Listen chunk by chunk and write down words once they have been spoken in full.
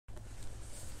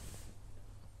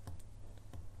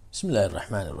بسم الله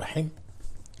الرحمن الرحیم.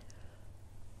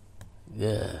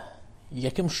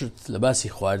 یەکەم شت لە باسی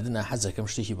خواردنە حەزەکەم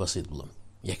شتێکی بەسیط بڵم.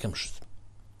 یەکەم شت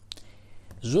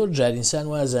زۆر جار ئینسان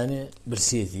وازانێ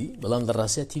برسێتی بەڵام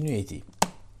دەڕاستیە تینوێتی.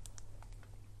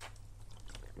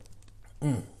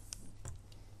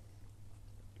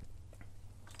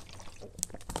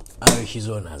 ئاوێکی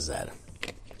زۆر نازدارە.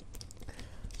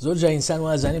 زۆر جار ئینسان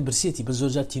وازانێ برسێتی بە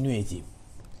زۆر جار تینوێتی.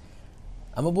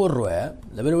 ئەمە بۆ ڕۆیە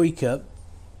لەبەرەوەی کە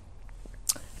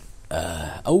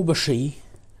ئەو بەشەی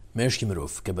مێشکی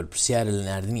مرۆڤ کە بەرپرسیارە لە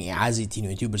ناردنی ئیعازی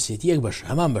تینوێتی و برسێتی یەک بەش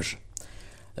هەمان بەشە.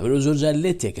 لەبەرەوە زۆر جار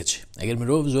لێت تێکەچێ. ئەگەر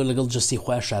مرۆڤ زۆر لەگەڵ جستی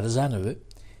خۆیان شارەزانە بێ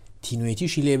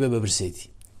تینوێتیشی لێ بێ بە برسێتی.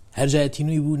 هەر جای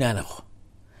تینووی بوو نانەخۆ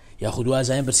یاخود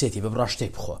وازانێ برسێتی بە بڕا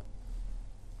شتێک بخۆ.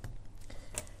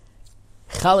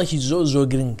 خاڵێکی زۆر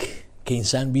گرنگ کە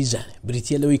ئینسان بیزانێ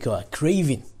بریتیە لەوەی کەوا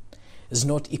craving is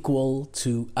not equal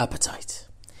to appetite.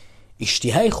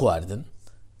 ئیشتیهای خواردن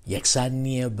یەکسان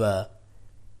نییە بە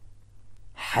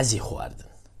حەزی خواردن.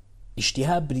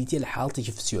 ئیشتیها بریتیە لە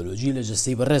حاڵتێکی فسیۆلۆژی لە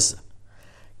جستەی بەڕێزە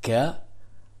کە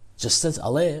جستت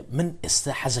ئەڵێ من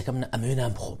ئێستا حەزەکەم ئەمەوێ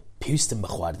نان بخۆم، پێویستم بە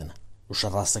خواردنە. وشە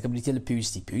ڕاستەکە بریتیە لە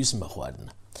پێویستم بە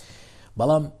خواردنە.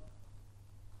 بەڵام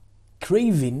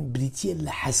craving بریتیە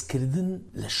لە حەزکردن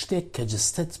لە شتێک کە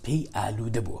جستت پێی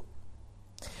ئالوودە بووە.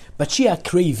 بەچیە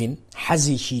craving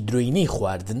حەزێکی درۆینەی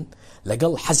خواردن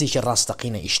لەگەڵ حەزێکی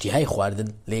ڕاستەقینە ئیشتیهای خواردن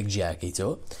لە یەک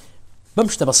جیاکەیتەوە؟ بەم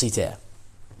شتە بەسیتەیە.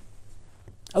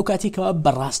 ئەو کاتێکەوە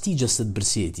بەڕاستی جستت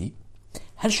برسێتی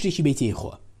هەر شتێکی بیتێ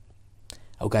خۆ.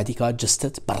 ئەو کاتێکەوە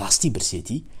جستت بەڕاستی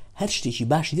برسێتی هەر شتێکی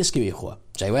باشی دەستکەوێ خۆ.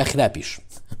 جای وای خراپیش.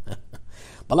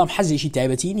 بەڵام حەزێکی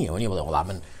تایبەتی نییە. وەنیە بڵێ وەڵام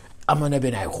من ئەمە نەبێ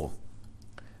نایخۆم.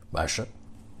 باشە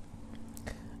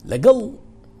لەگەڵ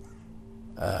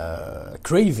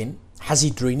craving حەزی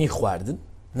درۆینەی خواردن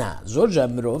نا زۆر جار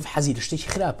مرۆڤ حەزی لە شتێکی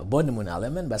خراپە. بۆ نموناڵێ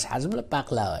من بەس حەزم لە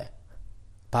پاقلاوەیە.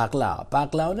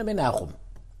 پاقلاوە نەبێ ناخۆم.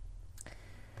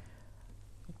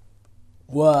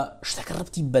 و شتەکە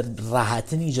ڕەبتی بە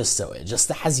ڕاهاتنی جەستەوەیە.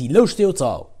 جەستە حەزی لەو شتێ و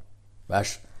تاو. باش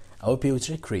ئەوە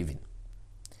پێوترێت craving.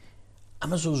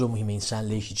 ئەمە زۆر مهمە ئینسان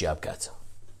لێشی جیا بکاتەوە.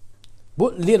 بۆ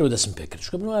لێرە دەسم پێ کرد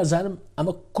چکە من ئازانم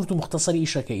ئەمە کورت و مختصری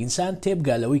ئیشەکە ئینسان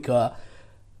تێبگا لەوەی کە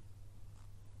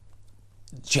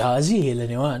جیازی هەیە لە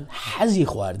نێوان حەزی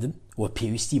خواردن و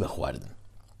پێویستی بە خواردن.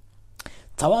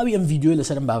 تەواوی ئەم ڤیدیۆ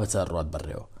لەسەرم بابەتە ڕات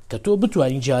بڕێەوە کە تۆ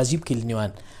بتوانین جیازی بکەیت لە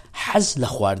نێوان حەز لە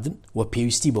خواردن و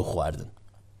پێویستی بۆ خواردن.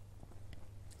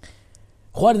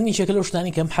 خواردنی شەکل لەو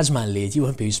شتانی کە هەم حەزمان لێتی و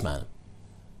هەم پێویستمانە.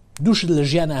 دووشت لە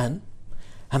ژیانە هەن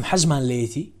هەم حەزمان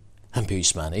لێتی هەم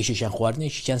پێویستمانە. یەکێکیان خواردن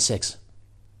یەکێکیان سێکس.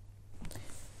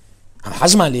 هەم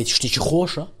حەزمان لێتی شتێکی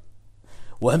خۆشە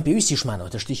و هەم پێویستیشمانەوە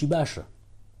تە شتێکی باشە.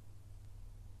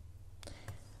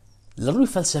 لە ڕووی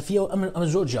فەلسەفیەوە ئەمە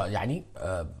زۆر جا یعنی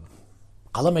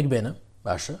قەڵەمێک بێنە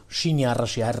باشە شین یان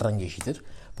ڕەشی هەر ڕەنگێکی تر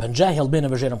 50 هێڵبێنە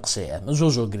بەژێرم قسەیە. من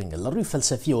زۆر گرنگە لە ڕووی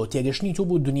فەلسەفیەوە تێگەشتنی تۆ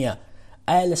بۆ دنیا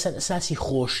ئایا لەسەر ئەساسی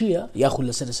خۆشیە یاخود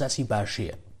لەسەر ئەساسی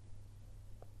باشیە.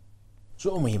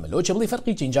 زۆر مهمە لەوە چێ بڵی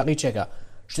فەرقی چین جاقی چێکە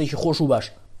شتێکی خۆش و باش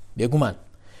بێگومان.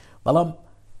 بەڵام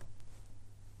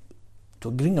تۆ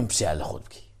گرنگم پرسیار لە خۆت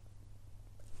بکەی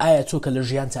ئایا تۆ کە لە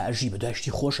ژیان تا ئەژی بە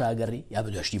دوای خۆش ئاگەڕی یا بە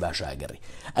دوای باش ئاگەڕی.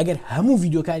 ئەگەر هەموو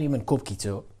ڤیدیۆکانی من کۆ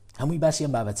بکەیتەوە هەمووی باسی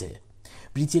ئەم بابەتەیە.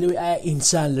 بریتیە لەوەی ئایا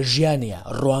ئینسان لە ژیانەیە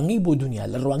ڕوانگەی بۆ دنیا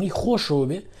لە ڕوانگەی خۆشەوە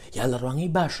بێ یا لە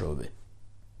ڕوانگەی باشەوە بێ،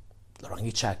 لە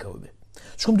ڕوانگەی چاکەوە بێ.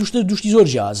 چۆن دوشتی زۆر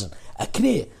جیازن.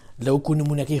 ئەکرێ لەوەکو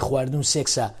نمونونەکەی خواردن و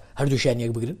سێکسا هەردووشیان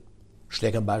یەک بگرن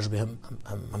شتێکم باش بێ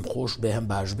هەم خۆش بێ هەم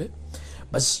باش بێ.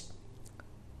 بەس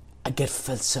ئەگەر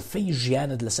فەلسەفەی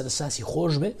ژیانت لەسەر ئەساسی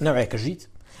خۆش بێ نەوەیەکە ژیت.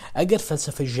 ئەگەر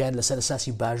فەلسەفەی ژیان لەسەر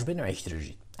ئەساسی باش بێ نەوەیەکی تر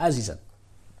ژیت. ئازیزان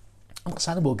ئەم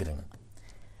قسانە بۆ گرنگن.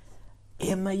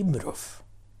 ئێمەی مرۆڤ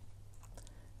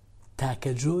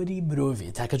تاکە جۆری مرۆڤێ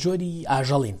تاکە جۆری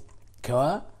ئاژەڵین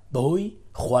کەوا بەهۆی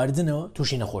خواردنەوە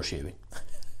تووشی نەخۆشیێوین.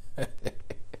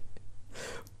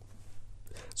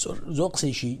 زۆر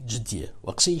قسەیشی جددیە و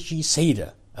قسەیشی سەیرە.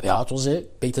 ئەبێ هاتۆزێ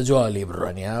بیتە جووا لێ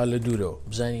بڕوانیا لە دوورەوە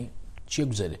بزانی چیە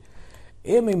گوزەرێ.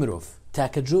 ئێمەی مرۆڤ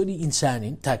تاکە جۆری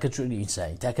ئینسانین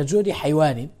تاکە جۆری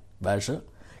حیوانین باشە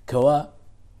کەوا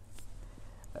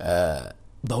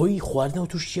بەهۆی خواردنەوە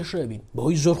تووشی کێشە بین،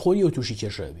 بەهۆی زۆرخۆریەوە تووشی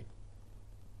کێشە بین.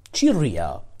 چی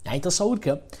ڕیا؟ یعنی تەسەور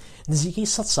کە نزیکەی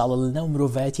 100 ساڵە لە ناو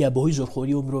مرۆڤایەتیە بەهۆی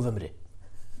زۆرخۆریەوە مرۆڤ ئەمرێ.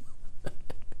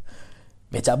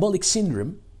 مێتابۆلیک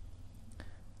سیندروم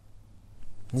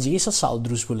نزیکەی 100 ساڵ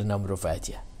دروست بوو لە ناو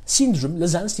مرۆڤایەتیە. سیندروم لە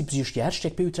زانستی پزیشکی هەر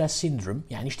شتێک پێی وترا سیندروم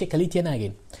یعنی شتێک کە لی تێ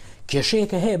ناگەین.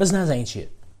 کێشەیەکە هەیە بەس نازانین چییە.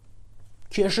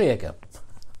 کێشەیەکە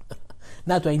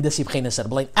ناتوانین دەستی بخەینە سەر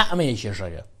بڵین ئەمەیە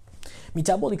کێشەکە.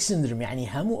 میتابۆلیک سیندروم یعنی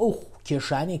هەموو ئەو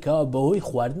کێشانێکەوە بەهۆی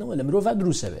خواردنەوە لە مرۆڤ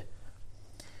دروستە بێ.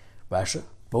 باشە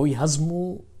بەوەی هەزم و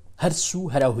هەرس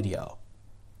و هەراهوریاوە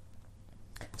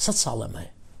 100 ساڵ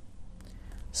ئەمەیە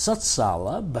 100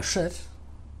 ساڵە بەشەر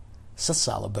 100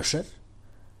 ساڵە بەشەر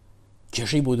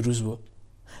کێشەی بۆ دروست بووە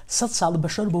 100 ساڵ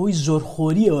بەشەر بەهۆی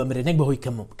زۆرخۆریەوە ئەمرێ نەک بەهۆی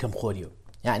کەمخۆریەوە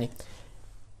یعنی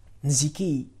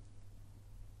نزیکەی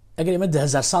ئەگەر ئێمە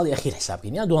 10,000 ساڵی ئەخیر حساب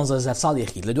بکەین یا 12,000 ساڵی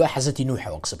ئەخیر لە دوای حەزەتی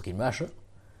نوحەوە قسە بکەین باشە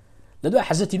لە دوای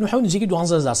حەزەتی نوحەوە نزیکەی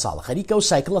 12,000 ساڵە خەریکە و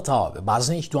سایکڵە تەواو بێ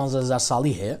بازنەیەکی 12,000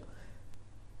 ساڵی هەیە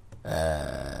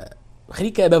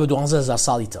خەریکە بە 12,000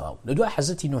 ساڵی تەواو لە دوای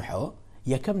حەزەتی نوحەوە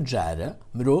یەکەم جارە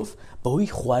مرۆڤ بەهۆی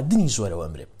خواردنی زۆرەوە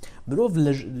ئەمرێ مرۆڤ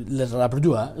لە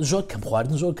ڕابردووە زۆر کەم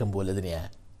خواردن زۆر کەم بووە لە دنیا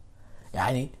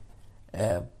یعنی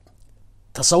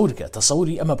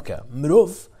تەسەوری ئەمە بکە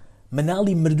مرۆڤ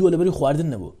مناڵی مردووە لەبەرەوەی خواردن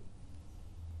نەبوو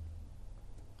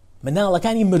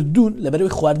مناڵەکانی مردوون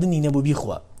لەبەرەوەی خواردنی نەبوو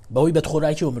بیخوا بەهۆی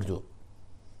بەدخۆراکیەوە مردووە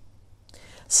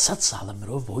 100 ساڵە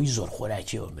مرۆڤ بەهۆی زۆر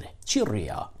خۆراکیەوە مرێ چی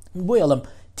ڕێیە بۆی ئەڵم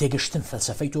تێگەشتن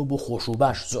فەلسەفەی تۆ بۆ خۆش و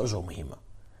باش زۆر زۆر مهمە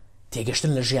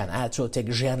تێگەشتن لە ژیان ئایا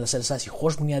تۆ ژیان لەسەر ئەساسی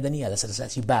خۆش بنیادەنی یا لەسەر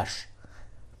ئەساسی باش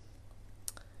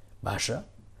باشە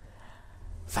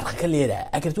فەرقەکە لێرە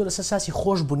ئەگەر تۆ لەسەر ئەساسی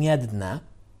خۆش بنیادت نا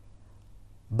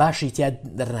باشی تیا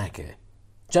دەرناکەوێت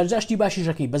جارجاشتی باشی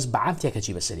ژەکەی بەس بەعام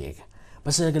تێکەچی بەسەریەکە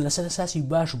بەس ئەگەر لەسەر ئەساسی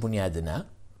باش بنیادنا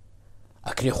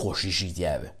ئەکرێ خۆشیشی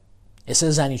دیاوێ ئێستا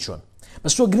زانی چۆن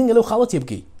بەس تۆ گرنگە لەو خاڵەتی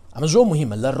بکەی ئەمە زۆر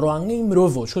مهمە لە ڕوانگەی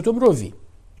مرۆڤەوە چۆ تۆ مرۆڤی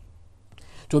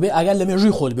تۆ بێ ئاگار لە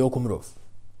مێژووی خۆت بێ وەکو مرۆڤ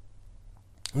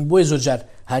بۆیە زۆر جار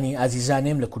هانی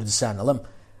ئازیزانێم لە کوردستان ئەڵم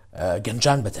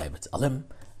گەنجان بەتایبەت ئەڵم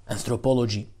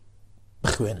ئەنترۆپۆلۆجی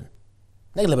بخوێنن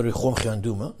نەک لەبەرەوەی خۆم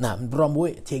خوێندوومە نا من بڕام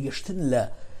بۆی تێگەشتن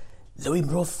لەوەی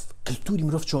مرۆڤ کللتوری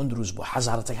مرۆڤ چۆن دروست بوو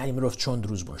حەزارەتەکانی مرۆڤ چۆن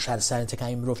دروست بوون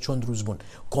شارستانەتەکانی مرۆڤ چۆن دروست بوون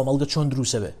کۆمەڵگە چۆن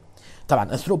دروستە بێ طبعا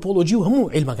ئەنترۆپۆلۆجی و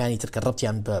هەموو عیلمەکانی تر کە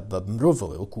ڕەبتیان بە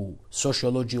مرۆڤەوە وەکو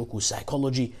سۆشیۆلۆجی وەکو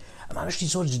سایکۆلۆجی ئەمانشتی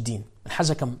زۆر جدین من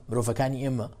حەزەکەم مرۆڤەکانی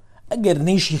ئێمە ئەگەر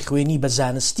نەیشی خوێنی بە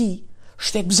زانستی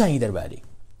شتێک بزانی دەربارەی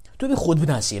تۆ بێ خۆت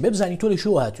بناسیە بێ بزانی تۆ لە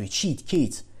شۆ هاتووی چیت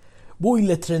کەیت بۆی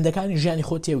لە ترندەکانی ژیانی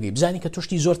خۆت تێوگەی بزانی کە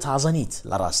تۆشتی زۆر تازە نیت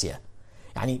لە ڕاستیە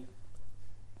یعنی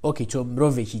ئۆکەی تۆ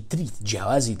مرۆڤێکی تریت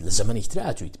جیاوازیت لە زەمانێکی تر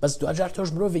هاتوویت بەس دوجار تۆش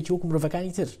مرۆڤێکی وەکو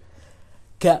مرۆڤەکانی تر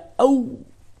کە ئەو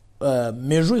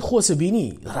مێژووی خۆت بینی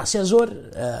لە ڕاستیە زۆر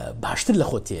باشتر لە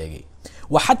خۆت تێگەی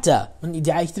و حتا من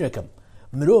ئیدعای تر دەکەم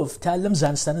مرۆڤ تا لەم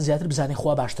زانستانە زیاتر بزانێ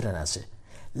خوا باشترە ناسێ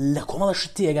لە کۆمەڵە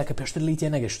شت تێگا کە پێشتر لی تێ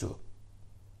نەگەشتووە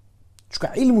چونکە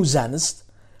عیلم و زانست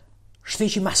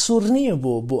شتێکی مەحسوور نییە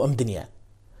بۆ ئەم دنیا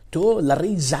تۆ لە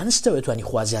ڕێی زانستەوە توانی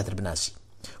خوا زیاتر بناسی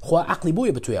خوا عەقڵی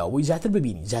بۆیە بتوێەوە بۆی زیاتر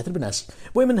ببینی زیاتر بناسی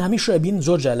بۆی من هەمیشە بین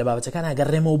زۆر جار لە بابەتەکان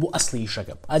ئەگەڕێمەوە بۆ ئەسڵی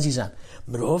شەکەم ئازیزان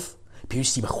مرۆڤ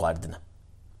پێویستی بە خواردنە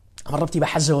ئەمە ڕەبتی بە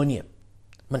حەزەوە نییە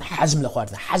من حەزم لە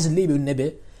خواردنە حەزت لێ بێ و نەبێ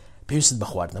پێویستت بە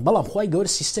خواردنە بەڵام خوای گەورە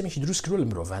سیستەمێکی دروست کردووە لە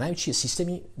مرۆڤ ناوی چییە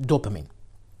سیستەمی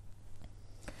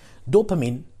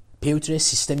دۆپەمین پێوترێ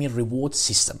سیستەمی ریوارد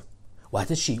سیستەم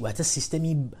واتە چی واتە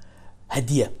سیستەمی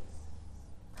هەدیە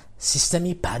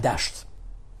سیستەمی پاداشت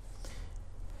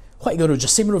خوای گەورە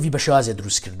جەستەی مرۆڤی بە شێوازێ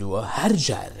دروست کردووە هەر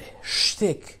جارێ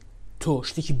تۆ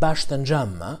شتێکی باش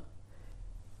تەنجاممە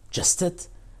جەستت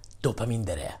دۆپەمین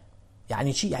دەرەیە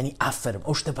یعنی چی یعنی ئافرم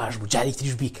ئەو شتە باش بوو جارێک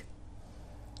تریش بیک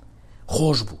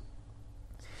خۆش بوو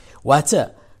واتە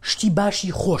شتی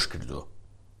باشی خۆش کردو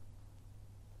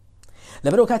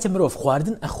لەبەرەوە کاتێ مرۆڤ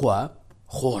خواردن ئەخوا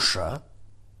خۆشە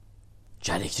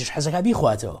جارێک تریش حەزەکە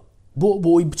بیخواتەوە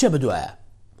بۆی بچە بەدوایە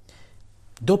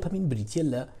دۆپەمین بریتیە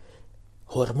لە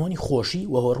هۆرمۆنی خۆشی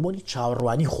و هۆرمۆنی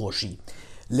چاوەڕوانی خۆشی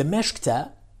لە مێشکتە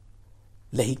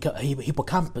لە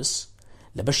هیپۆکامپس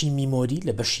لە بەشی میمۆری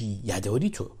لە بەشی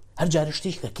یادەوەری تۆ هەر جارە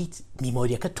شتێک دەکەیت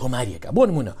میمۆریەکە تۆماریەکە بۆ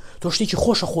نمونە تۆ شتێکی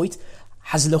خۆشە خۆیت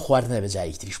حەز لە خواردنە بە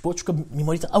جایەکی تریش بۆ چونکە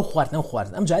میمۆریت ئەو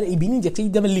خواردن ئەم جارە ئەیبینی دەکەی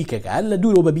دەمە لیکەکە هەر لە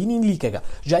دوورەوە ببینین لیکەکە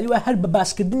جاری وای هەر بە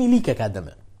باسکردنی لیکەکە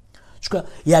دەمە چونکە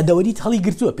یادەوەریت هەڵی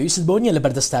گرتووە پێویست بۆ نییە لە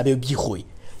بەردەستابێ و بیخۆی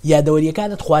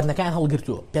یادەوەریەکانت خواردنەکان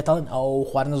هەڵگرتووە پێتەڵێن ئەو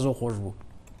خواردنە زۆر خۆش بوو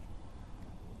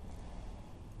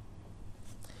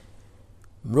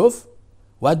مرۆڤ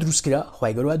وا دروستکرا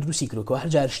خوای گەورە وا دروستی کردوکەوە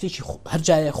هەر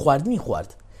جارێ خواردنی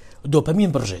خوارد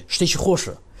دۆپەمین بڕژێ شتێکی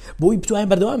خۆشە بۆی بتوانین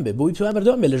بەردەوام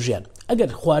بێ لە ژیان ئەگەر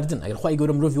خوای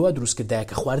گەورە مرۆڤی وا دروست کردایە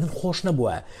کە خواردن خۆش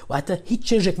نەبووە واتە هیچ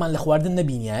چێژێکمان لە خواردن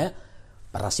نەبینایە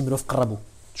بەڕاستی مرۆڤ قڕە بوو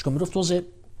چونکە مرۆڤ تۆزێ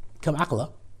کەم عەقڵە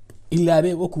ئیلا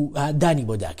بێ وەکو دانی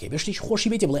بۆ داکەی بە شتێکی خۆشی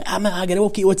بێتی بڵێ ئەمە ئاگەرەوە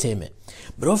بکەی ئەوە تێمێ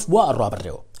مرۆڤ وا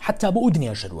ئەڕابڕێەوە حتا بۆ ئەو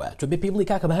دنیا شەروایە تۆ بێ پێی بڵێ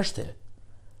کاکە بەهەشتێ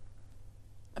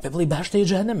پێ بڵێ بەهەشتەیە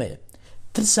جەهەنەمەیە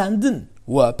ترساندن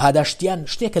و پاداشتیان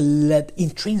شتێکە لە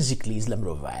ئینترینزیکلیز لە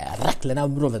مرۆڤایە ڕەک لە ناو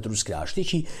مرۆڤە دروست کرا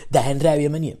شتێکی داهێنراوی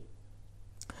ئەمە نییە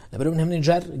لەبەرەوە من هەموو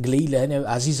جار گلەی لە هەنێ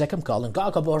عزیزەکەم کاڵن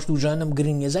کاکە بەهشت و جانم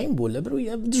گرنگ نێزایم بۆ لەبەرەوەی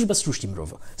دژ بە سروشتی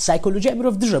مرۆڤ سایکۆلۆژیای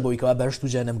مرۆڤ دژە بۆی کەوا بەهشت و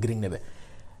جانم گرنگ نەبێ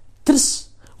ترس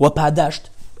و پاداشت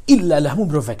ئیلا لە هەموو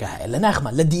مرۆڤەکە هەیە لە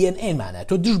ناخمان لە DNA مانە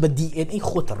تۆ دژ بە DNA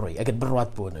خۆتە ڕۆی ئەگەر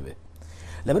بڕوات بۆ نەبێ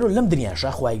لەبەرەوە لەم دنیاشە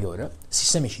خوای گەورە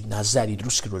سیستەمێکی نازداری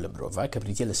دروست کردو لە مرۆڤ کە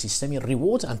بریتیە لە سیستەمی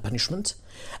reward and punishment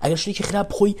ئەگەر شتێکی خراپ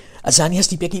بخۆی ئەزانی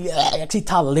هەستی پێکی یەکسی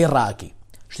تاڵ لێ ڕاکەی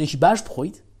شتێکی باش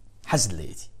بخۆیت حەزت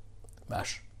لێتی باش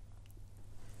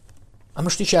ئەمە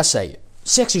شتێکی ئاساییە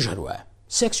سێکسیش هەروایە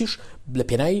سێکسیش لە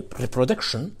پێناوی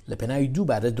reproduction لە پێناوی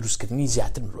دووبارە دروستکردنی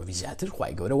زیاتر مرۆڤی زیاتر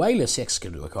خوای گەورە وای لە سێکس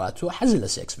کردووە کەوا تۆ حەزت لە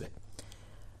سێکس بێ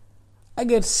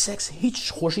ئەگەر سێکس هیچ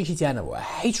خۆشێکی تیانەوە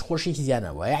هیچ خۆشێکی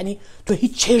تیانەوە یعنی تۆ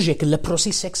هیچ چێژێک لە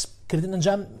پرۆسی سێکسکردن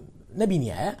ئەنجام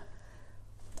نەبینیایە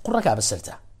قوڕەکە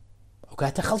بەسەرتە ئەو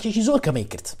کاتە خەڵکێکی زۆر کەمەی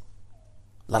کرد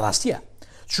لە ڕاستیە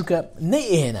چونکە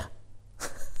نەئێنە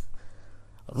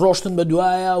ڕۆشتن بە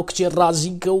دوایە و کچێ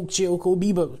ڕازیکە و کچێوکە و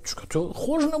بیبە چونکە تۆ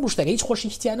خۆش نەبوو شتەکە هیچ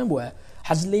خۆشێکی تیان نەبووە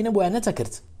حەزت لێ نەبووە نەتە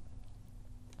کرد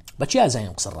بەچی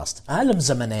ئازانیم قسە ڕاست لەم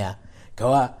زەمەنەیە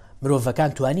کەوا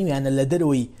مرۆڤەکان توانیویانە لە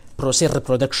دەرەوەی پرۆسی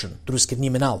ڕپرۆدەکشن دروستکردنی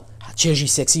مناڵ چێژی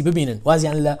سێکسی ببینن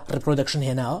وازیان لە ڕپرۆدەکشن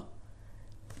هێناوە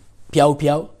پیا و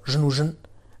پیا و ژن و ژن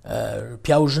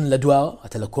پیا و ژن لە دواوە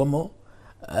ئەتە لە کۆمەوە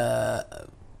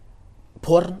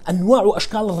پۆڕن ئەنواع و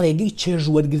ئەشکال ڕێگەی چێژ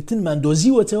وەرگرتنمان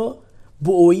دۆزیوەتەوە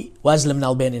بۆ ئەوی واز لە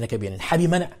مناڵ بێنێنەکە بێنن حەبی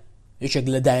منع یەکێک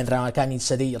لە داهێنراوەکانی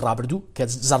سەدەی ڕابردوو کە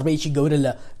زەربەیەکی گەورە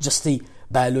لە جستەی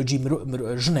بایۆلۆجی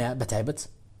ژنەیە بەتایبەت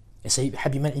ئێستا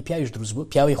حەبی منعی پیاویش دروست بوو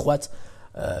پیاوی خوات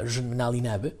ژن مناڵی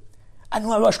نابێ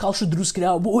ئەنواع و ئەشکالش دروست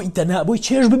کراوە بۆ ئەوی تەنها بۆی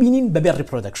چێژ ببینین بەبێ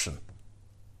ڕپرۆدەکشن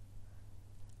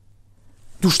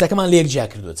دوو شتەکەمان لە یەکجیا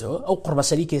کردوێتەوە ئەو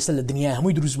قڕبەسەری کە ئێستا لە دنیا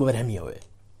هەمووی دروست بۆ بەرهەمیەوەیە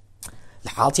لە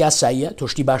حاڵەتی ئاساییە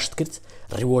تۆشتی باشت کرد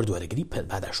ڕیوەرد وەرەگری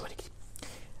پاداش وەرەگری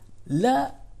لە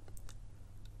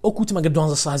ئەو کوتمەگە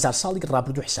 12,000 ساڵی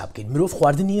ڕابردوو حساب بکەین مرۆڤ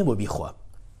خواردنیە بۆ بیخوا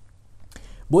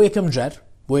بۆ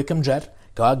یەکەم جار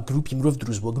کەوا گروپی مرۆڤ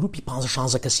دروست بۆ گروپی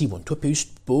 15-16 کەسی بوون تۆ پێویست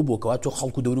بۆ کەوا تۆ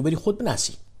خەڵک و دەوروبەری خۆت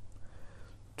بناسی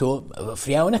تۆ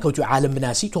فریاوە نەکەوت و عالم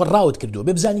بناسی تۆ ڕاوت کردو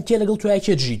بێ بزانی کێ لەگەڵ تۆ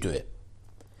کێ دژی تۆیە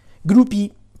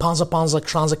گروپی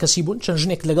 15-16 کەسی بوون چەند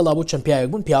ژنێک لەگەڵا بۆ چەند پیاوێک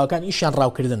بوون پیاوەکان ئیشیان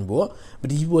ڕاوکردن بووە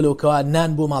بردی بۆ لەوکەوە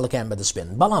نان بۆ ماڵەکەیان بەدەستبێن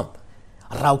بەڵام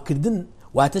ڕاوکردن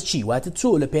واتە چی واتە تۆ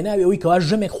لە پێناوی ئەوەی کەوا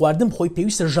ژەمێک خواردن خۆی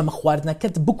پێویستە ژەمە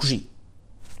خواردنەکەت بکوژی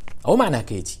ئەو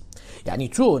معناکەیەتی یعنی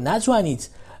تۆ ناتوانیت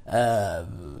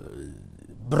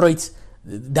بڕۆیت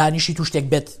دانیشی تو شتێک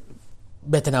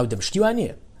بێتە ناو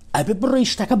دەمشتیوانیە ئەبێ بڕۆی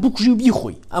شتەکە بکوژی و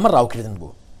بیخۆی ئەمە ڕاوکردن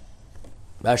بوو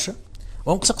باشە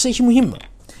ئەوم قسەی مهمە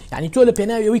یعنی تۆ لە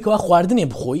پێناوی ئەوەی کەوا خواردنێ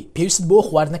بخۆی پێویست بۆ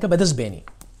خواردنەکە بەدەست بێنی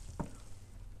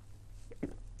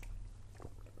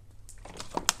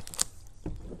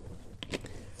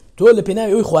تۆ لە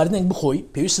پێناوی ئەوەی خواردنێک بخۆی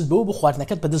پێویست بۆ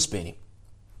خواردنەکەت بەدەست بێنی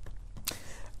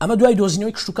ئەمە دوای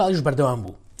دۆزینەوەی کشتتوکاڵیش بەردەوام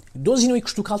بوو دۆزینەوەی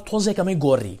کشتتوکاڵ تۆزێک ئەمەی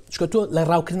گۆڕی چکە تۆ لە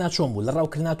ڕاوکردنا چۆن بوو لە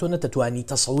ڕاوکردنا تۆ نەتەتوانی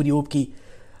تەسەووری ئەوە بکەی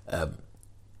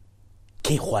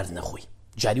کەی خواردن نەخۆی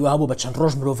جاری وها بوو بە چەند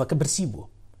ڕۆژ مرۆڤەکە برسی بوو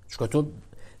چکە تۆ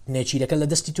نێچیرەکە لە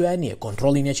دەستی تۆیان نییە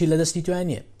کۆنتترۆلی نێچیر لە دەستی تۆیان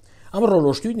نییە ئەمە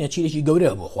ڕۆژتوی نێچیرێکی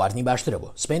گەورە بوو خواردنی باشترە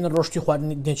بوو سبەینە ڕۆشتی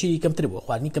خواردنی نێچیری کەمتر بوو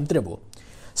خواردنی کەمترە بوو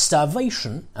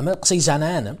ستاڤیشن ئەمە قسەی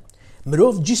زانایانە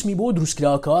مرۆڤ جسمی بۆ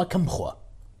دروستکراوەکەوە کەم بخوا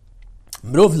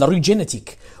مرۆڤ لە ڕووی جێنەتیک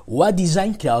وا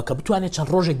دیزاین کراوە کە بتوانێت چەند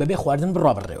ڕۆژێک بەبێ خواردن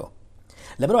بڕابڕێەوە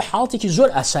لەبەرەوە حاڵەتێکی زۆر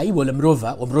ئاسایی بۆ لە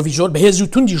مرۆڤە و مرۆڤی زۆر بەهێز و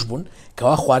توندیش بوون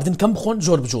کەوا خواردن کەم بخۆن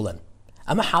زۆر بجوڵن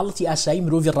ئەمە حاڵەتی ئاسایی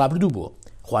مرۆڤی ڕابردوو بوو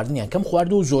خواردنیان کەم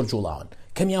خواردو و زۆر جوڵاون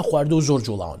کەمیان خواردو و زۆر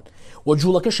جوڵاون و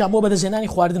جوڵەکەشان بۆ بەدەستێنانی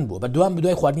خواردن بوو بەردەوام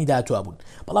بدوای خواردنی داهاتوە بوون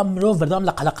بەڵام مرۆڤ بەردەوام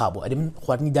لە قەلەقا بوو ئەرێ من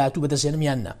خواردنی داهاتوو بەدەستێنم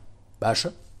یان نا باشە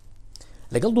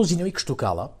لەگەڵ دۆزینەوەی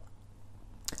کشتتوکاڵە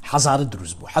حەزارەت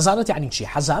دروست بوو حەزارەت یعنی چی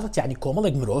حەزارەت یعنی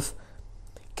کۆمەڵێک مرۆڤ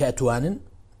کە ئەتوانن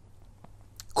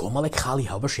کۆمەڵێک خاڵی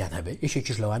هاوبەشیان هەبێ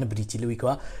یەکێکیش لەوانە بریتی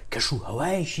لەوەیەوە کەش و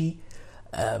هەوایەکی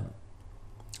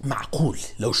معقول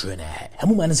لەو شوێنە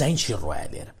هەمومان نزانین چی ڕۆیە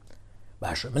لێرە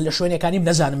باشە من لە شوێنەکانیم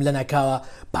نەزانم لە ناکاوە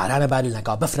بارانە بارێ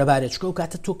ناکاوە بەفرە بارێ چکە و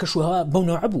کاتە تۆ کەش و هەوا بەو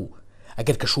نەوعە بوو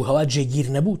ئەگەر کەش و هەوا جێگیر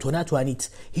نەبوو تۆ ناتوانیت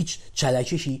هیچ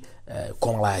چالاکیێکی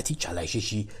کۆمەڵایەتی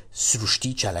چالاکیێکی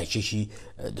سروشتی چالاکیێکی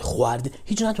خوارد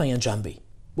هیچ ناتوانین ئەنجام بی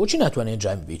بۆچی ناتوانێت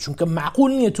ئەنجام بی چونکە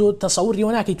معقول نییە تۆ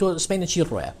تەسەووریەوە ناکەی تۆ سبەینە چی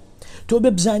ڕۆیە تۆ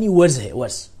بێ بزانی وەرز هەیە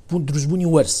وەرز دروستبوونی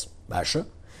وەرز باشە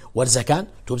وەرزەکان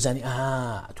تۆ بزانی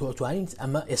تۆ توانیت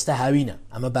ئەمە ئێستا هاوینە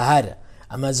ئەمە بەهارە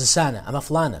ئەمە زستانە ئەمە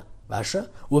فڵانە باشە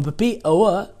و بپێی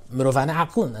ئەوە مرۆڤانە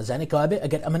عاقڵن ئەزانێت کەوا بێ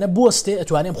ئەگەر ئەمەنە بۆستێ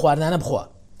ئەتوانێم خواردنانە بخوا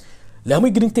لە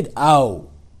هەمووی گرنگتر ئاو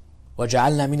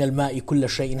وجعلنا من الماء كل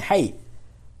شيء حي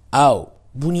ئاو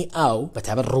بوونی ئاو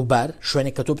بەتابەت ڕووبار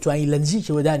شوێنێک کە تۆ بتوانانی لە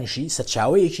نزیکەوە دانیشی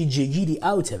سەرچاوەیەکی جێگیری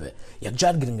ئاو تەبێ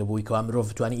یەکجار گرنگە بووی کەوا مرۆڤ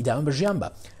بتوانێت ئیدامە بە ژیان بە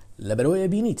لەبەرەوەی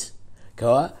بینیت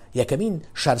کەوا یەکەمین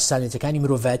شارستانێتەکانی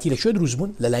مرۆڤایەتی لەکوێ دروست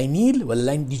بوون لە لای نیل و لە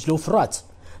لای دیجلە و فرات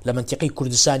لە منتیقەی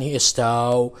کوردستانی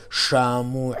ئێستا و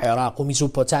شام و عێراق و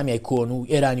میزۆپۆتامیای کۆن و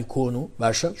ئێرانی کۆن و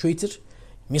باشە کوێیتر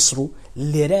میسر و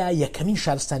لێرە یەکەمین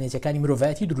شارستانێتەکانی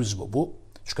مرۆڤایەتی دروست بوو بۆ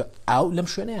چکە ئاو لەم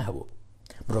شوێنەیە هەبوو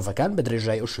مرۆڤەکان بە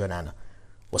درێژایی ئەو شوێنانە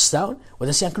وەستاون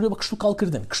و دەستیان کردو بە کشت و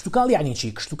کاڵکردن کشت و کاڵ یعنی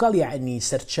چی کشت و کاڵ یعنی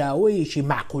سەرچاوەیەکی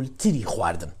معقولتری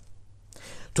خواردن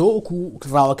تۆ وەکو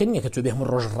ڕاوەکە نییە کە تۆ بێ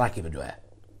هەموو ڕۆژ ڕاکی بدوایە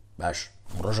باش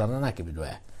ڕۆژانە ناکی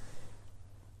بدوایە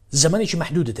زەمانێکی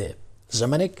محدودت هەیە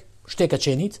زەمانێک شتێکە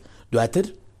چێنیت دواتر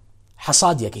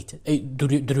حەساد یەکەیت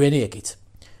دروێنە یەکەیت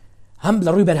هەم لە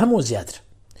ڕووی بەرهەمەوە زیاتر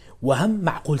و هەم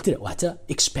معقولترە واتە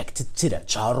ئێکسپێکتترە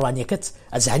چاوەڕوانیەکەت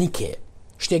ئەزانی کێ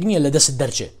شتێک نییە لە دەست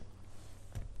دەرچێ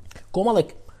کۆمەڵێک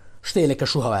شتێک لە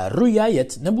کەش و هەوایە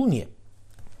ڕوویایەت نەبوو نییە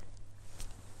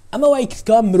ئەمە وای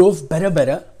کردکەوە مرۆڤ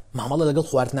بەرەبەرە مامەڵە لەگەڵ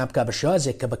خواردنا بکە بە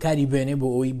شێوازێک کە بەکاری بێنێ بۆ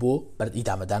ئەوی بۆ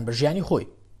بەردئیدامەدان بە ژیانی خۆی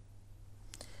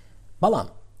بەڵام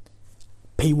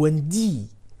پەیوەندی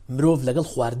مرۆڤ لەگەڵ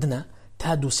خواردنە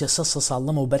تا 200 ساڵ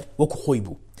لەمەوبەر وەکو خۆی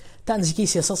بوو تا نزیکەی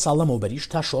 300 ساڵ لەمەوبەریش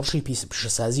تا شۆڕشی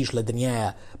پیشەسازیش لە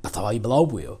دنیاە بەتەواوی بڵاو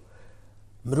بوویەوە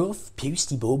مرۆڤ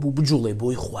پێویستی بەوە بوو بجوڵێ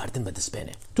بۆی خواردن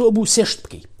بەدەستبێنێ تۆ بوو سێشت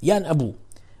بکەیت یان ئەبوو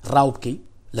ڕاو بکەیت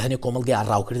لە هەنێک کۆمەڵگەی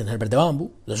ڕاوکردن هەر بەردەوام بوو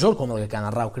لە زۆر کۆمەڵگەکان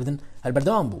ڕاوکردن هەر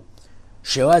بەردەوام بوو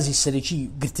شێوازی سەرەکی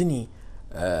گرتنی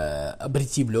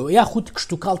بریتی بلۆ یاخود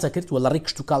کشت و کاڵتە کرد و لە ڕێی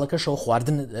کشت و کاڵەکەشەوە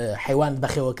خواردن حیوان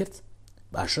بەخێوە کرد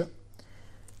باشە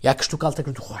یا کشت و کاڵتە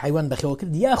کرد و حیوان بەخێوە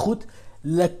کرد یاخود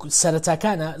لە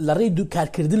سەرەتاکانە لە ڕێی دوو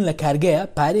کارکردن لە کارگەیە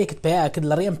پارەیەکت پیا کرد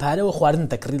لە ڕێم پارەوە خواردن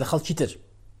تەکڕی لە خەڵکی تر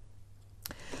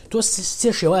تۆ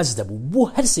سێ شێواز دەبوو بۆ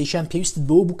هەر سێشان پێویستت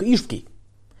بەوە بوو کە ئیش بکەیت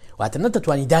واتە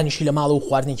نەتەتوانی دانیشی لە ماڵە و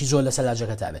خواردنێکی زۆر لە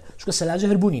سەلاجەکە تابێ چونکە سەلاجە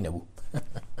هەربوونی نەبوو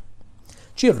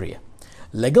چی ڕوویە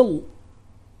لەگەڵ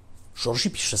شۆڕشی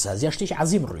پیشەسازیە شتێکی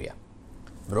عەزیم ڕوویە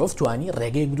مرۆڤ توانی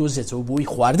ڕێگەیەک بدۆزێتەوە بۆی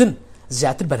خواردن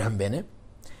زیاتر بەرهەم بێنێ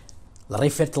لە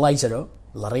ڕێی فێرتڵایزەرەوە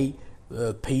لە ڕێی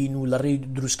پەین و لە ڕێی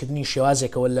دروستکردنی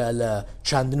شێوازێکەوە لە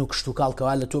چاندن و کشت و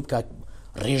کاڵکەوە لە تۆ بکات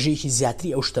ڕێژەیەکی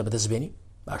زیاتری ئەو شتە بەدەستبێنی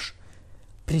باش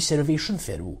پریسەرڤیشن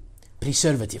فێر بوو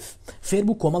پریسەرڤەتیڤ فێر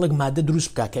بوو کۆمەڵێک مادە دروست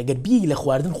بکات کە ئەگەر بی لە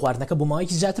خواردن خواردنەکە بۆ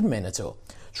ماوەیەکی زیاتر بمێنێتەوە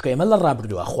چونکە ئێمە لە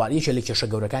ڕابردووە خواردیەکە لە کێشە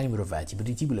گەورەکانی مرۆڤایەتی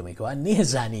بریتی بوو لەمەیەکەوە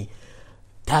نێزانی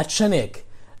تا چەندێک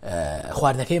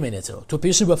خواردنەکەی مێنێتەوە تۆ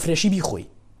پێویست بە فرێشی بیخۆی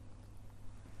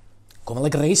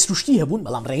کۆمەڵێک ڕێی سروشتی هەبوون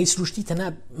بەڵام ڕێی سروشتی تەنها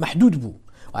محدود بوو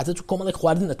واتە تو کۆمەڵێک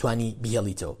خواردن ئەتوانی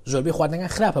بهێڵیتەوە زۆربەی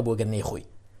خواردنەکان خراپە بۆ گەر نەیخۆی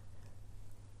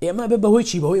ئێمە بەهۆی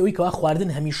چی بەهۆی ئەوەی کەوا خواردن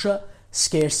هەمیشە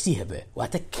سکێرسی هەبێ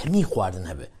واتە کەمی خواردن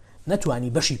هەبێ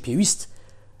نەتوانی بەشی پێویست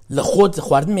لە خۆت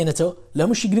خواردن مێنێتەوە لە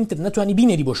مشی گرنگتر نەتوانی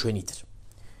بینێری بۆ شوێنی تر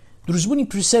دروستبوونی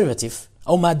پریسەرڤەتیڤ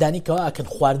ئەو مادانی کەوا ئەکەن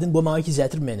خواردن بۆ ماوەیەکی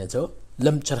زیاتر بمێنێتەوە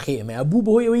لەم چرخەی ئێمە بوو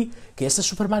بەهۆی ئەوەی کە ئێستا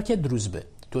سوپەرمارکێت دروست بێ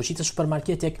تۆچیتە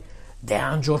سوپەرمارکێتێک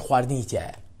دەیان جۆر خواردنی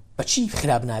تایە بەچی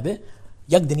خراپ نابێ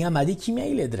یەک دنیا مادەی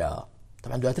کیمیایی لێدراوە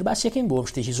تەمان دواتر باسیەکەین بۆ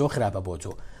شتێکی زۆر خراپە بۆ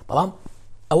تۆ بەڵام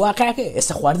ئەواقعەکە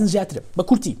ئێستا خواردن زیاترە بە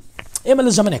کورتی ئێمە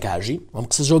لە زەمانێک ئاژین ئەم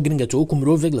قسە زۆر گرنگە تۆ وەکو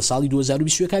مرۆڤێک لە ساڵی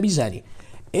 2021 بیزانی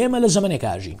ئێمە لە زەمانێک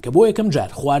ئاژین کە بۆ یەکەم جار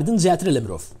خواردن زیاترە لە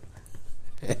مرۆڤ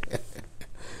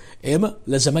ئێمە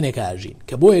لە زەمانێک ئاژین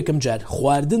کە بۆ یەکەم جار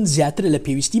خواردن زیاترە لە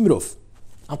پێویستی مرۆڤ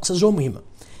ئەم قسە زۆر مهمە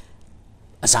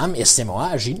ئەسام ئێستێمەوە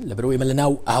ئاژین لەبەرەوەی ئێمە لە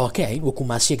ناو ئاوەکەین وەکو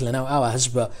ماسیەک لە ناو ئاوا هەست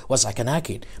بە وەزعەکە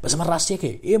ناکەین بەزەمە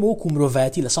ڕاستیەکەی ئێمە وەکو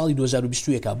مرۆڤایەتی لە ساڵی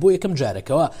 2021 بۆ یەکەم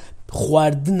جارێکەوە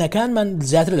خواردنەکانمان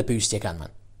زیاتر لە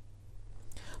پێویستیەکانمان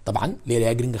طبعا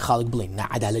لێرەیە گرنگە خاڵک بڵێن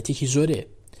نەعەدالەتێکی زۆرەیە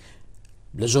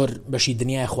لە زۆر بەشی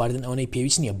دنیای خواردن ئەوەی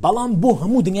پێویست نییە بەڵام بۆ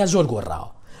هەموو دنیا زۆر گۆڕاوە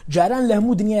جاران لە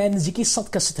هەموو دنیای نزیکەی 100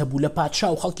 کەست هەبوو لە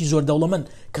پادشا و خەڵکی زۆر دەوڵەمەند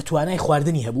کە توانای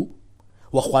خواردنی هەبوو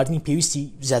و خواردنی پێویستی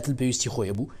زیاتر پێویستی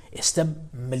خۆی بوو ئێستا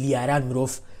ملیاران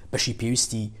مرۆڤ بەشی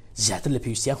پێویستی زیاتر لە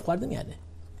پێویستیان خواردنیانە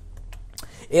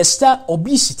ئێستا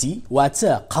ئۆبیسیتی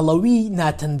واتە قەڵەوی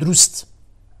ناتەندروست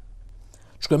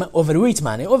چکەمە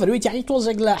ئۆڤەروەیتمانێ ئۆڤەروەیت یعنی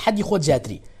تۆزێک لە حەدی خۆت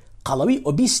زیاتری قەڵەوی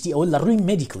ئۆبیسیتی ئەوە لە ڕووی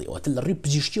مێدیکلی ئەوە لە ڕووی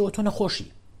پزیشکیەوە تۆ نەخۆشی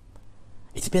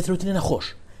ئیتر پێترەوتنە نەخۆش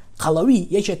قەڵەوی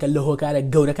یەکێکە لە هۆکارە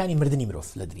گەورەکانی مردنی مرۆڤ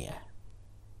لە دنیا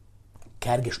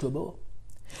کارگەشتووە بەوە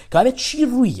کابێت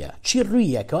چی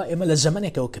ڕوویە کەوا ئێمە لە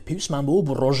زەمانێکەوە کە پێویستمان بەوە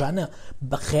بۆ ڕۆژانە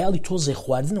بە خەیاڵی تۆزێ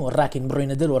خواردنەوە ڕاکەین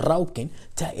بڕۆینە دەرەوە ڕاو بکەین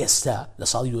تا ئێستا لە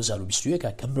ساڵی 2021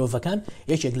 کە مرۆڤەکان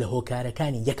یەکێک لە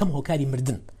هۆکارەکانی یەکەم هۆکاری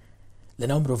مردن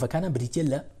لەناو مرۆڤەکانە بریتە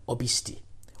لە ئۆبیستی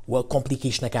و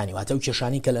کۆمپلیکیشنەکانی واتە و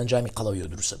کێشانی کە لە ئەنجامی قەڵەویەوە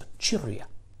دروستە بن چی ڕوویە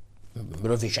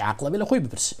مرۆڤێکی عاقڵە بێ لە خۆی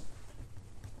بپرسێ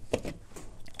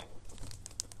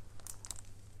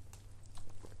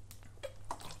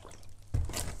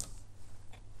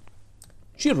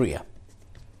چی ڕوویە؟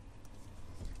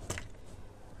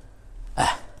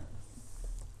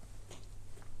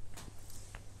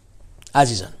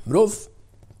 ئازیزان مرۆڤ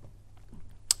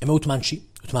ئێمە وتمان چی؟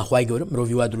 وتمان خوای گەورە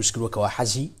مرۆڤی وا دروست کردووەکەوە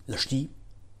حەزی لە شتی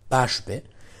باش بێ،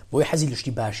 بۆی حەزی لە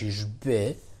شتی باشیش بێ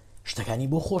شتەکانی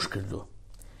بۆ خۆش کردووە.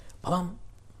 بەڵام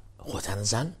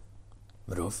خۆتانەزان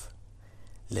مرۆڤ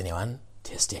لە نێوان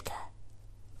تێستێکە،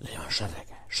 لە نێوان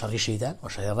شەڕێکە، شەڕی شەیتان و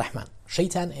شەڕی ڕەحمان.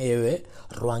 شەیتان ئێوێ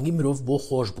ڕوانگی مرۆڤ بۆ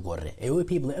خۆش بگۆڕێ، ئێوە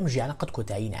پێی بڵێ ئەم ژیانە قەت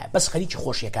کۆتایی نایە، بەس خەریکی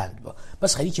خۆشیەکان بە،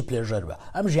 بەس خەریکی پلێژەر بە،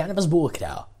 ئەم ژیانە بەس بۆ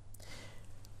وەکراوە.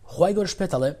 خوای گەورەش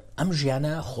پێتەڵێ ئەم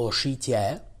ژیانە خۆشی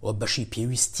تایە و بەشی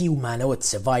پێویستی و مانەوەت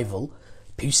سڤایڤڵ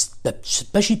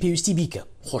بەشی پێویستی بیکە،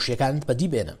 خۆشیەکانت بەدی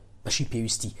بێنە، بەشی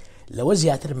پێویستی لەوە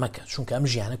زیاتر مەکە، چونکە ئەم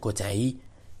ژیانە کۆتایی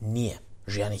نییە.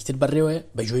 ژیانێکی تر بەڕێوەیە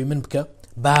بەجۆی من بکە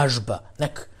باش بە،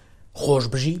 نەک خۆش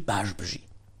بژی باش بژی.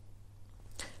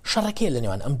 شەڕەکەیە لە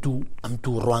نێوان ئەم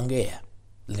دوو ڕوانگەیە،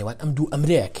 لە نێوان ئەم دوو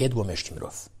ئەمرەیە کێت بۆ مێشتی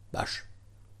مرۆڤ. باش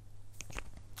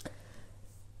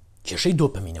کێشەی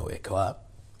دۆپەمینەوەیەکەوە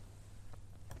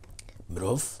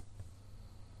مرۆڤ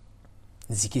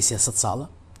نزیکەی 300 ساڵە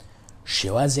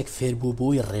شێوازێک فێر بوو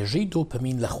بۆی ڕێژەی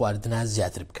دۆپەمین لە خواردنە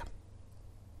زیاتر بکە،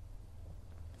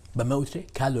 بەمە وترێ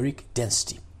کالۆریک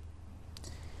دنسیتی.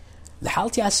 لە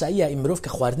حاڵتی ئاساییە مرۆڤ کە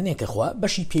خواردنێکە خوا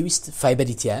بەشی پێویست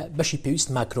فایبەری تایە، بەشی پێویست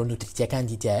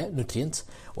ماکرۆنوتریتیەکانی تایە، نوترینت،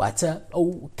 واتە ئەو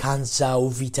کانزا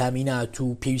و ڤیتامینات و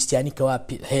پێویستیانی کەوا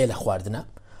هەیە لە خواردنە،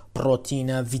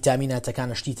 پرۆتینە،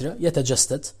 ڤیتامیناتەکانە شتیترە، یەتە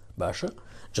جەستت باشە،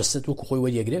 جەستت وەکو خۆی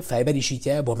وەریەگرێ، فایبەریشی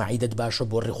تایە بۆ مەعیدەت باشە،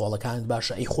 بۆ ڕێخۆڵەکانت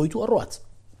باشە، ئەی خۆیت و ئەڕوات.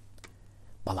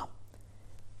 بەڵام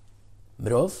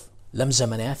مرۆڤ لەم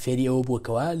زەمانەیە فێری ئەوە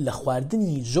بووکەوە لە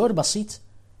خواردنی زۆر بەسیط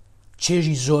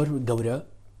چێژی زۆر گەورە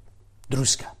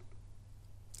دروستکە.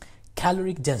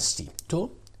 کالۆریک دنسیتی، تۆ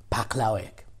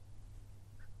پاقلاوەیەک،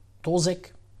 تۆزێک،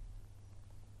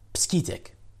 پسکیتێک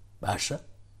باشە،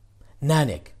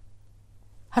 نانێک،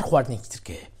 هەر خواردنێکی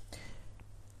ترکەیە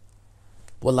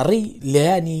وەڵەڕێی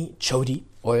لەیانی چەوری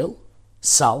ئۆیل،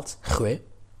 ساڵت، خوێ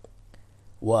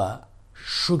و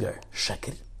شوگەر،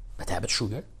 شەکر، بەتابەت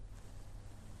شوگەر،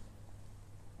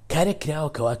 کارێک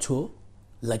کراوەکەوە تۆ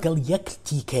لەگەڵ یەک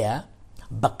تیکەیە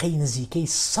بەقەی نزیکەی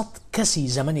 100 کەسی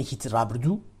زەمانێکی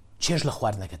ڕابردوو چێژ لە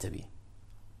خواردنەکەتەبی.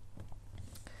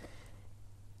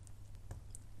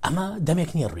 ئەمە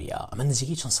دەمێک نییە ڕوویە، ئەمە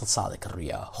نزیکەی چەند سەد ساڵێک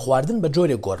ڕوویە. خواردن بە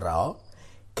جۆرێک گۆڕاوە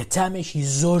کە تامێکی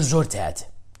زۆر زۆر تایاتێ.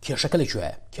 کێشەکە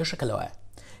لەکوێیە؟ کێشەکە لەوەیە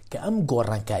کە ئەم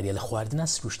گۆڕانکاریە لە خواردنە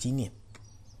سروشتی نییە.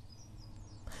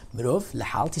 مرۆڤ لە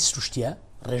حاڵتی سروشتیە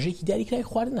ڕێژەیەکی دیاریکراوی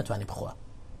خواردن ناتوانێت بخوا،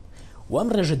 و ئەم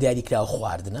ڕێژە دیاریکراوە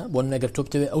خواردنە بۆ نەگەر تۆ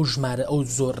بتەوێت ئەو ژمارە ئەو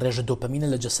زۆر ڕێژە دۆپەمینە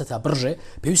لە جەستەتا بڕژێ،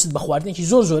 پێویست بە خواردنێکی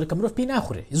زۆر زۆرە کە مرۆڤ پێی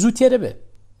ناخورێ، زوو تێرە بێ.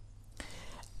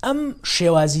 ئەم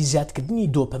شێوازی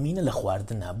زیادکردنی دۆپەمینە لە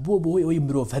خواردنە بۆ بۆی ئەوەی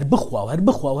مرۆڤ هەر بخوا و هەر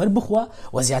بخوا و هەر بخوا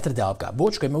و زیاتر داوا بکە. بۆ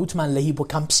چکە مەوتمان لە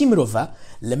هیپۆکامپسی مرۆڤە،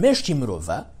 لە مێشتی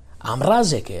مرۆڤە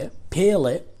ئامڕازێکەیە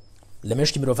پێڵێ، لە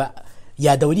مێشتی مرۆڤە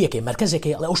یادەوەریەکەی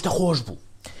مرکزێکەی ئەڵێ ئەو شتە خۆش بوو.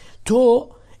 تۆ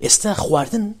ئێستا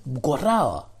خواردن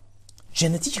گۆڕاوە،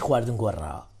 ژێنەتیکی خواردن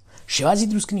گۆڕاوە، شێوازی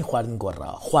دروستکردنی خواردن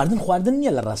گۆڕاوە. خواردن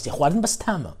نییە لە ڕاستی، خواردن بەس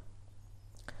تامە.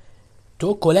 تۆ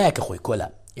کۆلایەکە خۆی کۆلا،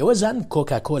 ئێوە زان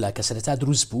کۆکا کۆلا کە سەرەتا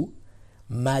دروست بوو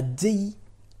مادەی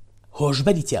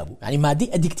هۆشبەری تیا بوو، ینی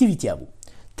مادەی ئەدیکتیڤی تیا بوو.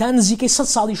 تا نزیکەی 100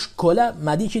 ساڵیش کۆلا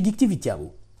مادەیەکی ئەدیکتیڤی تیا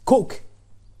بوو. کۆک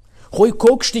خۆی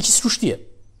کۆک شتێکی سروشتیە،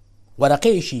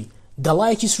 وەرەقەیەکی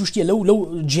گەڵایەکی سروشتیە، لەو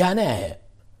جیانەیە هەیە،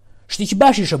 شتێکی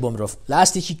باشیشە بۆ مرۆڤ لە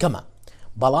ئاستێکی کەمە.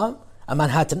 بەڵام ئەمان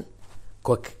هاتن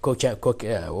کۆک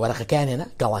وەرەقەکەیان هێنا،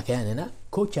 گەڵاکەیان هێنا،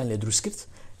 کۆکیان لێ دروست کرد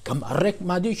کەم هەڕێک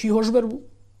مادەیەکی هۆشبەر بوو،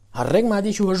 هەڕێک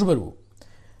مادەیەکی هۆشبەر بوو.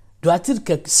 دواتر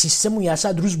کە سیستەم و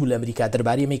یاسا دروست بوو لە ئەمریکا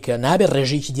دەربارەی ئەمەی کە نابێت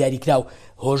ڕێژەیەکی دیاریکراو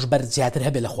هۆشبەر زیاتر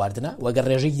هەبێت لە خواردنە، وەگەر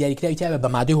ڕێژەیەکی دیاریکراوی تابێت بە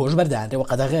مادەی هۆشبەر داهێنرێەوە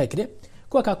قەدەغەیەکرێ،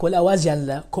 کۆکا کۆلا وازیان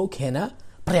لە کۆک هێنا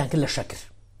پڕیان کرد لە شەکر،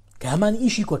 کە هەمان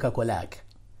ئیشی کۆکا کۆلاکە.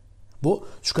 بۆ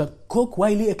چکە کۆک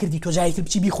وای لێ ئەکردی تۆ جایتر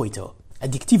بچی بیخۆیتەوە،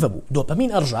 ئەدیکتیڤە بوو،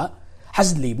 دۆپەمین ئەڕژا،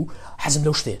 حەزت لێی بوو، حەزم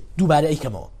لەو شتێ دووبارە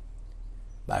ئەیکەمەوە.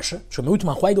 باشە چۆن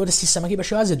وتمان خوای گەورە سیستەمەکەی بە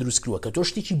شێوازێ دروست کردووە کە تۆ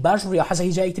شتێکی باش ڕووی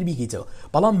حەزەکەی جایتر بیکەیتەوە،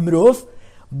 بەڵام مرۆڤ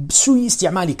سووی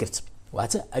ئیستیعمالی کرد،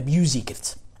 واتە ئەبیوزی کرد.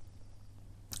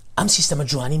 ئەم سیستەمە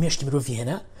جوانی مێشتی مرۆڤی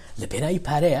هێنا لە پێناوی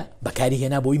پارەیە بەکاری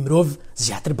هێنا بۆی مرۆڤ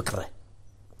زیاتر بکڕێ.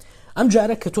 ئەم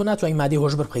جارە کە تۆ ناتوانین مادەی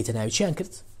هۆشبەر بخەیتە ناوی، چیان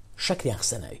کرد؟ شەکریان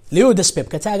خستە ناوی. لێوە دەست پێ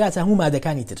بکە تا ئاگاتە هەموو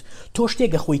مادەکانی تر. تۆ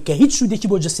شتێکە خۆی کە هیچ سوودێکی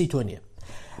بۆ جەستەی تۆ نییە،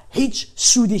 هیچ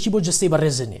سوودێکی بۆ جەستەی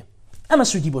بەڕێزە نییە. ئەمە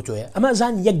سوودی بۆ تۆیە، ئەمە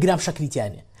زان 1 گرام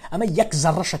شەکریتیانێ، ئەمە 1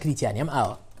 زەڕە شەکریتیانێ، ئەم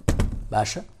ئاوە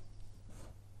باشە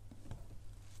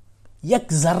 1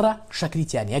 زەڕە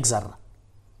شەکریتیانێ، 1 زەڕە،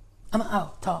 ئەمە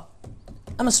ئاوە تا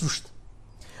ئەمە سروشت.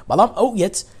 بەڵام ئەو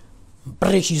یەت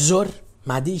بڕێکی زۆر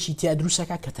مادەیەکی تیا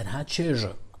دروستەکە کە تەنها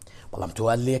چێژە بەڵام تۆ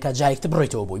لێکە جایەکتە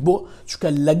بڕێتەوە بۆی بۆ چونکە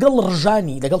لەگەڵ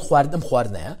ڕژانی لەگەڵ خواردن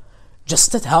خواردنەیە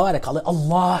جستت هاوارەکە ئەڵێ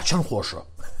ئەڵڵاه چەند خۆشە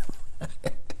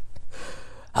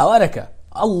هاوارەکە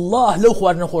ئەڵڵاه لەو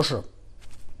خواردنە خۆشە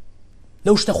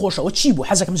لەو شتە خۆشەوە چی بوو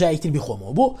حەزەکەم جایەکتر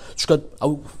بیخۆمەوە بۆ چونکە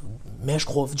ئەو مێشت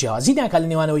خۆف جیاوازی ناکات لە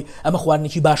نێوانەوەی ئەمە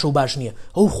خواردنێکی باشە و باش نییە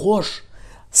ئەو خۆش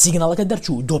سیگناڵەکە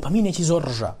دەرچوو دۆپەمینێکی زۆر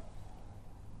ڕژە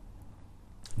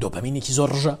دۆپەمینێکی زۆر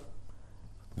ڕژە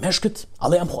مێشکت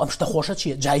ئەڵێ ئەم شتە خۆشە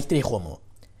چییە جایەکتری خۆمەوە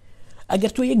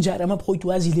ئەگەر تۆ یەک جار ئەمە بخۆیت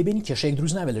وازی لێبێنی کێشەیەک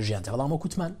دروست نابێت لە ژیانتە بەڵام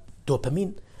وەکوتمان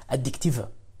دۆپەمین ئەدیکتیڤە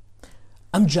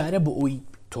ئەم جارە بۆ ئەوی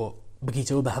تۆ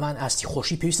بگەیتەوە بە هەمان ئاستی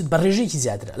خۆشی پێویستت بە ڕێژەیەکی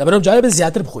زیاترە لەبەرەوە جارە بە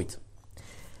زیاتر بخۆیت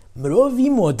مرۆڤی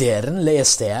مۆدێرن لە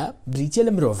ئێستەیە بریتە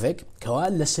لە مرۆڤێک کەوا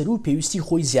لەسەر و پێویستی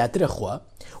خۆی زیاترە خوا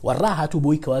و ڕاهاتوو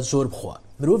بۆی کەوا زۆر بخوا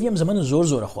مرۆڤی ئەم زەمانە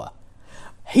زۆرە خوا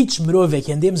هیچ مرۆڤێک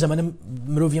هێندێم زەمانە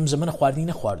مرۆڤی ئەم زەمانە خواردنی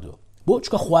نەخواردووە بۆ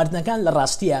چکە خواردنەکان لە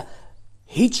ڕاستیە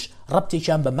هیچ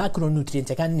ڕەبتێکیان بە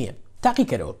ماکرۆنوترێنتەکان نییە تاقی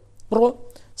کەرەوە بڕۆ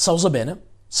سەوزە بێنە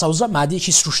سەوزە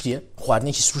مادەیەکی سروشتیە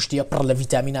خواردنێکی سروشتیە پڕ لە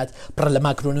ڤیتامینات پڕ لە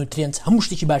ماکرۆنوترێنت هەموو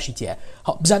شتێکی باشی تایە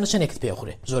بزانە چەندێکت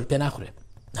پێخورێ زۆر پێ ناخورێ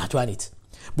ناتوانیت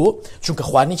بۆ چونکە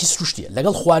خواردنێکی سروشتیە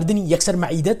لەگەڵ خواردنی یەکسەر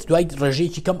مەعیدەت دوای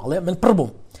ڕێژەیەکی کەم ئەڵێ من پڕ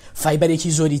بووم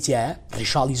فایبەرێکی زۆری تایە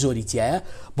ڕیشاڵی زۆری تایە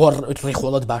بۆ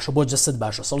ڕێخۆڵت باشە بۆ جەستت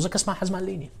باشە سەوزە کەسمان حەزمان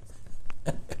لێ نییە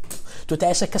تۆ تا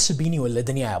ئێستا کەس بینیوە لە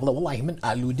دنیاە بڵێ وڵی من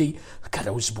ئالوودەی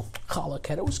کەرەوز بووم خاڵە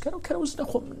کەرەوز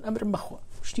نەخۆم من ئەمرم بەخۆ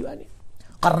شتیوانی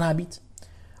قەڕنابیت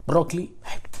بڕۆکلی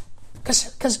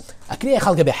کەس ئەکرێ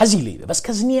خەڵکە بێ حەزی لێ بێ بەس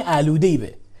کەس نییە ئالوودەی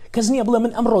بێ کەس نییە بڵێ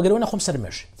من ئەم ڕۆگەرەوە نەخۆم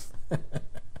سەرمێش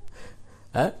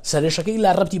سەرێشەکەی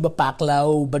لا ڕەبتی بە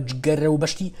پاقلاوە و بەجگەرە و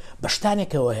بەشتی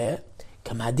بەشتانێکەوە هەیە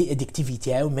کە مادەی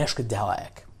ئەدیکتیڤیتیایە و مێشکت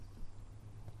داوایەک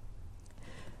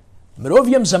مرۆڤ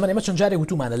ئەم زەمانە ئێمە چەند جارێک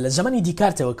گوتومانە لە زەمانی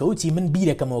دیکارتەوە کەوتی من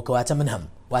بیرەکەمەوە کەواتە من هەم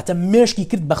واتە مێشکی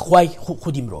کرد بە خوای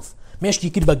خودی مرۆڤ مێشکی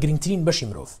کرد بە گرنگترین بەشی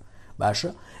مرۆڤ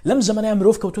باشە لەم زەمانەیە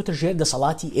مرۆڤ کەوتۆتە ژێر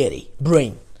دەسەڵاتی ئێرەی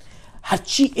برین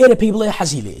هەرچی ئێرە پێی بڵێ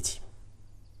حەزی لێتی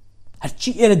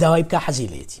هەرچی ئێرە داوای بکە حەزی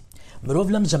لێتی مرۆڤ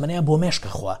لەم زەمانەیە بۆ مێشکە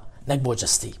خوا نەک بۆ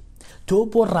جەستی تۆ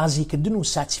بۆ ڕازیکردن و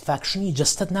ساتیفاکشنی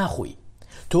جەستت ناخۆی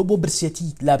تۆ بۆ برسێتی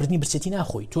لابردنی برسێتی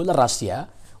ناخۆی تۆ لە ڕاستیە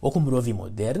وەکو مرۆڤی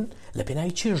مۆدێرن لە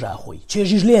پێناوی چێژ ئاخۆی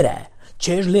چێژیش لێرە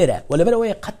چێژ لێرە و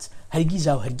لەبەرەوەی قەت هەرگیز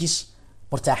و هەرگیز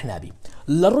مرتاح نابی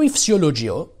لە ڕووی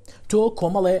فسیۆلۆجیەوە تۆ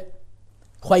کۆمەڵێ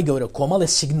خی گەورە کۆمەڵێ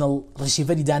سیگنەڵ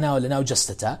ڕیسیڤەری داناوە لە ناو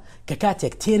جەستەتە کە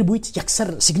کاتێک تێر بوویت یەکسەر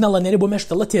سیگنەڵ لە نێرە بۆ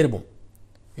مێشتەڵە تێر بووم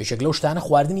یەکێک لەو شتانە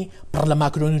خواردنی پڕ لە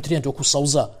ماکرۆنوترێنت وەکو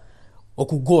سەوزە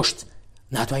وەکو گۆشت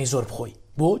ناتوانانی زۆر بخۆی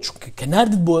بۆ کە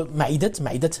ناردت بۆ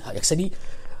مەعیدەت یەکسەری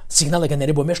سیگنەڵێکە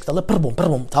نێرە بۆ مێشتەڵە پڕ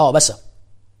بووم تاوا بەسە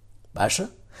باشە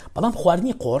بەڵام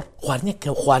خواردنی قۆڕ خواردنێک کە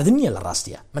خواردن نییە لە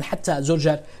ڕاستیە من حتا زۆر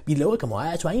جار بیلەوەکەم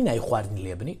وایە توانی ناوی خواردنی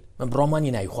لێ بنی من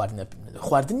بڕۆمانی ناوی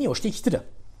خواردن نییە شتێکی ترە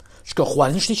چکە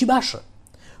خواردن شتێکی باشە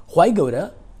خی گەورە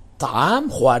تەعام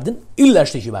خواردن ئیلا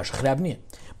شتێکی باش خراپ نییە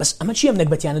بەس ئەمە چی ئەم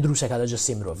نەکبەتیانە دروستەکە لە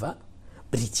جەستی مرۆڤە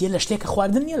بریتە لە شتێکە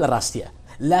خواردن نییە لە ڕاستیە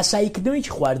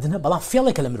لاساییکردنەوەیکی خواردنە بەڵام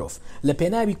فێڵێکە لە مرۆڤ لە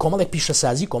پێناوی کۆمەڵێک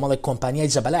پیشەسازی کۆمەڵێک کۆمپانیای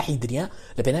زەبەلاحی دنیا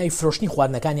لە پێناوی فرۆشتنی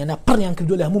خواردنەکانیانە پڕیان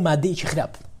کردو لە هەموو مادەیەکی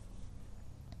خراپ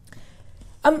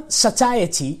ئەم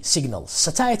سەتایەتی سیگنەڵ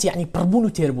سەتایەتی یعنی پڕبوون و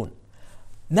تێربوون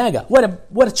ناگە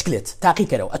وەرە چکلێت تاقی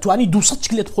کەرەوە ئەتوانی 200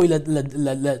 چکلێت بخۆی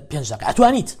لە 5 دقیقە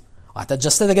ئەتوانیت واتە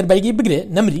جەستە دەگەر بەیگی بگرێ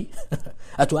نەمری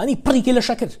ئەتوانی پڕیکە لە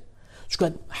شەکر چکە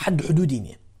حد حدودی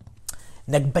نییە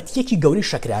نەکبەتیەکی گەوری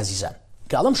شەکر عزیزان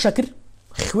کە ئەڵەم شەکر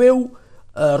خوێ و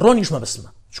ڕۆنیش مەبەستمە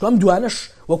چکە ئەم دوانش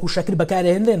وەکو شەکر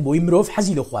بەکارهێنرێن بۆی مرۆڤ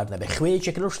حەزی لە خواردنە بێ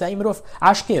خوێیەکێک لەو شتایی مرۆڤ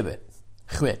عاشقێ بێ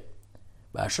خوێ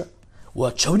باشە و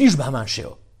چاوریش بە هەمان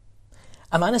شێوە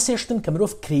ئەمانە سێشتن کە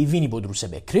مرۆڤ کرێڤینی بۆ دروستە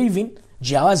بێ کرێڤین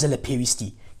جیاوازە لە پێویستی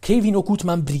کرێڤین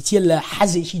وەکوتمان بریتە لە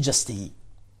حەزێکی جەستەیی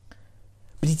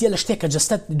بریتە لە شتێک کە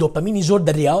جەستەت دۆپەمینی زۆر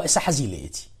دەریاوە ئێستا حەزی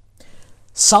لێتی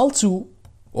ساڵت و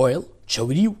ئۆیل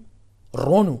چاوری و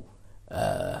ڕۆن و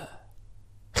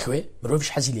خوێ مرۆڤش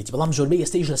حەزی لێتی بەڵام زۆربەی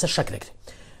ئێستایش لەسەر شەکرەکرێ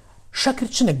شەکر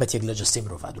چنێک بەتێک لە جەستەی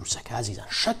مرۆڤ دروستەکە عزیزان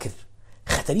شەکر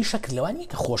خەتەری شەکر لەوانەیە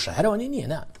کە خۆشە هەرەوەنێ نییە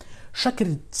نا شەکر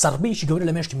سەربەیەکی گەورە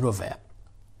لە مێشتی مرۆڤەیە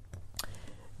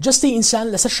جەستەی ئینسان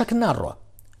لەسەر شەکر ناڕۆە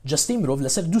جەستەی مرۆڤ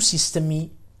لەسەر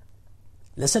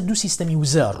دوو سیستەمی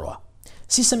وزە ڕۆە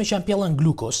سیستەمێکیان پێڵەن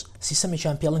گلوکۆز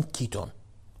سیستەمێکیان پێڵەن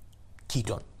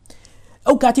کیتۆن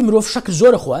ئەو کاتی مرۆڤ شەکر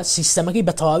زۆرە خوا سیستەمەکەی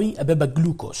بە تەواوی ئەبێ بە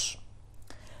گلوکۆز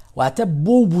واتە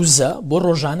بۆ وزە بۆ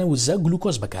ڕۆژانە وزە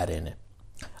گلوکۆز بەکارێنێ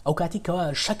ئەو کاتی کەوا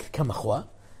شەکر کەمەخوا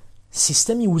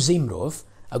سیستەمی وزەی مرۆڤ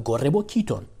ئەگۆڕێ بۆ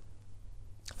کیتۆن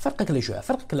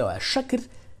فەرقەکە لەوە شەکر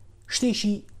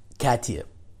شتێکی کاتیە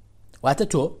واتە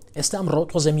تۆ ئێستا ئەمڕۆ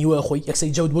تۆزە میوە خۆی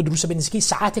یەکسەری جەوت بۆ دروستە بێ نزیکەی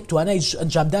سەعاتێک توانای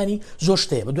ئەنجامدانی زۆر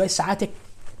شتەیە بە دوای سەعاتێک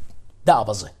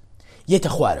دابەزێ یێتە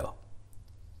خوارەوە.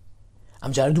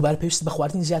 ئەم جارە دووبارە پێویست بە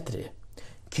خواردنی زیاترەیە.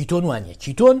 کیتۆن وانە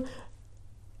کیتۆن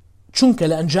چونکە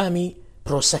لە ئەنجامی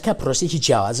پرۆسەکە پرۆسەیەکی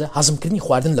جیاوازە هەزمکردنی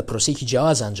خواردن لە پرۆسەیەکی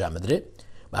جیاواز ئەنجامدرێ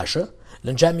باشە لە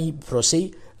ئەنجامی پرۆسەی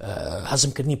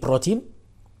هەزمکردنی پرۆتین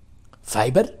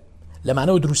فایبەر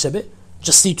لەمانەوە دروستە بێ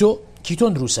جستی تۆ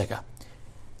کیتۆن دروستەکە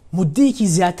مدەیەکی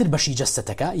زیاتر بەشی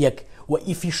جەستەتەکە یەک و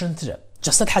ئیفیشنترە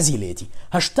جەستەت حەزی لێتی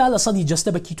 80% جەستە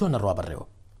بە کیتۆن ڕوا بڕێەوە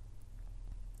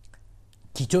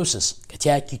کیتۆسس کە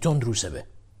تیا کیتۆن دروستە بێ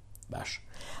باش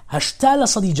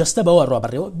 80% جەستە بەوە ڕوا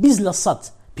بڕێەوە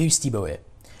 20% پێویستی بەوەیە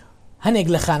هەنێک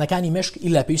لە خانەکانی مێشک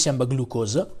ئیلا پێویستیان بە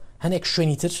گلوکۆزە هەنێک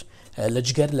شوێنی تر لە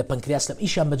جگەر لە پەنکریاس لەم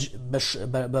ئیشان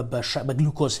بە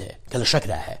گلوکۆز هەیە کە لە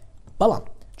شەکرا هەیە بەڵام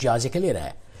جیازێکە لێرە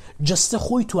هەیە جەستە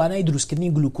خۆی توانای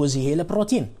دروستکردنی گلوکۆزی هەیە لە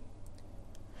پرۆتین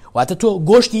واتە تۆ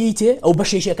گۆشتی تێ ئەو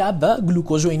بەشێکەکە بە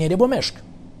گلوکۆز و ئینێرێ بۆ مێشک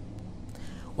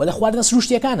و لە خواردنە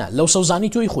سروشتیەکانە لەو سەوزانی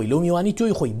تۆی خۆی لەو میوانی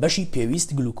تۆی خۆی بەشی پێویست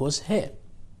گلوکۆز هەیە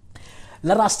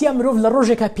لە ڕاستیە مرۆڤ لە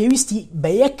ڕۆژێکە پێویستی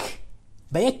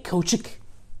بە یەک کەوچک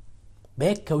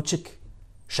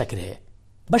شەکر هەیە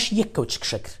بەش یەک کەوچک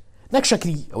شەکر نەک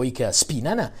شەکری ئەوەی کە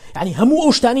سپینانە یعنی هەموو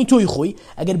ئەو شتانی تۆی خۆی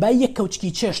ئەگەر با یەک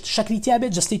کەوچکی چێشت شەکری تیا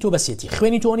بێت جەستەی تۆ بەسێتی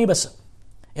خوێنی تۆنی بەسە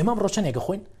ئێمە ڕۆچەنێکە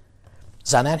خۆین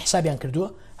زانایان حسابیان کردووە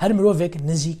هەر مرۆڤێک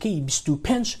نزیکەی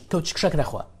 25 کەوچک شەکرە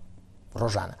خوا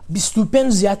ڕۆژانە 25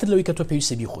 زیاتر لەوەی کە تۆ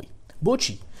پێویستە بیخۆی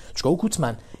بۆچی چکە وەکو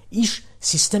وتمان ئیش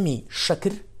سیستەمی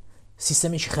شەکر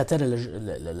سیستەمێکی خەتەرە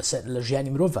لە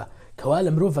ژیانی مرۆڤە کەوا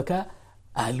لە مرۆڤەکە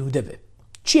ئالوودە بێ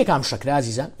چیە کام شەکرە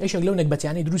عزیزان یەکێک لەو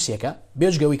نەکبەتیانەی دروستێکە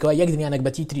بێژگەوەیکەوە یەک دنیا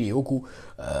نەکبەتی تریە وەکو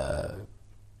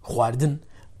خواردن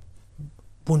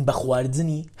بوون بە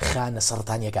خواردنی خانە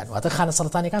سەرطانیەکان واتە خانە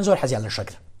سەرطانیەکان زۆر حەزیان لە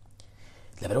شەکر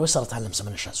لەبەرەوە سەرطان لەم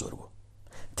زەمانەشە زۆر بوو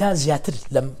تا زیاتر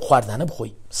لەم خواردانە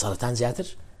بخۆی سەرطان زیاتر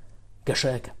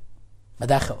گەشەیەکە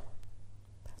بەداخەوە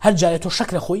هەر جارێ تۆ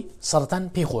شەکرە خۆی سەرطان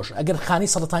پێی خۆش ئەگەر خانی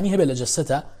سەرطانی هەبێت لە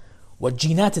جەستەتە و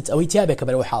جیناتت ئەوەی تیابێت کە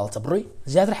بەرەوەی حاڵەتە بڕۆی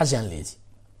زیاتر حەزیان لێتی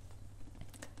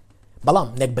بەڵام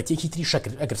نەکبەتێکی تری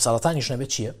شەکر ئەگەر سەرطانیش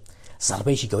نەبێت چییە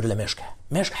زەربەیەکی گەورە لە مێشکە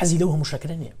مێشک حەزی لەو هەموو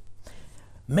شەکرە نییە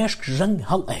مێشک ژەنگ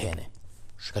هەڵ ئەهێنێ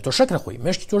کە تۆ شەکرە خۆی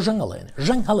مێشکی تۆ ژەنگ هەڵێنێ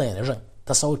ژەنگ هەڵێنێ ژەنگ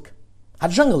تەسەور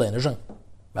هەر ژەنگ هەڵێنێ ژەنگ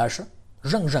باشە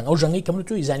ژەنگ ئەو ژەنگەی کەم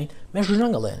تۆی زانین مێشک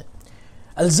ژەنگ هەڵێنێ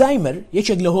ئەلزایمەر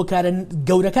یەکێک لە هۆکارە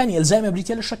گەورەکانی ئەلزایمەر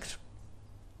بریتە لە شەکر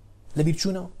لە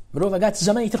بیرچوونەوە مرۆڤ ئەگات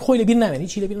زەمانی تر خۆی لەبیر نامێنێ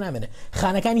چی لەبیر نامێنێ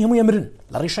خانەکانی هەمووی ئەمرن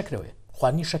لە ڕێی شەکرەوەی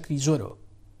خواردنی شەکری زۆرەوە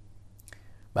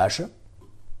باشە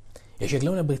یەکێک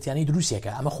لەو نەکبەتیانەی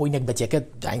دروستێکە ئەمە خۆی نەکبەتیەکە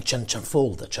داینگ چەند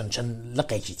فۆڵدە چەند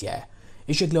لقێکی تایە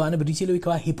یەکێک لەوانە بریتە لەوەی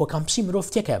کەوا هیپۆکامپسی مرۆڤ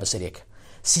تێکایە بەسەرێک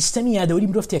سیستەمی یادەوەری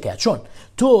مرۆڤ تێکایە چۆن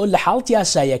تۆ لە حاڵەتی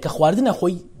یاساییە کە خواردنە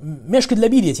خۆی مێشکت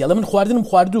لەبیرێتی لە من خواردنم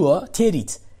خواردووە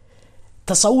تێریت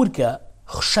تەسەور کە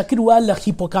شەکر وا لە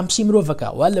هیپۆکامپسی مرۆڤەکە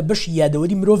وا لە بەشی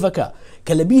یادەوەری مرۆڤەکە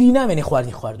کە لە بیری نامێنێ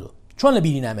خواردنی خواردووە چۆن لە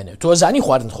بیری نامێنێت تۆ زانی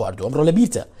خواردن خواردووە ئەمڕۆ لە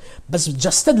بیرتە بەس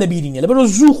جەستەت لە بیری نیە لەبەرەوە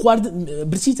زوو خواردن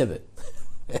برسیتە بێ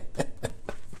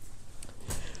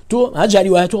تۆ جاری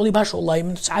وایە تۆڵی باش وڵی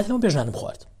من ساعتەوە پێشنانم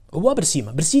خوارد وا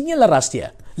برسیمە برسی نییە لە ڕاستیە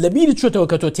لە بیرت چۆتەوە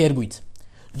کە تۆ تێر بوویت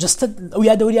جەستەت ئەو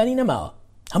یادەوەریانی نەماوە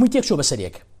هەمووی تێک چۆ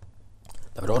بەسەرێک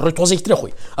لەبەرەوە ڕۆی تۆزێکترە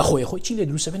خۆی ئەخۆی چی لێ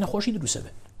دروستە بێ نەخۆشی دروستە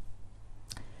بێ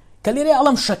کە لێرە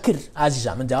ئەڵم شەکر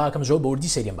ئازیزان من داواکەم زۆر بە وردی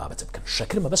سەریان بابەت بکەن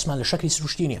شەکر مەبەستمان لە شەکری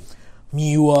سروشتی نییە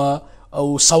میوە ئەو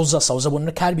سەوزە بۆ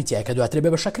نەکاربیتیە کە دواترێ بێ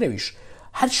بە شەکرەویش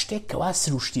هەر شتێک کەوا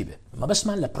سروشتی بێ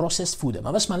مەبەستمان لە پرۆسس فودە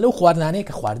مەبەستمان لەو خواردنانەیە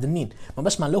کە خواردن نین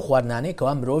مەبەستمان لەو خواردنانەیە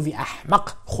کەوا مرۆڤی ئەحمەق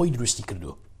خۆی دروستی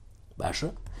کردو باشە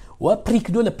و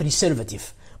پریکدۆ لە پریسەرڤەتیڤ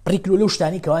پریکلۆ لەو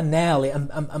شتانی کەوا ناڵێ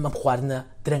ئەم خواردنە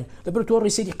درەنگ لەبەر تۆ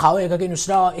ڕیسێتی قاوەیەکەکەی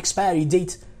نووسراوە ئێکسپایری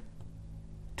دیت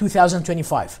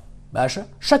 2025 باشە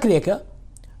شەکرێکە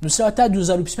نووسراوە تا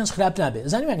 2025 خراپ نابێت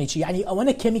زانیوانی چی یعنی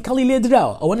ئەوەنە کەمیکەڵی لێ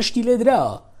دراوە ئەوەنە شتی لێ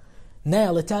دراوە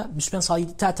نایڵێت تا 25 ساڵی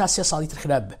تا 3 ساڵی تر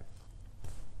خراپ بێ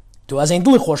تۆ ئازین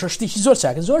دڵی خۆشە شتێکی زۆر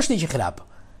چاکە زۆر شتێکی خراپە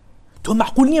تۆ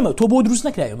معقول نیەمە تۆ بۆ دروست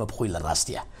نەکرای ئەمە بخۆی لە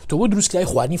ڕاستیە تۆ بۆ دروستکرای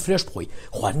خواردنی فرێش بخۆی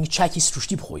خواردنی چاکی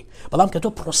سروشتی بخۆی بەڵام کە تۆ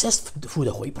پرۆسس فود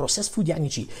دەخۆی پرۆسس فود یعنی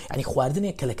چی یعنی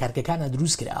خواردنێک کە لە کارگەکانە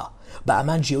دروست کراوە بە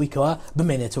ئامان جێەوەی کەوا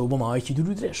بمێنێتەوە بۆ ماوەیەکی دوور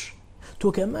و درێژ تۆ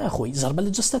کە ماخۆی زەربە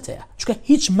لە جەستەتەیە چونکە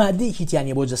هیچ مادەیەکی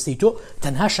تیانە بۆ جەستەی تۆ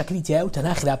تەنها شەکری تایە و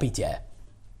تەنها خراپەی تایە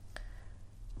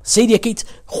سەیریەکەیت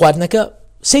خواردنەکە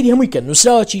سەیری هەمووی کە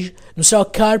نووسراوە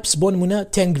کاربس بۆ نمونە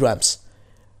 10 گرامز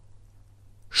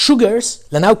شوگرز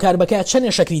لە ناو کاربەکە چەندە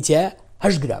شەکری تایە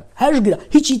 8 گرام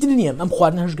هیچی تر نییە ئەم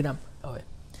خواردنە 8 گرام ئەوەیە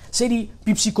سەیری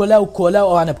پیپسی کۆلا و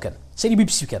ئەوانە بکەن سەیری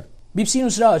بیپسی بکەن بیپسی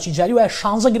نووسراوە چی جاری وایە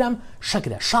 16 گرام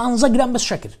شەکرە 16 گرام بەس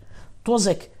شەکر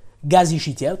تۆزێک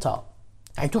گازیشی تێ تا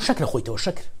ئەین تۆ شەکرە خۆیتەوە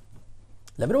شەکر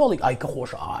لەبەر وەڵی ئای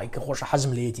کە خۆشە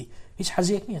حەزم لێتی هیچ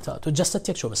حەزیەک نییە تا تۆ جەستت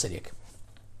تێک چۆ بەسەرێک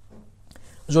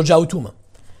زۆر جاوتومە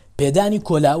پێدانی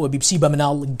کۆلا و بیبسی بە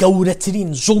مناڵ گەورەترین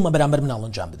زوڵمە بەرامبەر مناڵ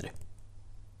ئەنجام بدرێ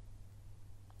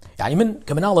یعنی من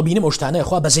کە مناڵە بینم ئەو شتانەیە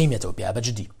خوا بەزەیمێتەوە پێ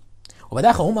بەجددی و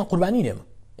بەداخە هەمومان قوربانی نێمە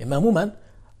ئێمە هەمومان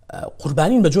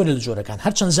قوربانین بە جۆرە لە جۆرەکان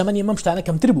هەرچەند زەمەنی ئەمەم شتانە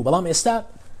کەمتر بوو بەڵام ئێستا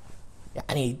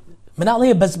یعنی مناڵ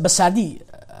هەیە بە ساردی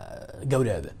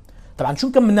گەورە بێ طبعا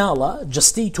چونکە مناڵە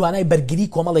جستەی توانای بەرگری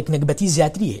کۆمەڵێک نەکبەتی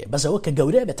زیاتری هەیە بەزەوە کە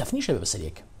گەورە بێ تەفنیشە بێ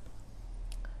بەسەرێک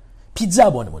پیتزا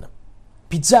بۆ نمونە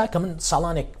پیتزا کە من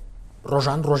ساڵانێک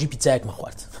ڕۆژان ڕۆژی پیتزایەک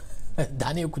مەخوارد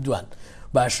دانەیەک و دوان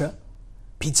باشە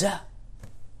پیتزا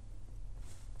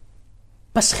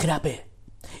بەس خراپەیە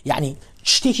یعنی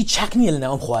شتێکی چاک نییە لە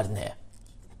ناوم خواردنەیە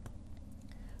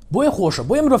بۆیە خۆشە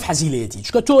بۆیە مرۆڤ حەزی لێتی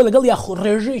چکە تۆ لەگەڵ یا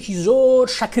ڕێژەیەکی زۆر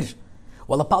شەکر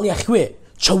وەڵە پاڵیا خوێ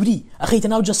چاوری ئەخەیتە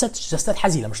ناو جەستت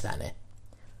حەزی لە مشتانەیە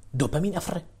دۆپەمین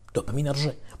ئەفڕێ دۆپەمین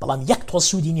ئەڕژێ بەڵام یەک تۆ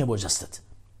سوودی نییە بۆ جەستت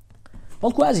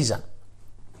بەڵکو ئازیزان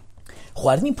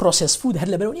خواردنی پرۆسس فود هەر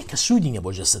لەبەرەوە نییە کە سوودی نییە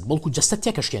بۆ جەستت بەڵکو جەستت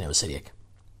تێکەشکێنە بەسەرێک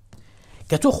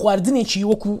کە تۆ خواردنێکی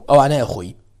وەکو ئەوانەیە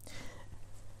خۆی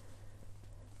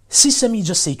سیستەمی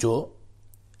جەستەی تۆ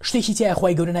شتێکی تایە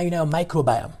خوای گەورە ناوی ناوە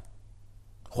مایکرۆبایۆم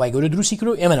خوای گەورە دروستی کرد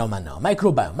و ئێمە ناومانەوە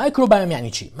مایکرۆبایۆم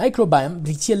یعنی چی مایکرۆبایۆم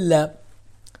بریتیە لە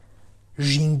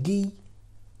ژینگەی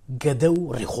گەدە و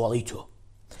ڕێخۆڵی تۆ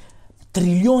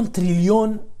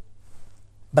تریلیۆن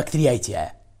بەکتریای تایە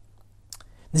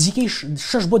نزیکەی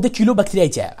 6 بۆ 10 کیلۆ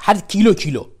بەکتریای تایە هەر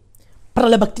کیلۆ پڕ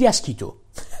لە بەکتریاس کیتۆ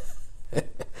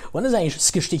و نەزانین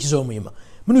سکشتێکی زۆر مهمە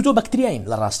من و تۆ بەکتریاین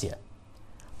لە ڕاستیە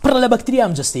پڕ لە بەکتریا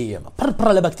ئەم جەستەی ئێمە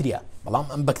پڕ لە بەکتریا بەڵام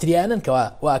ئەم بەکتریانن کە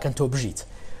واکەن تۆ بژیت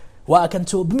واکەن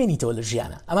تۆ بمێنیتەوە لە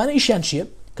ژیانە ئەمانە ئیشیان چییە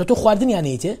کە تۆ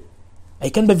خواردنیانێتێ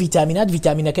ئەیکەن بە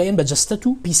ڤیتامینەکەیان بە جەستەت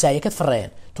و پیسایەکەت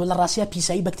فڕێن تۆ لە ڕاستیە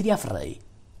پیسایی بەکتریا فڕێی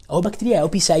ئەو بەکتریا ئەو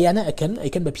پیسایانە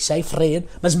ئەیکەن بە پیسایی فڕێن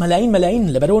بەس مەلاین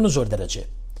لەبەرەوە زۆر دەرەجێ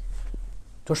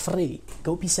تۆش فڕێی کە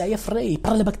ئەو پیسایە فڕێی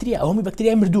پڕ لە بەکتریا ئەو هەمووی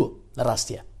بەکتریای مردووە لە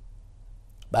ڕاستیە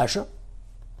باشە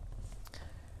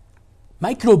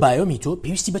مایکرۆبایۆمی تۆ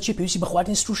پێویستی بەچێ پێویستی بە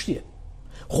خواردنی سروشتیە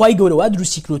خوای گەورەوە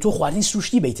دروستی کردووە تۆ خواردنی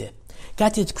سروشتی بیتێ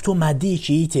کاتێک کە تۆ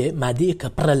مادەیەکی تێ مادەیە کە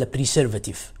پڕە لە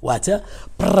پریسەرڤەتیڤ واتە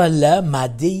پڕە لە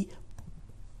مادەی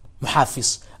محافظ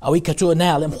ئەوەی کە تۆ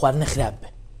نایڵێ ئەم خواردنە خراپ بێ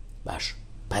باش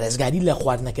پارێزگاری لە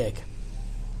خواردنەکەیەکە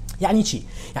یعنی چی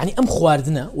یعنی ئەم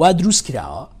خواردنە وا دروست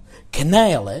کراوە کە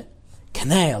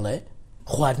نایڵێ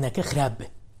خواردنەکە خراپ بێ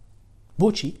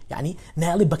بۆچی یعنی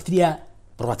نایڵێ بەکتریا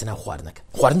بڕاتە ناو خواردنەکە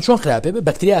خواردن چۆن خراپێ بێ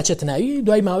بەکتریا ئەچێتە ناوی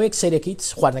دوای ماوەیەک سەیرەکەیت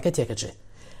خواردنەکە تێکەچێ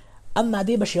ئەم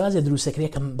مادەی بە شێوازێ دروستەکرێ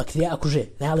کە بەکتریا ئەکوژێ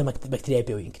نایڵێ بەکتریای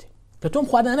پێوەین کرێ کە تۆم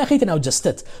خواردنە نەخەیتە ناو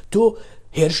جەستت تۆ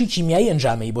هێرشی کیمیایی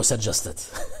ئەنجامەی بۆ سەر جەستت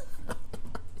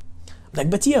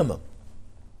نەکبەتی ئەمە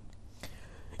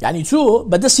یعنی تۆ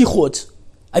بەدەستی خۆت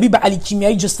ئەبی بە عەلی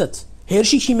کیمیایی جەستت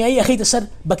هێرشی کیمیایی ئەخەیتە سەر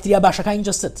بەکتریا باشەکانی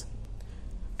جەستت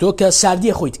تۆ کە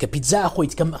ساردیە خۆیت کە پیتزا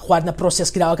خۆیت کە خواردنە پرۆسس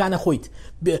کراوەکانە خۆیت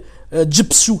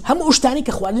جبس و هەموو شتانی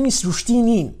کە خواردنی سروشتی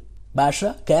نین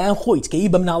باشە کە یان خۆیت کە ئی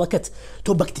بە مناڵەکەت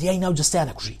تۆ بەکتریای ناو جەستیان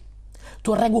نەکوژی تۆ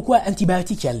ڕێک وەکوە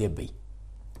ئەنتیبایۆتیکیان لێ ببەی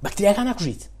بەکتریاکان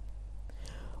نەکوژیت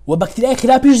و بەکتریای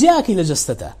خراپیش زیاکەی لە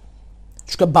جەستەتە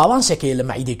چونکە باڵانسێکەیە لە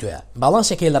مەعیدەی تۆیە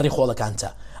باڵانسێکەیە لە ڕێخۆڵەکانتە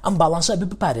ئەم باڵانسە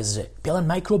بپارێزرێ پێڵەن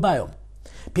مایکرۆبایۆم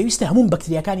پێویستە هەموو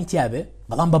بەکتریاکانی تیابێ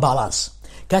بەڵام بە باڵانس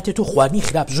کاتێ تۆ خواردنی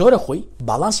خراپ زۆرە خۆی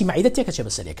باڵانسی مەعیدەت تێکەچێ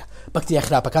بەسەرێکە بەکتریا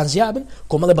خراپەکان زیابن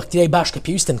کۆمەڵە بەکتریای باش کە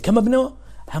پێویستن کەمە بنەوە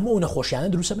هەموو نەخۆشیانە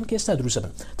دروستە بن کە ئێستا دروستە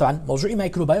بن طبعا مەوضوعی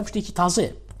مایکرۆبایۆم شتێکی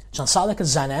تازەیە چەند ساڵێکە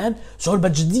زانایان زۆر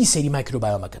بەجددی سەیری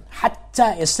مایکرۆبایۆمەکەن حتا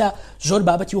ئێستا زۆر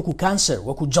بابەتی وەکو کانسەر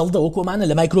وەکو جەڵدە وەکومانە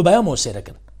لە مایکرۆبایۆمەوە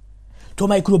سێرەکەن تۆ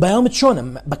مایکرۆبایۆمت چۆنە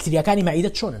بەکتریاکانی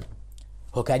مەعیدەت چۆنن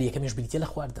ھۆکاری یەکەمیش بریتیە لە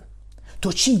خواردن تۆ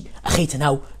چی ئەخەیتە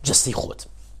ناو جەستەی خۆت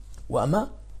و ئەمە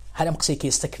هەر ئەم قسەی کە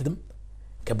ئێستا کردم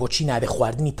کە بۆچی نابێ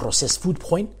خواردنی پرۆسس فود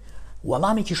بخۆین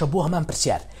وەڵامێکیشە بۆ هەمان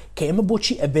پرسیار کە ئێمە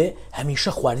بۆچی ئەبێ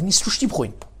هەمیشە خواردنی سروشتی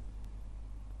بخۆین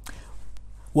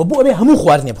و بۆ ئەبێ هەموو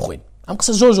خواردنێ بخۆین ئەم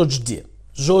قسە زۆر جددیە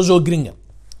زۆر گرنگە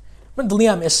من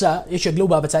دڵنیام ئێستا یەکێک لەو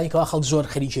بابەتانی کەوا خەڵک زۆر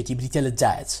خەریکێتی بریتە لە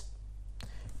دایەت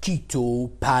کیتۆ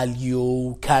پالیۆ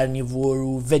و کارنیڤۆر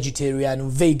و ڤێجیتەریەن و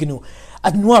ڤێگن و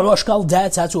ئەنواع و ئەشکال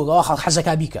دایەت هاتووەوە خەڵک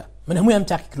حەزەکا بیکە من هەموویان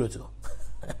تاقی کردوتەوە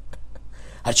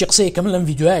هەرچی قسەیە کە من لەم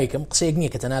ڤیدیۆیەکەم قسەیەک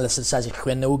نییە کە تەنها لە سەرسازی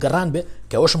خوێندنەوە گەڕان بێ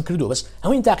کە ئەوەشم کردو بەس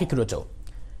هەمووین تاقی کردوتەوە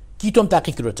کیتۆم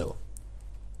تاقی کردوتەوە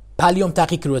پالیۆم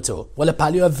تاقی کردوتەوە ولا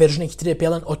پالیۆ ڤێرژنێکی ترێ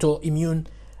پێڵەن ئۆتۆ ئیمیون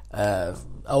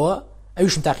ئەوە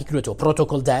ئەویشم تاقی کردوتەوە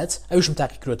پرۆتۆکۆل دایەت ئەویشم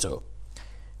تاقی کردوتەوە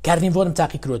کارنیڤۆرم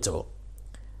تاقی کردوتەوە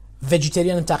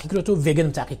ڤێجیتەریەنم تاقی کردەوە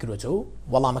ڤێگەنم تاقی کردەوە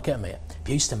وەڵامەکە ئەمەیە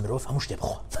پێویستە مرۆڤ هەموو شتێ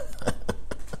بخۆ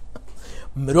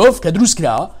مرۆڤ کە دروست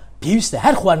کراوە پێویستە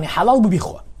هەر خواردنی حەڵاڵ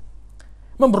ببیخۆ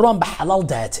من بڕوام بە حەڵاڵ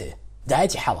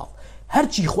دایەتی حەڵاڵ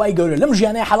هەرچی خوای گەورە لەم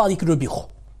ژیانەیە حەڵاڵی کردو بیخۆ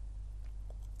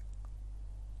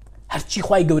هەرچی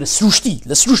خوای گەورە سروشتی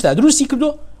لە سروشتا دروستی کردو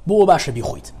بۆ باشە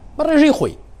بیخۆیت بە ڕێژەی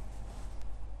خۆی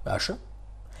باشە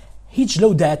هیچ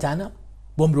لەو دایەتانە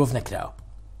بۆ مرۆڤ نەکراوە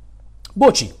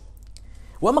بۆچی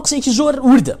وەمە قسەیەکی زۆر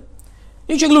وردە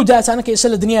یەکێک لەو دایەتانە کە ئێستا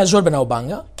لە دنیا زۆر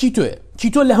بەناوبانگە کیتۆیە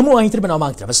کیتۆ لە هەموو ئاینتر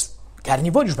بەناوبانگترە بەس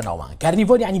کارنیڤۆریش بەناوبانگە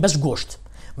کارنیڤۆر یعنی بەس گۆشت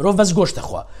مرۆڤ بەس گۆشت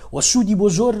دەخوا و سوودی بۆ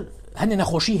زۆر هەنێ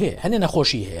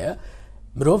نەخۆشی هەیە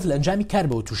مرۆڤ لە ئەنجامی کار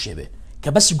بەوە تووشێ بێ کە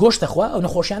بەس گۆشت دەخوا ئەو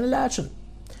نەخۆشیانە لاچن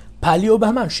پالیۆ بە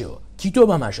هەمان شێوە کیتۆ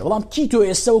بە هەمان شێوە بەڵام کیتۆ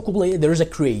ئێستا وەکو بڵێ there is a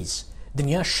craze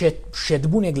دنیا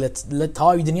شێتبوونێک لە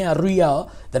تەواوی دنیا ڕوویە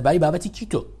دەربارەی بابەتی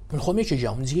کیتۆ من خۆمێکی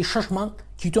ژیام من نزیکەی 6 مانگ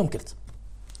کیتۆم کرد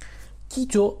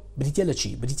کیتۆ بریتە لە چی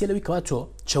بریتە لەوەی کەوا تۆ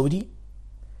چەوری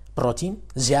پرۆتین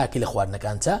زیاکی لە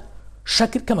خواردنەکانتە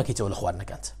شەکر کەمەکەیتەوە لە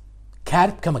خواردنەکانت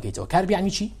کارب کەمەکەیتەوە کارب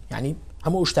یعنی چی یعنی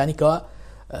هەموو شتانی کەوا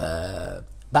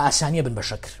بە ئاسانیە بن بە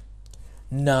شەکر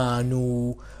نان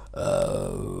و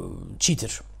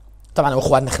چیتر طبعا ئەو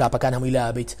خواردنە خراپەکان هەمووی لا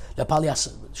ئەبێت لە پاڵی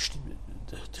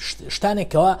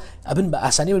شتانێکەوە ئەبن بە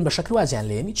ئاسانی بن بە شەکر وازیان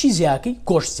لێنی چی زیاکەی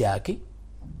گۆشت زیاکەی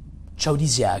چەوری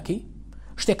زیاکەی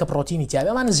شتێکە پرۆتینی تیاابێ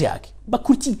ئەمانە زیاکی بە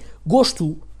کورتی گۆشت و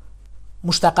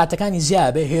مشتاقاتەکانی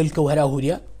زیابێ هێلکە و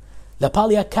هەراهوریە لە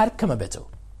پاڵیا کارب کەمە بێتەوە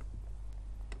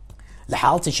لە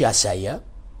حاڵەتێکی ئاساییە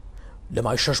لە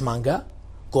ماوەی 6 مانگە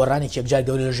گۆڕانێکی یەکجار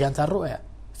گەورە لە ژیانتان ڕۆیە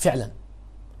فعلا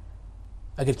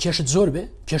ئەگەر کێشت زۆر بێ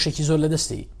کێشێکی زۆر لە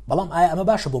دەستی بەڵام ئایا ئەمە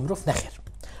باشە بۆ مرۆڤ نەخێر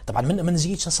طبعا من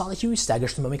نزیکی چەند ساڵێکی ویستا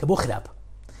گەشتم بەمەیە کە بۆ خراپە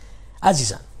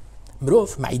ئازیزان مرۆڤ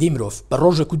مەعیدەی مرۆڤ بە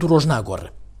ڕۆژێک و دوو ڕۆژ ناگۆڕێ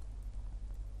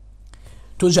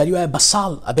تۆ جاری وایە بە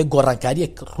ساڵ ئەبێ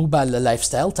گۆڕانکاریەک ڕووبا لە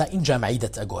لایفستایل تا اینجا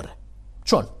مەعیدەت ئەگۆڕێ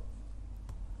چۆن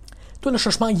تۆ لە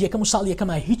 6 مانگی یەکەم و ساڵ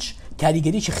یەکەمە هیچ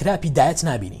کاریگەریی خراپی دایەت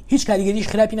نبینی هیچ کاریگەریش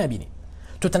خراپی نبینی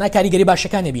تۆ تەنها کاریگەری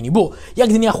باشەکان نبینی بۆ یەک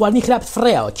دنیا خواردنی خراپت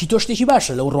فڕێەوە کیتۆ شتێکی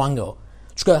باشە لەو ڕوانگەوە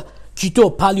چونکە کیتۆ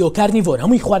پالیۆ کارنیڤۆر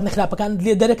هەمووی خواردنە خراپەکان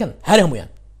لێ دەرەکەن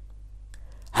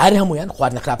هەر هەمویان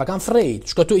خواردنە خراپەکان فڕێیت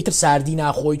چونکە تۆ ئیتر ساردی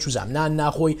ناخۆی چوزام نان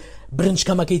ناخۆی برنج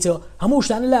کەمەکەیتەوە هەموو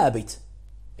شتانە لا ئەبیت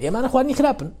ئێمانە خواردنی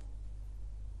خراپن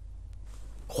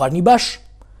خواردنی باش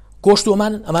گۆشت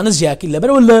ئەمانە زیاکی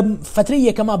لەبەرەوە لە فترەی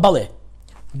یەکەما بەڵێ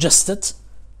جستت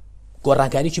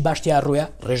گۆڕانکاریی باشتیان ڕوویە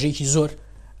ڕێژەیەکی زۆر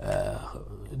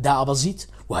دائەبەزیت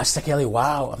و هەستەکەڵی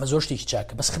واو ئەمە زۆر شتێکی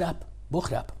چاکە بەس خراپ بۆ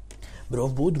خراپ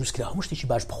مرۆڤ بۆ دروستکرا هەموو شتێکی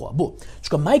باش بخوا بۆ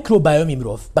چونکە مایکرۆبایۆمی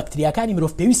مرۆڤ بەکتریاکانی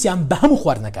مرۆڤ پێویستیان بە هەموو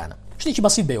خواردنەکانە شتێکی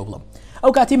بەسیط بێ بڵم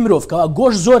ئەو کاتی مرۆڤ کەوا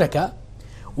گۆشت زۆرەکە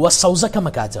و سەوزە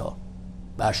کەمەکاتەوە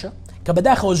باشە کە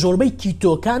بەداخەوە زۆربەی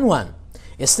کیتۆکان وان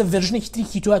ئێستا ڤێرژنێکی تری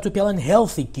کیتۆ تۆ پێڵەن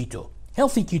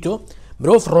هێڵثی کیتۆ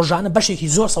مرۆڤ ڕۆژانە بەشێکی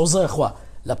زۆر سەوزە خوا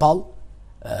لە پاڵ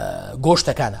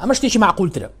گۆشتەکانە ئەمە شتێکی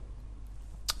معقولترە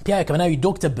پیاوێکە بە ناوی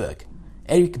دۆکتەر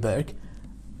ئەریک بەرگ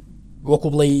وەکو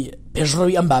بڵێ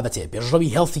پێشڕەوی ئەم بابەتێ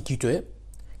پێشڕەوی هێڵثی کیتۆیە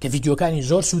کە ڤیدیۆکانی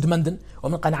زۆر سوودمەندن و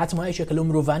من قەنەعەتم وایە کە لەو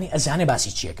مرۆڤانی ئەزانێ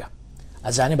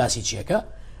باسی چیەکە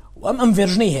و ئەم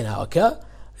ڤێرژنەی هێناوە کە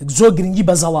زۆر گرنگی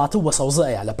بە زەڵاتە و بە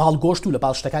سەوزەیە لە پاڵ گۆشت و لە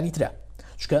پاڵ شتەکانی ترە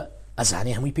چونکە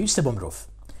ئەزانێ هەمووی پێویستە بۆ مرۆڤ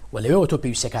و لەوێەوە تۆ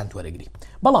پێویستەکان وەرەگری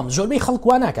بەڵام زۆربەی خەڵک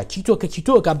وا ناکە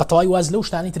کیتۆکە بەتەواوی واز لەو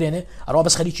شتانی ترێنێ ئەڕوا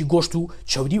بەس خەریکی گۆشت و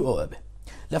چەودی و ئەوە بێ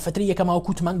لە فترەی یەکەماوە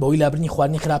کووتمان بەهۆی لابرنی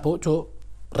خواردنی خراپەوە تۆ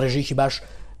ڕێژەیەکی باش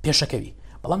پێشەکەوی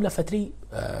بەڵام لە فترەی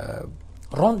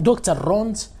دۆکتەر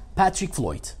ڕۆند پاتریک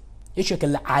فلۆید یەکێکە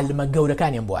لە عالمە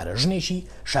گەورەکانیان بوارە ژنێکی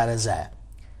شارەزایە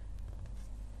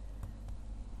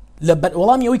لە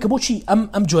وەڵامی ئەوەی کە بۆچی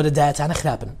ئەم جۆرە دایەتانە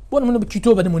خراپن بۆ نمونە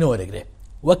کیتۆ بە نمونە وەرەگرێ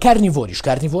و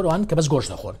کارنیڤۆران کە بەس گۆشت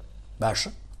دەخۆن باشە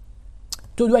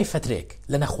تۆ دوای فترێک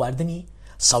لە نەخواردنی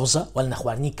سەوزە و لە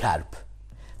نەخواردنی کارب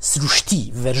سروشتی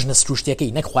ڤێرژنە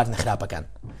سروشتەکەی نەک خواردنە خراپەکان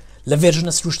لە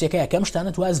ڤێرژنە سروشتەکەیە کەم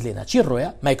شتانت واز لێنە چی ڕۆیە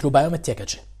مایکرۆبایۆمت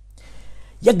تێکەچێ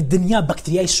یەک دنیا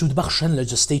بەکتریای سوودبەخشن لە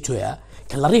جستەی تۆیە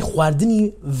کە لە ڕێی خواردنی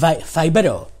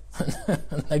فایبەرەوە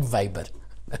نەک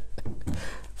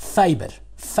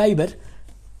فایبەر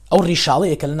ئەو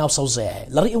ڕیشاڵەیە کە لە ناو سەوزەیە هەیە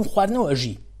لە ڕێی ئەم خواردنەوە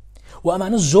ئەژی و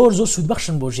ئەمانە زۆر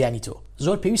سوودبەخشن بۆ ژیانی تۆ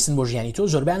زۆر پێویستن بۆ ژیانی تۆ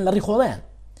زۆربیان لە ڕیخۆڵیان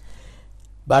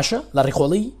باشە لە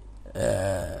ڕیخۆڵی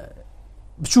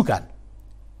بچووکان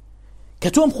کە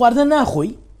تۆ ئەم خواردنە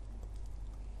ناخۆی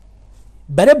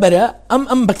بەرەبەرە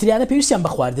ئەم بەکتریانە پێویستیان بە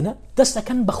خواردنە دەست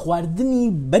دەکەن بە خواردنی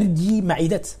بەرگی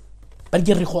مەعیدەت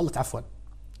بەرگی ڕیخۆڵت عەفوەن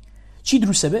چی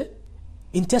دروستە بێ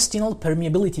intestinal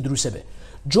permeability دروستە بێ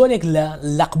جۆرێک لە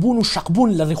لەقبوون و شەقبوون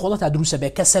لە ڕیخۆڵەتا دروستە بێ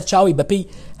کە سەرچاوی بەپێی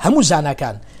هەموو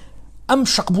زاناکان ئەم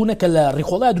شقبوونە کە لە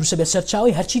ڕیخۆڵای دروستدەبێ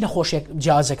سەرچاوی هەرچی نەخۆشیێک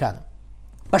جیاوازەکانە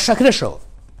بە شەکرەشەوە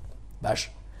باش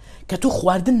کە تۆ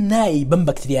خواردن نایی بم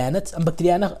بەکتریانت ئەم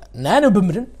بەکتریانە نانە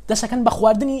بمرن دەسەکەن بە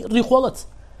خواردنی ڕیخۆڵت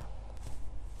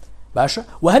باشە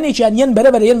و هەنێکیان یەن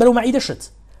بەرەبەر یەن بەرەو مەعیدەشت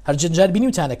هەر جنجار بینی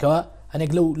وتانەکەوە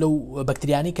هەنێک لەو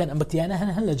بەکتریانەی کەن ئەم بەکتریانە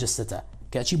هەن لە جستتە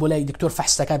کەچی بۆ لای دکتۆر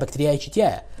فەحستەکە بەکتریایەکی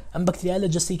تایە ئەم بەکتریا لە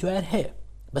جستی تویان هەیە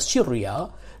بەس چی ڕوویاوە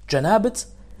جەنابەت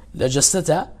لە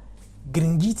جستتە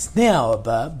گرنگیت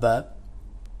نەیاوە بە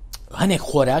هەنێک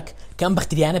خۆراک کە ئەم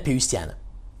بەکتریانە پێویستیانە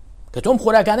کە تۆم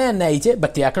خۆراکانەیان نایتێ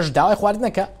بەکتریاکەش داوای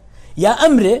خواردنەکە یا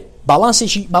ئەمرێ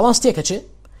باڵانس تێکەچێ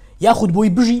یاخود بۆی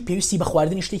بژی پێویستی بە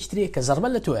خواردنی شتێکی ترێ کە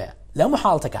زەرمەل لە تۆیە لە هەموو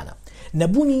حاڵەتەکانە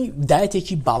نەبوونی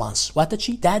دایەتێکی باڵانس واتە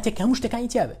چی دایەتێک هەموو شتەکانی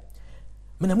تیاوێ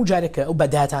من هەموو جارێکە ئەو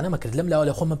بەداتانەمە کرد لەم لاوە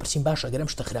لە خۆمە پرسییم باش ئەگەرم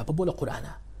شتە خراپە بۆ لە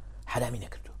قورئانە حرامی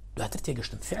نەکردو دواتر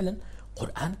تێگەشتم فعلا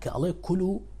قورئان کە ئەڵێ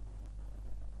کولو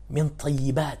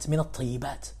من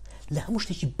الطیبات لە هەموو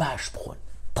شتێکی باش بخۆن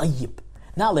طیب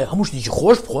ناڵێ هەموو شتێکی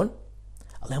خۆش بخۆن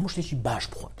ئەڵێ هەموو شتێکی باش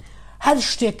بخۆن هەر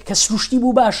شتێک کە سروشتی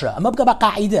بوو باشە ئەمە بکە بە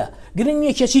قاعیدە گرنگ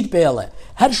نییە کێچیت پێڵێ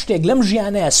هەر شتێک لەم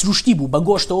ژیانەیە سروشتی بوو بە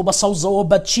گۆشتەوە بە سەوزەوە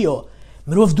بە چیەوە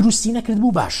مرۆڤ دروستی نەکرد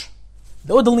بوو باش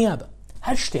لەوە دڵنیا بە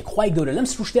هەر شتێک خوای گەورە لەم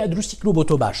سروشتەیە دروستی کرد بۆ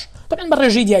تۆ باش بەڵام بە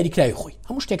ڕێژەی دیاریکراوی خۆی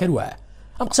هەموو شتێک هەروایە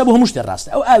ئەم قسە بۆ هەموو شتێک ڕاستە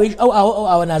ئەو ئاویش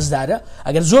ئەو نازدارە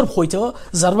ئەگەر زۆر بخۆیتەوە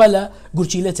زەربە لە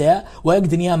گورچیلەتەیە و یەک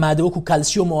دنیا مادەوەکو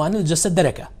کالسیۆمەوانە لە جەستەت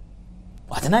دەرەکە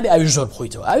واتە نابێ ئاویش زۆر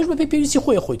بخۆیتەوە ئاویش بە پێی پێویستی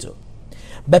خۆیتەوە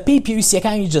بە پێی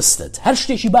پێویستیەکانی جەستت هەر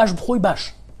شتێکی باش بخۆی باش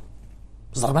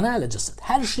زەربە نایە لە جەستت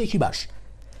هەر شتێکی باش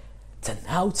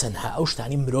تەنها ئەو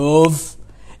شتانی مرۆڤ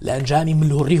لە ئەنجامی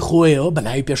ملۆڕی خۆیەوە بە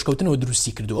ناوی پێشکەوتنەوە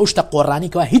دروستی کردو ئەو شتە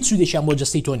قۆڕانیکەوە هیچ سوودێکیان بۆ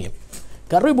جەستەی تۆ نییە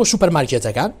کە ڕۆی بۆ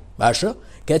سوپەرمارکێتەکان باشە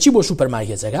کەچی بۆ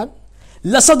سوپەرمارکێتەکان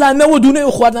لە سەدا 92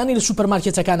 ئەو خواردنانی لە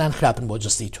سوپەرمارکێتەکانان خراپن بۆ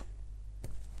جەستەی تۆ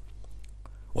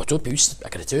و تۆ پێویست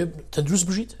ئەگەرێتەوێ تەندروست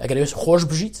بژیت ئەگەرێت خۆش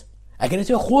بژیت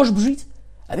ئەگەرێتەوە خۆش بژیت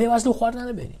ئەبێ واز لەو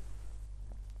خواردنانە بێنی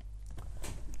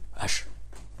باش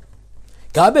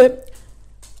کابێ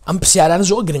ئەم پرسیارانە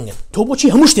زۆر گرنگن تۆ بۆچی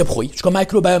هەموو شتێ بخۆی چکە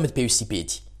مایکرۆبایۆمت پێویستی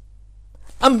پێیەتی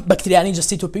ئەم بەکتریانی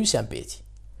جەستەی تۆ پێویستیان پێیەتی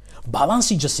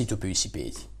باڵانسی جەستەی تۆ پێویستی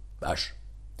پێیەتی باش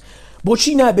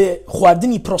بۆچی نابێ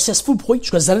خواردنی پرۆسس فود بخۆی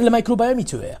چکە زەرر لە مایکرۆبایۆمی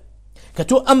تۆیە کە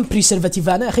تۆ ئەم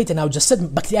پریسەرڤەتیڤانە ئەخەیتە ناو جەستەت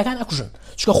بەکتریاکان ئەکوژن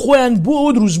چکە خۆیان بۆ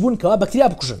ئەوە دروست بوون کەوا بەکتریا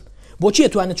بکوژن بۆچی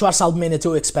توانێت 4 ساڵ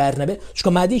بمێنێتەوە ئەکسپایر نەبێ چکە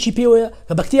مادەیەکی پێوەیە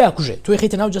کە بەکتریا کوژێ تۆی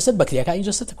خەیتە ناو جەستەت بەکتریاکانی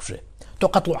جەستەت کوژێ تۆ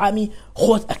قەتڵ عامی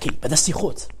خۆت ئەکەی بەدەستی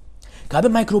خۆت کابێ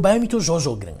مایکرۆبایۆمی تۆ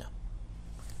زۆر گرنگە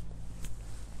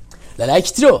لە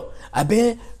لایەکی ترەوە ئەبێ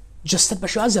جەستەت بە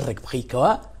شێوازی ڕێک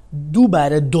بخەیتەوە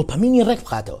دووبارە دۆپەمینی ڕێک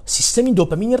بخاتەوە سیستەمی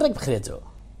دۆپەمینی ڕێک بخرێتەوە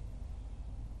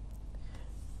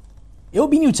ئێوە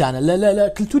بینیوتانە لە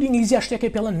کلتوری ئینگلیزی شتێکی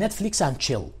پێڵەن نێتفلیکس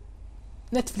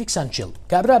ئەند چیل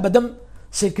کابرا بەدەم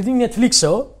سیرکردنی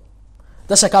نێتفلیکسەوە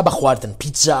دەسەکا بە خواردن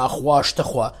پیتزا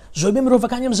خواشتەخوا زۆربەی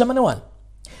مرۆڤەکانی ئەم زەمانەوان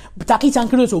بتاقیتان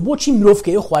کردێتەوە بۆچی مرۆڤ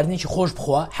کە ئێوە خواردنێکی خۆش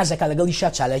بخوا حەزەکە لەگەڵی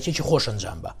شاد چالاکێکی خۆش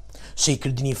ئەنجام بە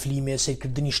سیرکردنی فلیمێ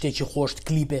سیرکردنی شتێکی خۆش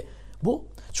کلیپێ بۆ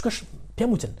چکەش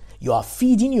پێم وتن you are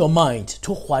feeding your mind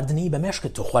تۆ خواردنی بە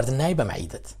مێشکت تۆ خواردن نای بە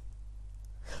مەعیدت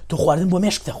تۆ خواردن بۆ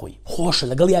مێشکتە خۆی خۆشە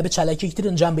لەگەڵ یا بە چالاکێکی تر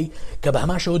ئەنجام بی کە بە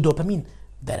هەماشەوە دۆپەمین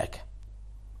دەرەکە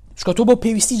چکە تۆ بۆ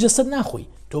پێویستی جەستەت ناخۆی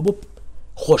تۆ بۆ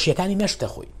خۆشیەکانی مێشکتە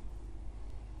خۆی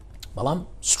بەڵام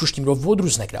سروشتی مرۆڤ بۆ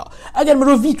دروست نەکراوە ئەگەر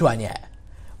مرۆڤ بیتوانێ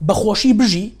بە خۆشی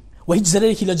بژی و هیچ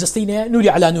زەرێکی لە جەستەی نەیە نوری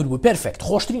عەلا نور بوو پێرفێکت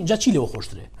خۆشترین اینجا چی لەوە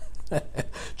خۆشترێ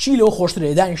چی لەوە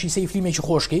خۆشترێ دانیشی سەی فلیمێکی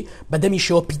خۆشکەی بەدەمی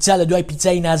شەوە پیتزا لە دوای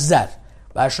پیتزای نازدار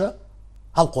باشە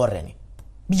هەڵقۆڕێنی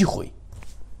بیجی خۆی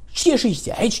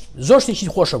چیەشیتیا هیچ زۆر شتێکی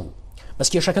خۆشە بوو بەس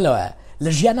کێشەکە لەوەیە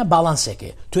لە ژیانە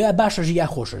باڵانسێکێ تۆیا باشەژی یا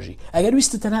خۆشەژی ئەگەر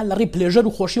ویستە تەنها لە ڕێی پلێژەر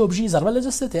و خۆشیەوە بژی زەربە لە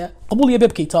جەستەتەیە قبوڵی بێ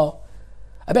بکەیتەوە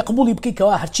ئەبێ قبوڵی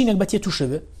بکەیتەوە هەرچینێک بە تێ تووشە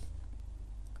بێ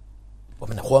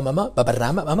ومن خۆم ئەمە بە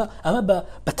بەرنامە ئەمە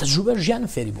بە تەجروبە ژیانم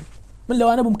فێری بووم من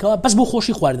لەوانە بووم کەوا بەس بۆ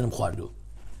خۆشی خواردنم خواردو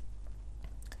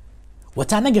و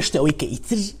تا نەگەشتە ئەوەی کە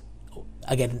ئیتر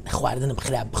ئەگەر خواردنم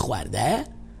خراپ بخواردایە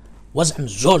وەزعم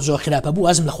زۆر خراپە بوو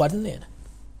وازم لە خواردن نێنە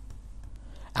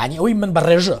عنی ئەوەی من بە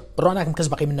ڕێژە بڕۆ ناکەم کەس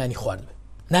بەقی من نانی خوارد بێ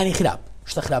نانی خراپ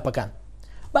شتە خراپەکان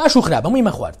باش و خراپ هەمووی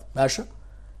مەخوارد باشە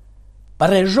بە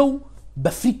ڕێژە و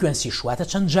بە فریکوێنسی شواتە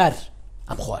چەند جار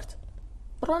ئەم خوارد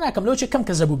بڕۆ ناکەم لەوە چێ کەم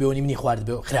کەس بوو بێەوەنی منی خوارد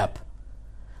بێ خراپ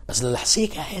بەس لە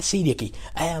لەحسەیەک ئایا سەیرێکی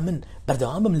ئایا من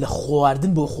بەردەوام بم لە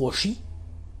خواردن بۆ خۆشی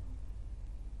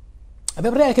ئەبێ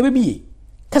بڕیارەکە ببیە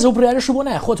کەس ئەو بڕیارەش بۆ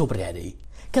نایە خۆت ئەو بڕیارەی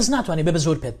کەس ناتوانێت بێ بە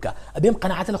زۆر پێت بکە ئەبێم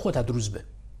قەناعەتە لە خۆتا دروست بێ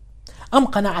ئەم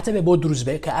قەناعەتە بێ بۆ دروست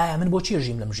بێ کە ئایا من بۆچی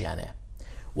ژیم لەم ژیانەیە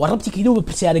و ڕەبتی کردەوە بە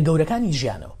پرسیارە گەورەکانی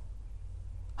ژیانەوە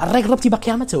هەر ڕێک ڕەبتی بە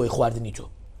قیامەتەوەی خواردنی تۆ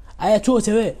ئایا تۆ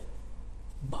ئەتەوێ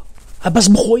بەس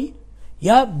بخۆی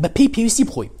یا بە پێی پێویستی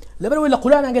بخۆی لەبەرەوەی لە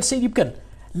قورآن ئەگەر سەیری بکەن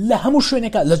لە هەموو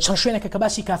شوێنێکە لە چەند شوێنێکە کە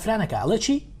باسی کافرانەکە ئەڵێ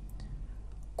چی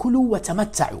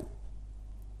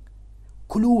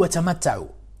كلوا وتمتعوا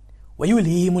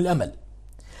ويلهيهم الأمل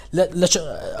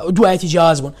دوایەتی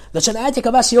جیاواز بوون لە چەند ئاەتێکە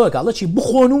باسی ئەوەکە ئەڵێ چی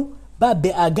بخۆن و با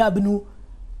بێئاگا بن و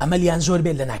ئەمەلیان زۆر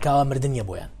بێت لە ناکاوە مردنیە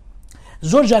بۆیان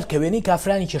زۆر جار کە وێنەی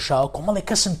کافرانی کێشاوە کۆمەڵێک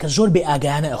کەسن کە زۆر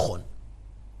بێئاگایانە ئەخۆن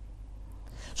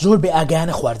زۆر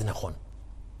بێئاگایانە خواردن ئەخۆن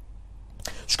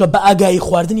چونکە بە ئاگایی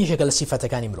خواردن یەکێکە لە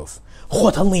سیفەتەکانی مرۆڤ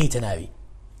خۆت هەڵنێیتە ناوی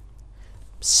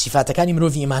سیفەتەکانی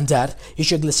مرۆڤی ئیماندار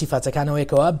یەکێک لە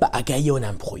سیفەتەکانەوەیەکەوە بە ئاگاییەوە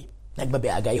نان بخۆی نەک بە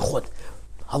بێئاگایی خۆت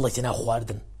هەڵێتە ناو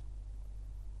خواردن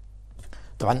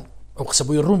طبعا ئەو قسە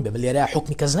بۆی ڕوون بێ لێرە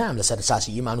حکمی کەس نام لەسەر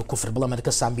ئەساسی ئیمان و کوفر بڵێ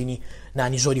مەرکەستان بینی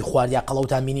نانی زۆری خوارد یا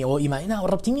قەڵەوتان بینی ئەوە ئیمانی ناوە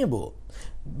ڕەبتی نییە بۆ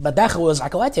بەداخەوە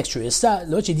زعکەواتێک چوو ئێستا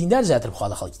لەوەی دیندار زیاتر بخوا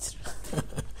لە خەڵکی تر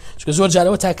چونکە زۆر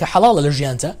جارەوە تا کە حەڵاڵە لە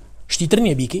ژیانتە شتی تر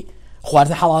نییە بیکەی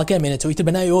خواردن حەڵاڵەکە مێنێتەوەی تر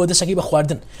بەناوی ئەوە دەسەکەی بە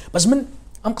خواردن بەس من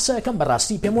ئەم قسەکەم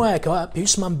بەڕاستی پێم وایەکەوە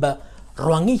پێویستمان بە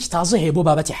ڕوانگەیەکی تازە هەیە بۆ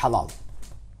بابەتی حەڵاڵ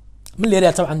من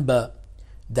لێرە تەبعاً بە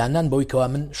دانان بەوەی کەوا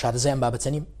من شارزایان بابەتە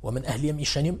نیم و من ئەهلیم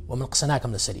ئیشە نیم و من قسە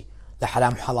ناکەم لەسەری لە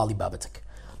حرام و حەڵاڵی بابەتەک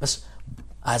بەس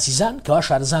ئازیزان کەوا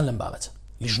شارزان لەم بابەتە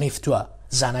لیژنەی فتووە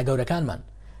زانا گەورەکانمان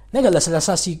نەگەل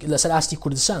لەسەر ئاستی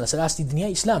کوردستان لەسەر ئاستی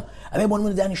دنیای ئیسلام ئەبێ بۆ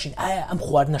من دانیشین ئایا ئەم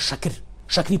خواردنە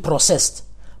شەکری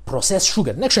پرۆسس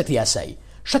شوگەر نەک شەکری یاسایی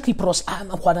شەکری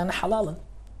ئەم خواردانە حەڵاڵن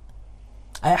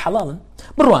ئایا حەڵاڵن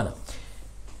بڕوانە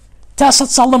تا 100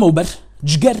 ساڵ لەمەوبەر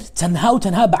جگەر تەنها و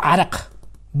تەنها بە عەرەق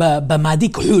بە مادەی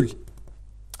کحول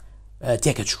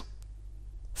تێکەچوو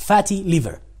فاتی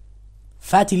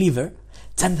لیڤر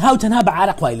تەنها و تەنها بە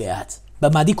عەرەق وای لێ هات بە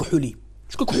مادەی کحولی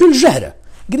چونکە کحول ژەهرە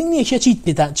گرنگ نییە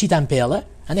چیتان پێڵە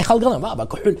ئەنێ خەڵگەڵم بە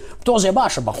کحول تۆزێ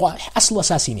باشە بەخوا ئەسڵ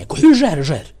ئەساسی نییە کحول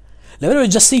ژەهر لەبەرەوەی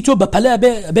جەستەی تۆ بە پەلە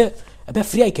ئەبێ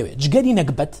فریایکەوێت جگەری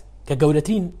نەکبەت کە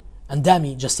گەورەترین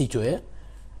ئەندامی جەستەی تۆیە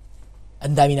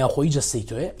ئەندامی ناوخۆی جەستەی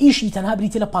تۆیە ئیشی تەنها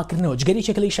بریتە لە پاکردنەوە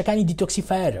جگەرێکێک لە ئیشەکانی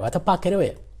دیتۆکسیفایەرە واتە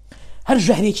پاکەرەوەیە هەر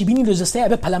ژەهرێکی بینی لە جەستەیە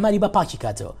ئەبێ پەلاماری بە پاکی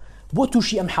کاتەوە بۆ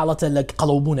تووشی ئەم حاڵەتە لە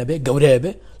قەڵەوبوونە بێ گەورەیە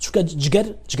بێ چونکە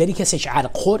جگەری کەسێک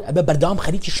عارق خۆر ئەبێ بەردەوام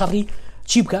خەریکی شەڕی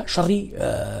چی بکە شەڕی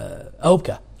ئەو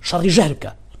بکە شەڕی ژەهر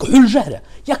بکە کحول ژەهرە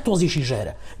یەک تۆزیشی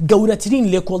ژەهرە گەورەترین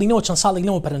لێکۆڵینەوە چەند ساڵێک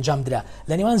لەمە پەرەنجام درا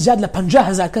لە نێوان زیاد لە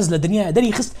 50,000 کەس لە دنیای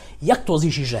دەری خست یەک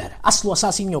تۆزیشی ژەهرە ئەسڵ و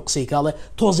ئەساسی نییە و قسەی کاڵێ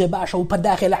تۆزێ باشە و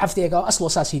پەرداخێ لە هەفتەیەکەوە ئەسڵ و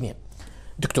ئەساسی نییە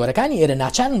دکتۆرەکانی ئێرە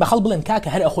ناچارن بە خەڵ بڵێن کاکە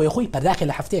هەر ئەخۆی پەرداخێ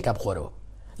لە هەفتەیەکە بخۆرەوە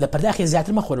لە پەرداخێ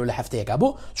زیاتر مەخۆرەوە لە هەفتەیەکە بۆ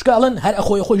چونکە ئەڵێن هەر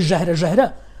ئەخۆی ژەهرە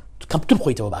کەمتر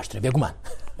بخۆیتەوە باشترە بێگومان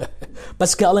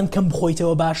بەس کە ئەڵێن کەم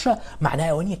بخۆیتەوە باشە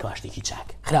معنایەوە نییە کە شتێکی چاک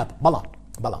خراپ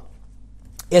بەڵام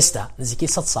ئێستا نزیکەی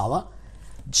 100 ساڵە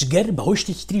جگەر بەهۆی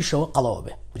شتێکی تریشەوە قەڵەوە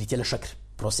بێ بریتە لە شەکر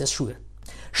پرۆسس شوگەر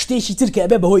شتێکی تر کە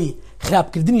ئەبێ بەهۆی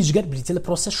خراپکردنی جگەر بریتە لە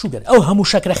پرۆسس شوگەر ئەو هەموو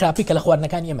شەکرە خراپی کە لە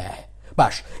خواردنەکان ئێمە هەیە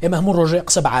باش ئێمە هەموو ڕۆژێ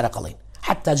قسە بە عارەق ئەڵێن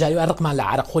حتا جاریوان ڕقمان لە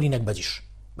عارەق خۆری نەک بەجیش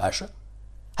باشە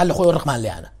هەر لە خۆی ڕقمان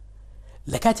لێیانە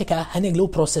لە کاتێکە هەنێک لەو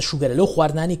پرۆسس شوگەرە لەو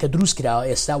خواردنانی کە دروست کراوە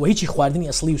ئێستا و هیچی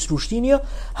خواردنی ئەسڵی و سروشتی نییە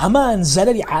هەمان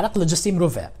زەرەری عارەق لە جەستەی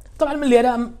مرۆڤە طبعا من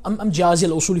لێرە ئەم جیازی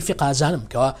لە ئوسولی فقه زانم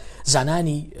کەوا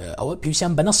زانانی ئەوە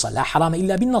پێویستیان بەنەسە لا حرامە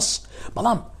ئیلا بالنەس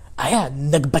بەڵام ئایا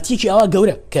نەکبەتێکی ئەوە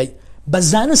گەورە کە بە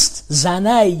زانست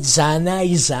زانا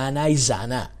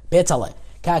پێتەڵێ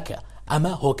کاکە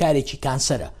ئەمە هۆکارێکی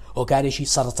کانسەرە هۆکارێکی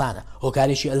سەرطانە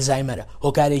هۆکارێکی ئەلزایمەرە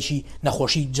هۆکارێکی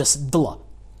نەخۆشی دڵە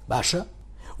باشە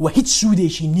و هیچ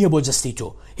سوودێکی نییە بۆ جەستەی تۆ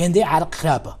هێندەی عارق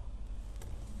خراپە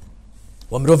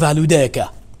و مرۆڤ ئالوودەیەکە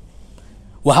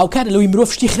و هاوکارە لەوەی مرۆڤ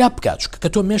شتی خراپ بکات چونکە کە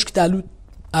تۆ مێشکت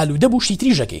ئالوودە بوو شتی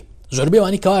تریژەکەی زۆربەی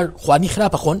وانی کەوا خواردنی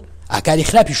خراپە خۆن ئاکاری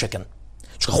خراپی شەکەن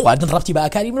چونکە خواردن ڕەبتی بە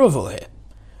ئاکاری مرۆڤەوە هەیە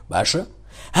باشە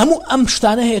هەموو ئەم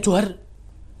شتانە هەیە تۆ هەر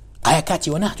ئایا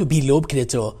کاتیوە ناتۆ بیر لەوە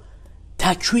بکرێتەوە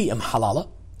تا کوێی ئەم حەڵاڵە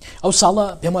ئەو ساڵە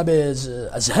پێم وایە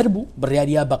ئەزهەر بوو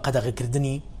بڕیاریە بە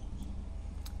قەدەغەکردنی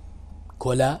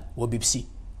کۆلا و بیبسی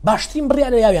باشترین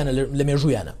بڕیارە یاویانە لە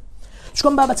مێژوویانە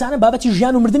چکۆم بابەتانە بابەتی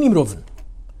ژیان و مردنی مرۆڤن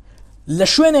لە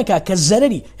شوێنێکە کە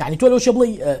زەرەری یعنی تۆ لەوچە بڵێ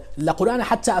لە قورئانە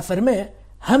حتا ئەفەرمێ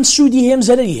هەم سوودی هەم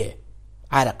زەرەری هەیە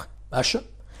عارق باشە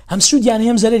هەم سوودیان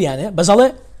هەم زەرەریانە بەزەڵێ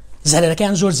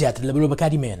زەرەرەکەیان زۆر زیاتر لە بەرۆ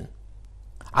بەکاری مێن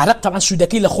عارق طبعا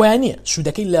سوودەکەی لە خۆیان نییە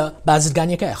سوودەکەی لە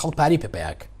بازرگانیەکەیە خەڵک پارەی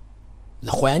پێپەیاک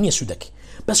لە خۆیان نییە سوودەکەی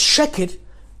بەس شەکر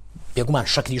بێگومان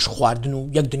شەکریش خواردن و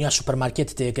یەک دنیا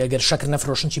سوپەرمارکێتێک ئەگەر شەکر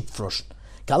نەفرۆشن چی بفرۆشن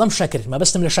کاڵم شەکر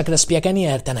مەبەستم لە شەکرە سپیەکانی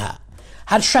هەر تەنها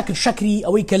هەر شەکری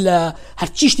ئەوەی کە لە هەر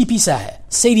چیشتی پیسا هەیە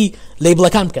سەیری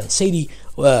لەیبڵەکان بکەن سەیری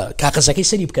کاغەزەکەی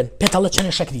سەری بکەن پێتەڵە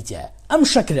چەنە شەکری تایە ئەم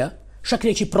شەکرە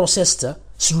شەکرێکی پرۆسێستە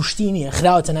سروشتی نییە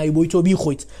خراوەتە ناوی بۆی تۆ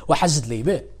بیخۆیت و حەزت لێی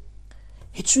بێ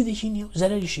هیچ سوودێکی نییە و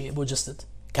زەرەریشی بۆ جستت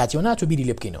کاتیەوە ناتوە بیری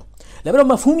لێ بکەینەوە لەبەرەوە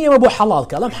مەفهومی ئەمە بۆ حەڵاڵ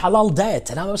کە ئەڵەم حەڵاڵ دایەت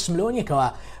تەنانەت بەسم لەوە نییە کەەوە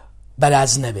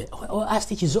بەراز نەبێ ئەوە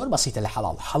ئاستێکی زۆر بەسیتە لە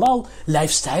حەڵاڵ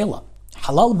لایف ستایلە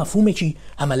حەڵاڵ مەفهومێکی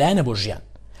هەمەلایەنە بۆ ژیان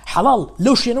حەڵاڵ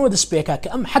لەو شوێنەوە دەست پێکا کە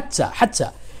ئەم حتا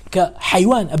کە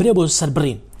حیوان ئەبرێ بۆ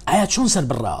سەربڕین ئایا چۆن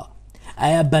سەربڕاوە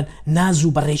ئایا بە ناز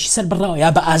و بەڕێکی سەربڕاوە یا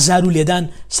بە ئازار و لێدان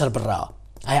سەربڕاوە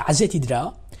ئایا عەزێتی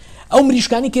دراوە ئەو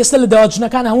مریشکانی کە ئێستا لە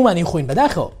داواجنەکان هەمومانی خۆین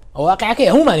بەداخەوە ئەو واقعەکەی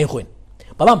هەمومانی خۆین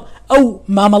بەڵام ئەو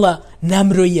مامەڵە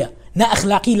نامرۆیە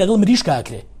نائەخلاقی لەگەڵ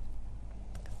مریشکاکرێ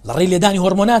لە ڕێی لێدانی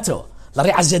هۆرمۆناتەوە لە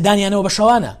ڕێی عەزیەتدانیانەوە بە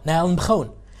شەوانە نایڵن بخەون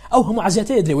ئەو هەموو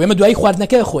عەزیەتەیە درێ و ئێمە دوایی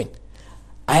خواردنەکەی خۆین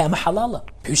ئایا ئەمە حەڵاڵە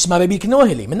پێویستمە بەبیرکردنەوە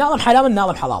هێلی من ناڵم حرامە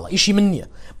ناڵم حەڵاڵە ئیشی من نییە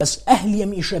بەس ئەهلی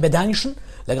ئەم ئیشە بەدانیشن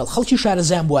لەگەڵ خەڵکی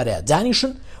شارەزایان بوارەیە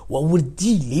دانیشن و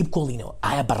وردی لێ بکۆڵینەوە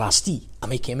ئایا بەڕاستی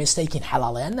ئەمەی کێمێستایکین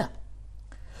حەڵاڵیان نا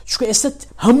چونکە ئێستا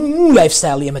هەموو لایف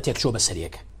ستایلی ئەمە تێکچۆ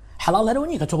بەسەریەکە حەڵاڵ لەرەوە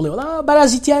نییە کە تۆ بڵێ وەڵا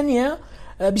بەرازیتیان نییە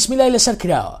بسم الله لەسەر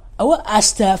کراوە ئەوە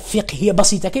ئاستە فقهیە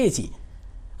بەسیتەکەیەتی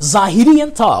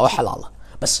ظاهریان تا ئەوە حەڵاڵە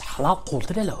بەس حەڵاڵ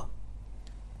قوڵترە لەوە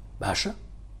باشە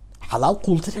حەڵاڵ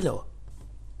قوڵترە لەوە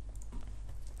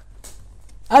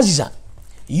ئازیزان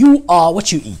you are what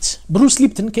you eat بروس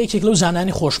لیپتن کە یەکێک لەو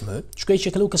زانانی خۆشمە چکە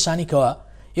یەکێک لەو کەسانی کەوە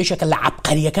یەکێکە لە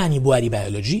عەبقەریەکانی بواری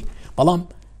بایۆلۆژی بەڵام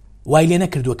وای لێ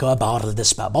نەکردووەکەوە باوەڕ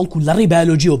لەدەست با بەڵکو لە ڕێی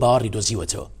بایۆلۆژی و باوەڕی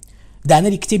دۆزیوەتەوە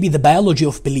دانەری کتێبی The Biology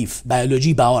of Belief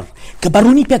بایۆلۆژی باوەڕ کە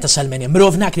بەڕوونی پێتە سەلمێنێ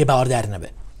مرۆڤ ناکرێ باوەڕدار نەبێ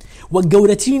وەک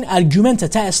گەورەترین ئارگومنتە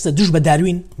تا ئێستا دوش بە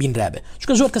داروین بینرابێ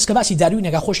چونکە زۆر کەس کە باسی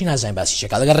داروینەکە خۆشی نازانین باسی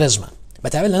چێکە لەگەڵ ڕێزمە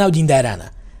بەتابێت لەناو دیندارانە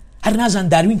هەر نازان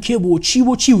داروین کێ بۆ چی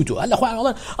بۆ چی وتو لە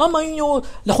خۆیان ئەمە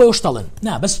لە خۆی شتەڵن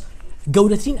نا بەس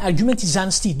گەورەترین ئارگومنتی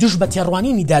زانستی دوش بە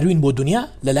تێڕوانینی داروین بۆ دنیا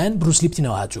لەلایەن بروس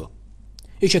لیپتنەوە هاتووە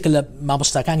یەکێکە لە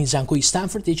مامۆستاکانی زانکۆی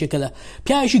ستانفورد یەکێکە لە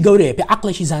پیاوێکی گەورەیە پێ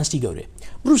عەقڵێکی زانستی گەورەیە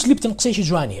بروس لیپتن قسەیەکی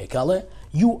جوانی هەیە کەڵێ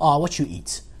you are what you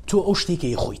eat تۆ ئەو شتێک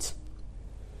کە خۆیت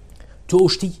تۆ ئەو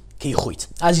شتی کە خۆیت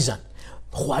ئازیزان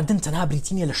خواردن تەنها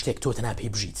بریتینە لە شتێک تۆ تەنها پێی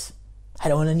بژیت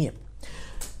هەرەوەنە نییە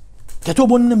کە تۆ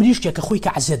بۆ نمریشکێک کە خۆی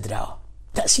کە عەزیەت دراوە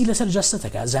تەسی لەسەر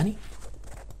جەستەتەکە ئازانی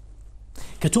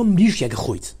کە تۆ مریشکێک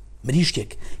خۆیت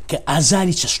مریشکێک کە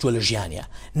ئازاری چەشتۆ لە ژیانە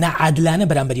نەعادلانە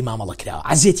بەرامبەری مامەڵە کراوە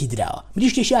عەزیەتی دراوە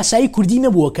مریشکێکی ئاسایی کوردی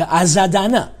نەبووە کە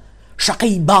ئازادانە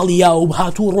شەقەی باڵیا و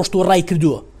هاتوو ڕۆشت و ڕای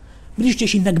کردووە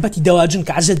مریشکێکی نەکبەتی دەواجن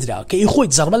کە عەزیەت دراوە کە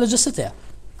خۆیت زەربە لە جەستەتەیە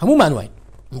هەمومان وین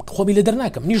خۆبی لە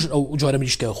دەرناکەم نیش ئەو جۆرە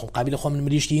مریشکەوە خۆم قابل خۆم من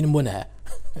مریشکینم بۆ نەهە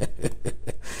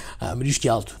مریشکی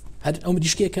ئاڵتون هەر ئەو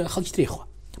مریشکەیە کە خەڵکی ترێخوا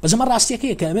بەس ئەمە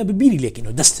ڕاستیەکەیە کە ئەمە ببیری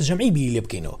لێکەینەوە دەستە جەمعی بیری لێ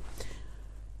بکەینەوە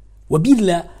و بیر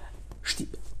لە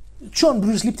چۆن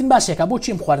بروس لیپتن باسیەکە بۆ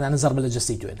چیم خواردنانە زەربە لە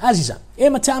جەستەی توێن ئازیزان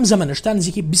ئێمە تا ئەم زەمەنە شتان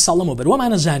نزیکی 20 ساڵەمەوە بەر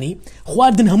وەمانەزانی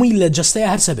خواردن هەمووی لە جەستەیە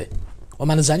هەرسە بێ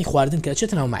وەمانەزانی خواردن کە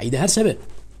ئەچێتە ناو مەعیدە هەرسە بێ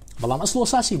بەڵام ئەسڵ و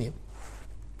ئەساسی نییە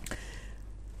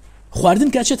خواردن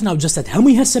کە ئەچێتە ناو جەستەت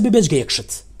هەمووی هەرسە بێ بێجگە یەک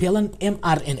شت پێڵەن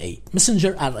mRNA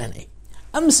messenger RNA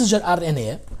ئەم messenger RNA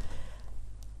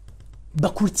بە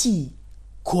کورتی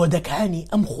کۆدەکانی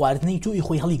ئەم خواردنەی تۆی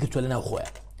خۆی هەڵی گرتووە لە ناو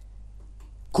خۆیان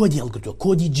کۆدی هەڵگرتووە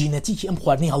کۆدی جینەتیکی ئەم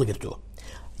خواردنی هەڵگرتووە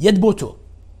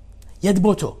یەت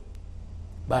بۆ تۆ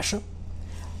باشە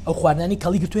ئەو خواردنانی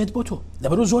کەڵی گرتووە یەت بۆ تۆ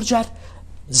لەبەرەوە زۆر جار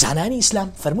زانانی ئیسلام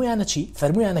فەرمویانە چی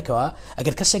فەرمویانەکەوە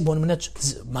ئەگەر کەسێک بۆ نمونە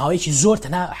ماوەیەکی زۆر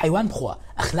تەنها حیوان بخۆوە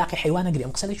ئەخلاقی حیوانە گری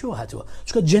ئەم قسە لەکوێوە هاتووە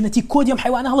چونکە جێنەتیک کۆدی ئەم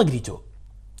حیوانە هەڵەگریتەوە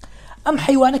ئەم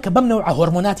حیوانە کە بەم نەوع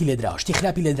هۆرمۆناتی لێدراوە شتی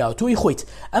خراپی لێدراوە تۆی خۆیت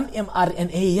ئەم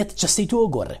mRNA یەت جەستەی تۆ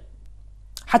گۆڕێ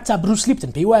حتا بروس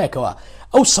لیپتن پێی وایەکەوە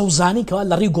ئەو سەوزانی کەوا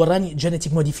لە ڕێی گۆڕانی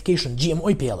جێنەتیک مۆدیفیکیشن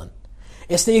GMO پێڵن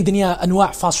ئێستا یەک دنیا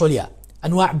ئەنواع فاسۆلیا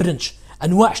ئەنواع برنج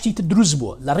ئەنواع شتی تر دروست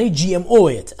بووە لە ڕێی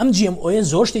GMOیت ئەم GMO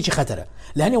زۆر شتێکی خەتەرە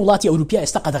لە هەنێ وڵاتی ئەوروپیا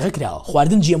ئێستا قەدەغە کراوە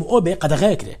خواردن GMO بێ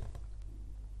قەدەغەیەکرێ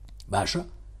باشە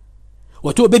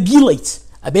و تۆ بە بیڵیت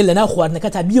ئەبێ لە ناو خواردنەکە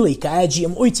تا بیڵی کە ئایا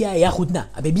GMO تیا یاخود نا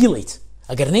ئەبێ بیڵیت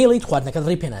ئەگەر نەیڵیت خواردنەکەت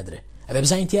ڕێی پێ نادرێ ئەبێ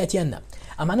بزانین تیاتیان نا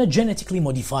ئەمانە جێنەتیکلی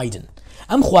مۆدیفایدن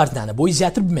ئەم خواردنانە بۆی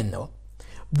زیاتر بمێننەوە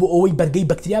بۆ ئەوەی بەرگەی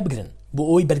بەکتریا بگرن بۆ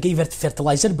ئەوەی بەرگەی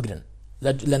فێرتڵایزەر بگرن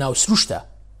لە ناو سروشتە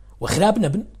و خراپ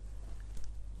نەبن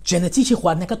جێنەتیکی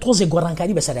خواردنەکە تۆزێک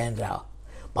گۆڕانکاری بەسەرایانراوە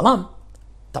بەڵام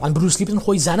طبعاً بروس لیپتن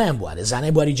خۆی زانایان بوارە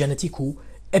زانای بواری جێنەتیک و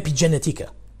ئەپیجێنەتیکە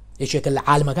یەکێکە لە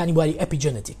عالمەکانی بواری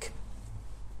ئەپیجێنەتیک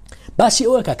باسی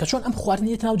ئەوەکە کە چۆن ئەم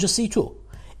خواردنیەت ناو جەستەی تۆ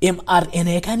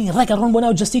mRNA-ەکانی ڕێگە ڕۆن بۆ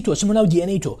ناو جەستەی تۆ چ ناو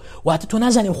DNA تۆ واتە تۆ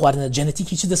نازانێ خواردنە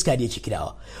جێنەتیکی چ دەستکاریەکی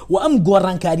کراوە و ئەم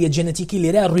گۆڕانکاریە جێنەتیکی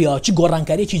لێرە ڕوویاوە چ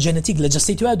گۆڕانکاریەکی جێنەتیک لە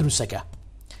جەستەی تۆ دروستەکە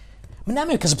من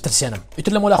نامەوێت کەس بترسێنم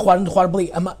ئیتر لە مۆلا خواردن خوارد بڵێ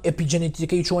ئەمە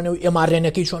ئەپیجێنەتیکەکەی چۆنە و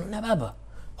mRNA-ەکەی چۆن نەبابە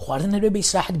خواردن هەبێ بە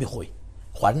ئیستراحەت بخۆی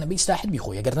خواردن بە ئیستراحەت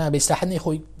بخۆی ئەگەر نا بە ئیستراحەت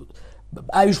نەیخۆی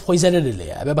ئاویش بخۆی زەرەر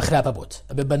لێیە ئەبێ بە خراپە بۆت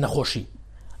ئەبێ بە نەخۆشی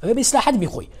ئەبێ بە ئیسلاحەت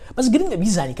بیخۆی بەس گرنگە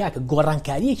بیزانی کاکە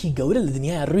گۆڕانکاریەکی گەورە لە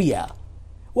دنیای ڕوویە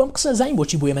و ئەم قسە زانین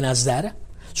بۆچی بۆ ئێمە نازدارە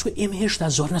چونکە ئێمە هێشتا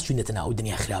زۆر نەچوینێتە ناو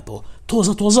دنیا خراپەوە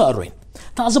تۆزە ئەڕۆین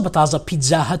تازە بە تازە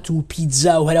پیتزا هەت و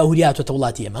پیتزا و هەراهوریاتۆتە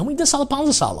وڵاتی ئێمە هەمووی 10 ساڵ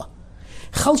 15 ساڵە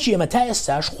خەڵکی ئێمە تا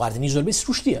ئێستاش خواردنی زۆربەی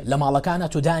سروشتیە لە ماڵەکانە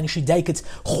تۆ دانیشی دایکت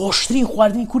خۆشترین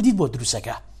خواردنی کوردیت بۆ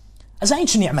دروستەکە ئەزانی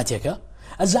چ نیعمەتێکە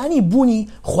ئەزانی بوونی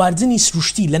خواردنی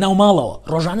سروشتی لە ناو ماڵەوە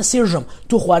ڕۆژانە سێژەم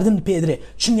تۆ خواردن پێدرێ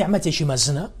چ نیعمەتێکی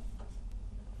مەزنە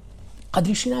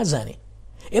قەدریشی نازانی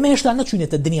ئێمە هێشتا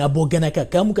نەچوینێتە دنیا بۆ گەنەکە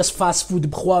کە هەموو کەس فاست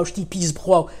فود بخوا و شتی پیس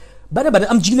بخوا و بەرەبەر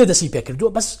ئەم جیلە دەستی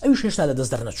پێکردووە بەس ئەویش هێشتا لە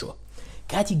دەست دەرنەچووە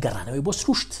کاتی گەڕانەوەی بۆ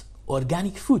سروشت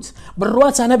ئۆرگانیک فود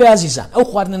بڕواتانە بە عزیزان ئەو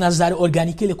خواردنە نازدار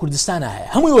ئۆرگانیکی لە کوردستانە هەیە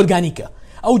هەمووی ئۆرگانیکە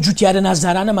ئەو جوتیارە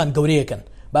نازدارانەمان گەورەیەکەن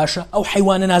باشە ئەو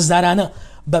حیوانە نازدارانە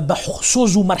بە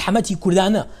سۆز و مەرحەمەتی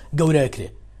کوردانە گەورەیەکرێ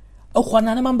ئەو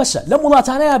خواردنانەمان بەسە لە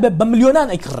وڵاتانەیە بە ملیۆنان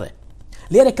ئەیکڕێ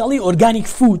لێرە کەڵی ئۆرگانیک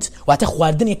فود واتە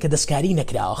خواردنێک کە دەستکاری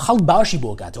نەکراوە خەڵک باشی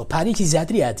بۆ کاتەوە پارێکی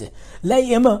زیاتری هاتێ لای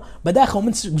ئێمە بەداخەوە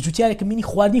من جوتیارێکم بینی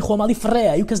خواردنی خۆماڵی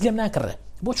فڕەیە یو کەس لێم ناکڕێ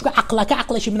بۆ چونکە عەقڵەکە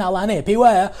عەقڵێکی مناڵانەیە پێی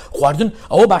وایە خواردن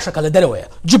ئەوە باشەکە لە دەرەوەیە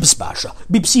جبس باشە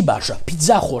بیپسی باشە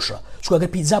پیتزا خۆشە چونکە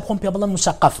ئەگەر پیتزا بخۆم پێ بڵێم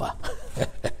موسەقەفە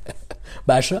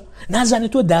باشە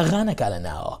نازانێت تۆ داغانەکە لە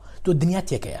ناوە تۆ دنیا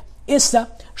تێکەیە ئێستا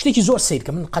شتێکی زۆر سیر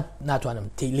کە من قەت ناتوانم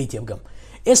لی تێ بگەم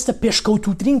ئێستا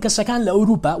پێشکەوتوترین کەسەکان لە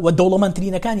ئەوروپا و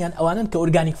دەوڵەمەندترینەکانیان ئەوانن کە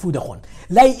ئۆرگانیک فود دەخۆن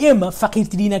لای ئێمە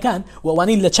فەقیرترینەکان و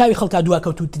ئەوانەی لە چاوی خەڵکا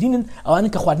دواکەوتوترینن ئەوانن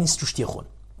کە خواردنی سروشتی خۆن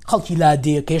خەڵکی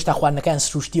لادێ کە هێشتا خواردنەکان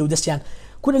سروشتی و دەستیان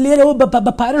کورە لێرەوە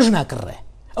بە پارەژ ناکڕێ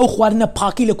ئەو خواردنە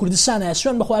پاکی لە کوردستانە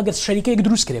سوێن بەخوا ئەگەر شەریکەیەک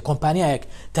دروست کرێ کۆمپانیایەک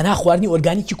تەنها خواردنی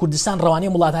ئۆرگانیکی کوردستان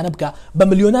ڕەوانەی وڵاتانە بکە بە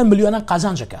ملیۆنان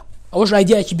قازانجەکە ئەوەش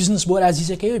ئایدیایەکی بیزنس بۆ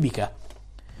ئازیزەکەیەوە بیکە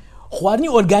خواردنی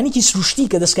ئۆرگانیکی سروشتی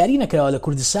کە دەستکاری نەکراوە لە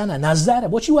کوردستانە نازدارە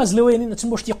بۆچی واز لەوەیە نەچن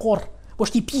بۆشتی قۆڕ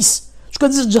بۆشتی پیس چونکە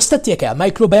جەستە تێکە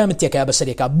مایکرۆبایۆم تێکە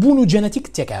بەسەرێکە بوون و جەنەتیک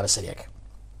تێکە بەسەرێکە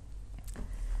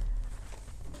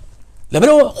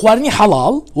لەبەرەوە خواردنی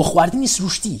حەڵاڵ و خواردنی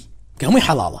سروشتی کە هەمووی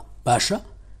حەڵاڵە باشە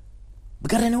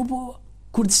بگەڕێنەوە بۆ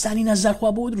کوردستانی نازدارخوا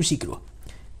بۆ دروستی کردووە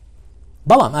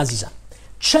بەڵام ئازیزان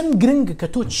چەند گرنگە کە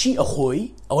تۆ چی ئەخۆی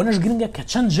ئەوە نەش گرنگە کە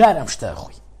چەند جار ئەم شتە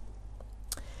ئەخۆی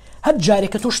هەر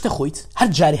جارێک کە تۆ شتە خۆیت هەر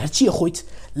جارێ هەرچی ئەخۆیت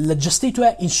لە جستەی تۆە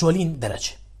ئینسۆلین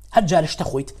دەرەچێ هەر جارێ شتە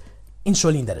خۆیت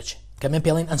ئینسۆلین دەرەچێ کە من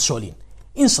پێڵێن ئەنسۆلین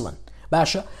ئینسڵن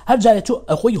باشە هەر جارێ تۆ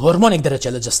ئەخۆی هۆرمۆنێک دەرەچێ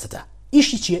لە جستەتە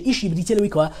ئیشی چییە ئیشی بریتە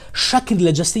لەوەی کەوە شەکر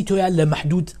لە جستەی تۆیە لە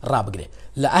مەحدود ڕابگرێ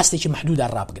لە ئاستێکی مەحدودا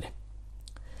ڕابگرێ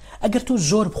ئەگەر تۆ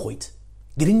زۆر بخۆیت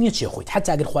گرنگ نییە چێ خۆیت حتا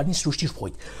ئەگەر خواردنی سروشتیش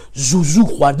بخۆیت زوو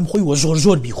خواردن بخۆی و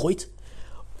زۆر بیخۆیت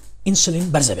ئینسولین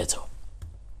بەرزەبێتەوە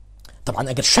طبعا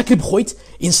ئەگەر شەکر بخۆیت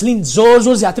ئینسولین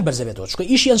زۆر زیاتر بەرزەبێتەوە چونکە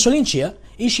ئیشی ئەنسۆلین چییە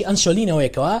ئیشی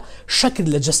ئەنسۆلینەوەیەکەوە شەکر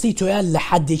لە جستەی تۆیە لە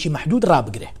حدێکی مەحدود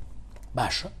ڕابگرێ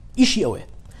باشە ئیشی ئەوەیە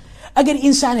ئەگەر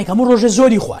ئینسانێک هەموو ڕۆژێ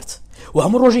زۆری خوارد و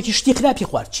هەموو ڕۆژێکی شتی خراپی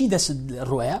خوارد چی دەست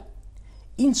ڕۆیە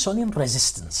ئینسولین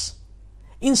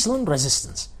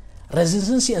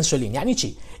رێزیستنسی ئەنسۆلین یعنی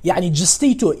چی یعنی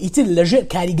جستەی تۆ ئیتر لەژێر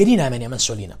کاریگەری نامێنێ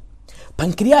ئەنسۆلینە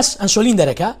پەنکریاس ئەنسۆلین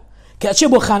دەرەکە کە ئەچێ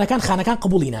بۆ خانەکان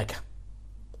قبوڵی ناکە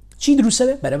چی دروستە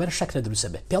بێ بەرەبەر شەکرە دروستە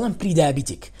بێ پێڵەن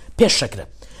پریدایابیتیک پێش شەکرە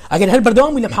ئەگەر هەر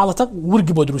بەردەوام بووی لەم حاڵەتە ورگ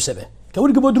بۆ دروستە بێ کە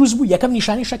ورگ بۆ دروست بوو یەکەم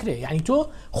نیشانی شەکرێ یعنی تۆ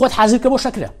خۆت حازرکە بۆ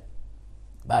شەکرە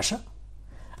باشە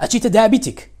ئەچیتە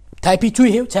دایابیتیک تایپی 2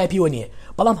 هەیە و تایپی 1 نیە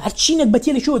بەڵام هەرچینێک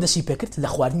بەتێ لەکەوە دەسی پێکرد لە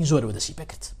خواردنی زۆرەوە دەسی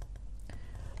پێکرد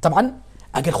طبعا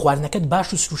ئەگەر خواردنەکەت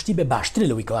باش و سروشتی بێ باشترە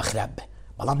لەوەی کەوا خراپ بێ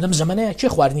بەڵام لەم زەمانەیە چێ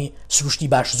خواردنی سروشتی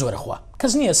باش زۆرە خوا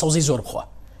کەس نییە سەوزەی زۆر بخوا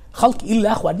خەڵک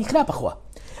ئیلا خواردنی خراپە خوا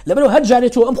لەبەرەوە هەر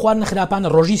جارێت تۆ ئەم خواردنە خراپانە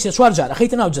ڕۆژی 3-4 جار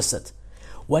ئەخەیتە ناو جەستت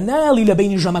و ناڵی لە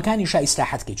بینی ژەمەکانی شا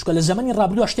ئیستراحەت کەیت چونکە لە زەمانی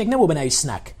ڕابردووە شتێک نەبوو بە ناوی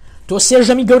سناک تۆ سێ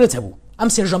ژەمی گەورەت هەبوو ئەم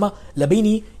سێ ژەمە لە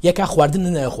بینی یەکا خواردن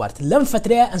نەخوارد لەم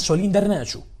فترەیە ئەنسۆلین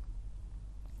دەرنەچوو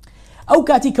ئەو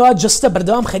کاتی کەوا جستە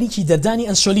بەردەوام خەریکی دەردانی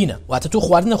ئەنسۆلینە واتە تۆ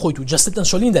خواردنە خۆیت و جستت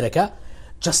ئەنسۆلین دەرەکە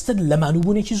جستت لە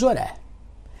مانووبوونێکی زۆرە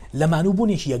لە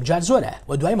مانووبوونێکی یەکجار زۆرە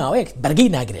و دوای ماوەیەک بەرگەی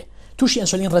ناگرێ تووشی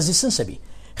ئەنسۆلین ڕێزیستنسە بی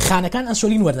خانەکان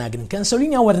ئەنسۆلین وەرناگرن کە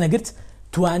ئەنسۆلینیان وەرنەگرت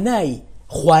توانای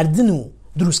خواردن و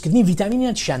دروستکردنی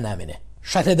ڤیتامینیان چیان نامێنێ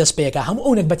شەکرە دەستپێیەکە هەموو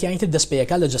ئەو نەکبەتیانیتر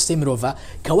دەستپێیەکە لە جستەی مرۆڤە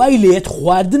کەوای لێت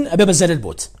خواردن ئەبێ بەزەرت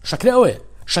بۆت شەکرە ئەوەیە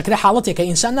شەکرە حاڵەتێکە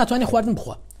ئینسان ناتوانێت خواردن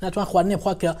بخوا ناتوان خواردنێ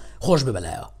بخوا کە خۆش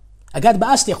ببەلایەوە ئەگات بە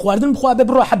ئاستێ خواردن بخوا بێ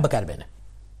بڕۆ حەب بەکاربێنێ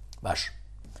باش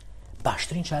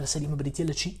باشترین چارەسەری مە بریتە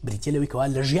لە چی بریتە لەوەی کەوا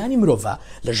لە ژیانی مرۆڤە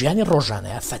لە ژیانی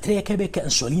ڕۆژانەیە فترەیەکە بێت کە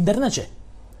ئەنسۆلین دەرنەچێ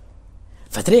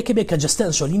فترەیەکە بێت کە جستە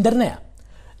ئەنسۆلین دەرنەیە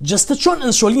جستە چۆن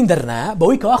ئەنسۆلین دەرنایە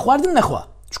بەوەی کەوا خواردن نەخوا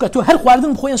چونکە تۆ هەر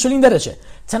خواردن بخۆی ئەنسۆلین دەرەچێ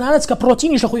تەنانەت کە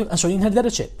پرۆتینیش خۆی ئەنسۆلین هەر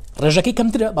دەرەچێ ڕێژەکەی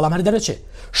کەمترە بەڵام هەر دەرەچێ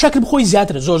شەکر بخۆی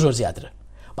زیاترە زۆر زیاترە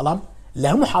بەڵام لە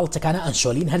هەموو حاڵەتەکانە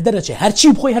ئەنسۆلین هەر دەرەچێ هەرچی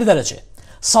بخۆی هەر دەرەچێ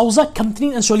سەوزە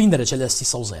کەمترین ئەنسۆلین دەرەچێت لە دەستی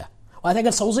سەوزەیە واتە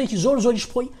ئەگەر سەوزەیەکی زۆریش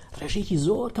بخۆی ڕێژەیەکی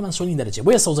زۆر کەم ئەنسۆلین دەرەچێت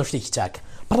بۆیە سەوزە شتێکی چاکە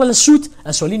پڕە لە سووت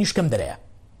ئەنسۆلینیش کەم دەرەیە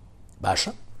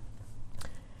باشە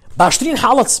باشترین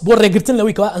حاڵەت بۆ ڕێگرتن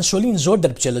لەوەی کەوا ئەنسۆلین زۆر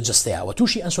دەربچێت لە جستەیە و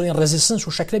تووشی ئەنسۆلین ڕێزیستنس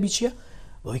و شەکرە چییە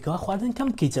بۆی کەوا خواردن کەم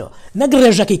بکەیتەوە نەک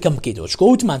ڕێژەکەی کەم بکەیتەوە چکە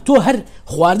وتمان تۆ هەر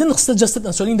خواردن خستە جستت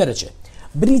ئەنسۆلین دەرەچێت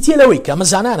بریتە لەوەی کە ئەمە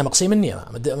زانانە قسەی من نییە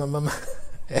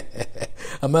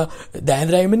ئەمە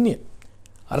داهێنرای من نییە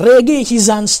ڕێگەیەکی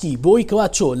زانستی بۆی کەوا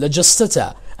تۆ لە جستتە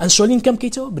ئەنسۆلین کەم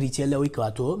بکەیتەوە بریتە لەوەی کەوا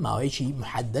تۆ ماوەیەکی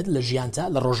محەدەد لە ژیانتە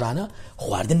لە ڕۆژانە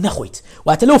خواردن نەخۆیت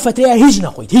واتە لەو فترەیە هیچ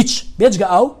نەخۆیت هیچ بێجگە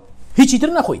ئاو هیچی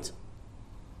تر نەخۆیت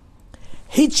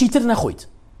هیچی تر نەخۆیت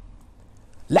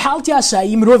لە حاڵتی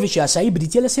ئاسایی مرۆڤێکی ئاسایی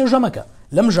بریتە لە سێ ژەمەکە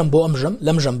لەم ژەم بۆ ئەم ژەم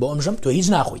لەم ژەم بۆ ئەم ژەم تۆ هیچ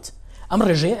ناخۆیت ئەم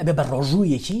ڕێژەیە ئەبێ بە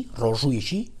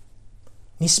ڕۆژوویەکی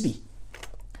نیسبی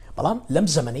بەڵام لەم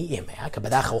زەمەنەی ئێمەیە کە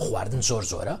بەداخەوە خواردن زۆر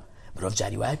زۆرە مرۆڤ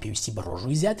جاری وایە پێویستی بە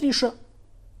ڕۆژووی زیاتریشە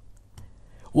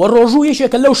و ڕۆژوو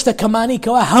یەکێکە لەو شتە کەمانەی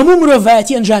کەوا هەموو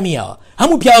مرۆڤایەتی ئەنجامیەوە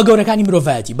هەموو پیاوە گەورەکانی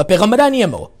مرۆڤایەتی بە پێغەمبەرانی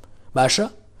ئێمەوە باشە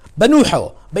بە نوحەوە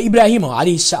بە ئیبراهیمەوە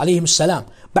عەلەیهیم السەلام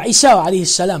بە عیساوە عەلەیه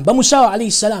السەلام بە موساوە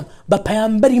عەلەیه السەلام بە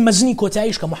پەیامبەری مەزنی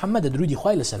کۆتاییش کە محەممەدە درودی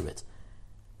خوای لەسەر بێت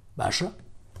باشە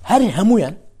هەر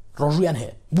هەمویان ڕۆژویان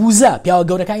هەیە بوزە پیاوە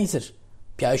گەورەکانی تر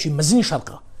پیاوێکی مەزنی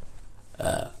شەرقە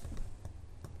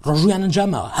ڕۆژویان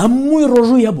ئەنجامەوە هەمووی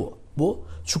ڕۆژووی هەبوو بۆ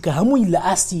چونکە هەمووی لە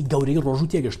ئاستی گەورەی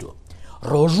ڕۆژوو تێگەشتووە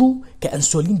ڕۆژوو کە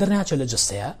ئەنسۆلین دەرناچێت لە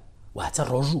جستەیە واتە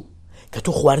ڕۆژوو کە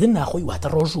تۆ خواردن ناخۆی واتە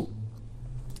ڕۆژوو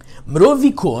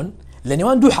مرۆڤی کۆن لە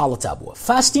نێوان دوو حاڵەتا بووە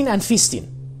فاستین ئەند فیستین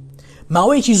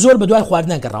ماوەیەکی زۆر بە دوای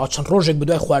خواردن گەڕاوە چەند ڕۆژێک بە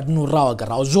دوای خواردن و ڕاوە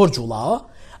گەڕاوە زۆر جوڵاوە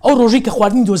ئەو ڕۆژەی کە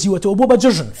خواردنی دۆزیوەتەوە بۆ بە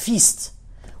جژن فیست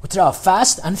وتراوە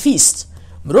فاست ئەند فیست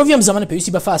مرۆڤ ئەم زەمانە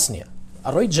پێویستی بە فاست نییە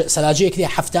ئەڕۆی سەلاجەیەکی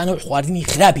هەفتانە و خواردنی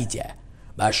خراپی تایە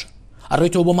باش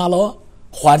ئەڕۆیتەوە بۆ ماڵەوە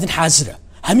خواردن حازرە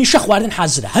هەمیشە خواردن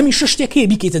حازرە هەمیشە شتێک هەیە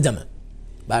بیکەیتە دەمە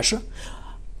باشە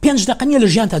 5 دقیقە نییە لە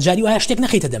ژیان تا جاری وایە شتێک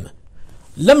نەخەیتە دەمە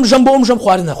لەم ژەم بۆ ئەم ژەم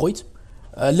خواردن نەخۆیت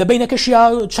لە بینەکەشیا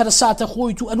چەرە ساتە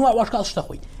خۆیت و ئەنواع واشکال شتە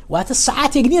خۆیت واتە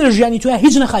سعاتێک نییە لە ژیانی توە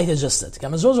هیچ نەخایتە جەستت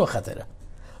کەمە زۆر خەتەرە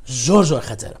زۆر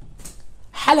خەتەرە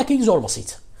حەلەکەی زۆر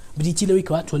بەسیتە بریتی لەوەی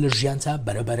کەوا تۆ لە ژیانتا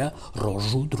بەرەبەرە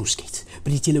ڕۆژوو دروستکەیت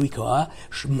بریتی لەوەی کەوا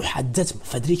محەدەت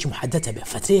فترێکی محەدەتە بێ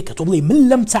فترەیە کە تۆ بڵێ من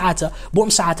لەم سعاتە بۆ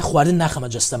ئەم سعاتە خواردن ناخەمە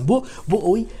جەستم بۆ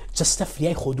ئەوەی جەستە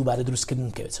فریای خۆ دووبارە دروستکردن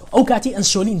بکەوێتەوە ئەو کاتی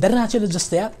ئەنسۆلین دەرناچێت لە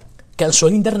جەستەیە کە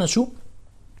ئەنسۆلین دەرنەچوو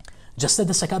جەستە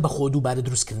دەسەکە بە خۆ دووبارە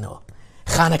دروستکردنەوە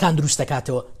خانەکان دروست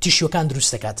دەکاتەوە تیشوەکان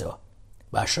دروست دەکاتەوە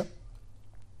باشە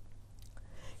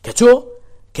کە تۆ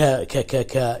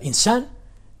کە ئینسان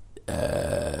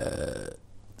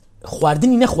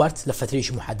خواردنی نەخوارد لە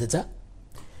فترێکی محەدەتە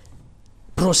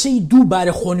پرۆسەی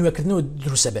دووبارە خۆنیوەکردنەوە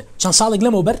دروستە بێت چەند ساڵێک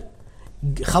لەمەوە بەر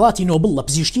خەڵاتی نۆبڵ لە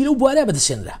پزیشکی لەو بوارە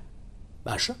بەدەسێنرا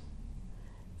باشە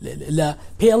لە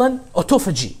پێڵەن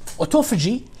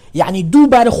ئۆتۆفجی یعنی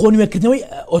دووبارە خۆنیوەکردنەوەی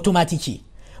ئۆتۆماتیکی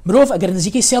مرۆڤ ئەگەر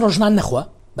نزیکەی 3 ڕۆژنان نەخوا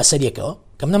بەسەریەکەوە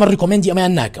کەم نەمە ڕیکۆمەندی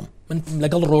ئەمەیان ناکەم من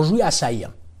لەگەڵ ڕۆژووی ئاساییە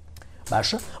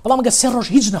باشە بەڵام ئەگەر 3 ڕۆژ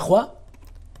هیچ نەخوا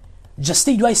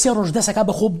جستەی دوای 3 ڕۆژ دەسەکە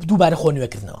بە خۆ دووبارە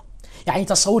خۆنیوەکردنەوە یعنی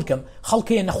تەسەور کەم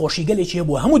خەڵکەیە نەخۆشی گەلێکی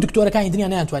هەبووە هەموو دکتۆرەکانی دنیا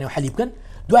نەیانتوانێت حەلی بکەن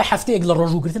دوای هەفتەیەک لە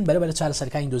ڕۆژووگرتن بەرەبەر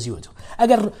چارەسەرەکانی دۆزیوەتەوە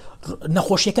ئەگەر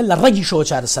نەخۆشیەکە لە ڕەگیشەوە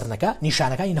چارەسەر نەکا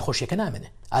نیشانەکانی نەخۆشیەکە نامێنێ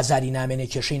ئازاری نامێنێ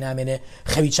کێشەی نامێنێ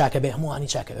خەوی چاکە بێ هەمووانی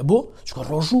چاکە بێ بۆ چکە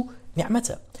ڕۆژوو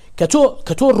نیعمەتە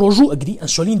کە تۆ ڕۆژوو ئەگری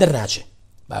ئەنسۆلین دەرناچێ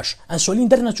باش ئەنسۆلین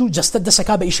دەرنەچوو جەستە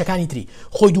دەسەکا بە ئیشەکانی تری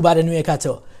خۆی دووبارە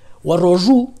نوێکاتەوە و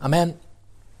ڕۆژوو ئەمان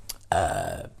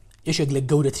یەکێک لە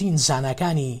گەورەترین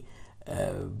زاناکانی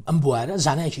ئەم بوارە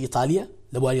زانایەکی ئیتالیە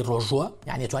لە بواری ڕۆژووە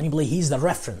یعنی توانی بڵێ هیز دە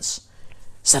ڕێفرنس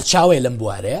سەرچاوەیە لەم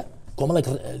بوارەیە کۆمەڵێک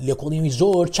لێکۆڵینەوەی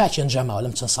زۆر چاکی ئەنجاماوە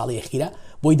لەم چەند ساڵی ئەخیرە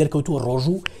بۆی دەرکەوتووە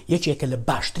ڕۆژوو یەکێکە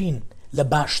لە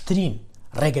باشترین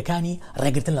ڕێگەکانی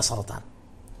ڕێگرتن لە سەرەتان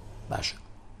باشە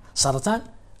سەرەتان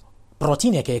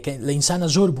پرۆتینێکە لە ئینسانە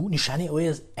زۆر بوو نیشانەی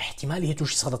ئەوەیە احتیمالی هەیە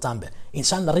تووشی سەرەتان بێ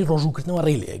ئینسان لە ڕێی ڕۆژووکردنەوە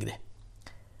ڕێی لێگرێ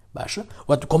باشە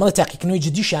و کۆمەڵە تاقیکردنەوەی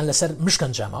جدیشیان لەسەر مشک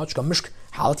ئەنجاماوە چکە مشک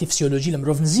حاڵەتی فسیۆلۆژی لە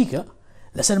مرۆڤ نزیکە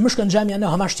لەسەر مشک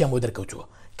ئەنجامیانەوە هەماشتیان بۆ دەرکەوتووە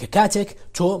کە کاتێک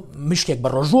تۆ مشکێک بە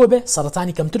ڕۆژووە بێ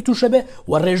سەرەتانی کەمتر تووشە بێ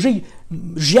و ڕێژەی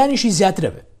ژیانیشی زیاترە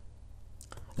بێ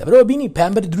لەبەرەوە بینی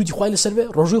پەیامبەر درودی خوای لەسەر بێ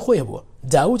ڕۆژووی خۆیە بووە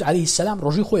داود عەلەیه السەلام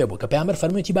ڕۆژووی خۆیە بووە کە پەیامبەر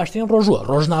فەرموویەتی باشترین ڕۆژووە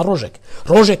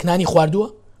ڕۆژێک نانی خواردووە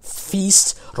فیست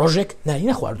ڕۆژێک نانی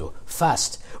نەخواردووە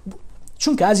فاست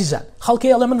چونکە ئازیزان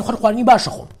خەڵکەی ئەڵێ من خواردنی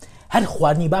باشە خۆم هەر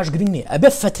خواردنی باش گرنگ نییە ئەبێ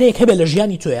فترەیەک هەبێ لە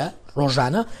ژیانی تۆیە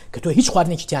ڕۆژانە کە تۆ هیچ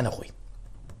خواردنێکی تیان نەخۆی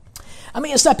ئەمە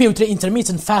ئێستا پێوترە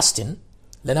ئینتەرمیتنت فاستین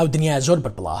لەناو دنیای زۆر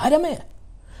بەربڵاو هەرەمەیە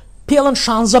پێڵەن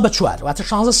 16 واتە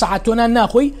 16 ساعت تۆ نان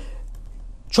ناخۆی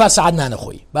 4 ساعت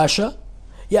نانەخۆی باشە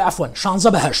یا عفوان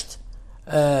 16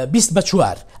 20 بە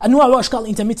 4 ئەنواع و ئەشکال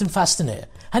ئینتەرمیتن فاستن هەیە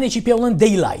هەنێکی پێڵەن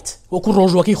دەیلایت وەکو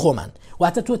ڕۆژوەکەی خۆمان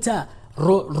واتە تۆ تا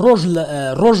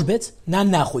ڕۆژ بێت نان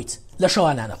ناخۆیت لە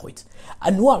شەوە نانەخۆیت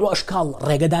ئەنواع و ئەشکال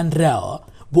ڕێگەدانراوە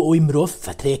بۆ ئەوەی مرۆڤ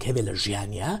فترەیەک هەبێت لە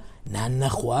ژیانیا نان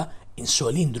نەخوا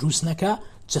ئینسۆلین دروست نەکە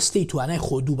جستەی توانای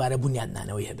خۆ دووبارە بنیان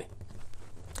نانەوەی هەبێ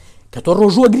کە تۆ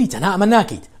ڕۆژوە گریتە نا ئەمە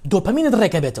ناکەیت دۆپەمینت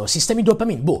ڕێکە بێتەوە سیستەمی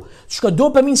دۆپەمین بۆ چکە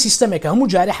دۆپەمین سیستەمێکە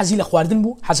هەموو جارێ حەزی لە خواردن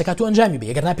بوو حەزەکە تۆ ئەنجامی بێ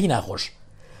ئەگەر ناپی ناخۆش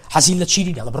حەزی لە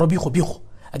چیری لە بڕۆ بیخۆ بیخۆ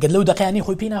ئەگەر لەو دەقیانی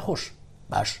خۆی پێی ناخۆش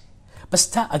باش بەس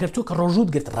تا ئەگەر تۆ کە ڕۆژوت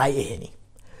گرت ڕای ئەهێنی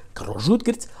کە ڕۆژوت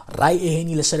گرت ڕای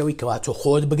ئەهێنی لەسەرەوەی کەوا تۆ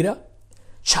خۆت بگرە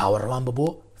چاوەڕوان بە بۆ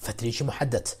فترێکی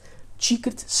محەدەت چی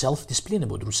کرد سێلف دیسپلینە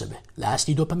بۆ دروستە بێ لە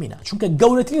ئاستی دۆپەمینە چونکە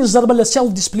گەورەترین زەربە لە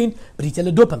سێلف دیسپلین بریتە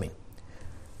لە دۆپەمین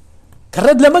کە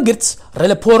ڕێت لەمە گرت ڕێ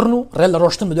لە پۆڕن و ڕێ لە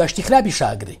ڕۆشتن بە دواشتی خراپی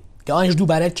شاگری کە ئەوانش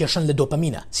دووبارە کێشن لە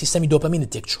دۆپەمینە سیستەمی دۆپەمینت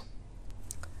تێکچوو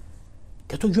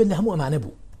کە تۆ گوێت لە هەموو ئەمانە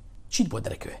بوو چیت بۆ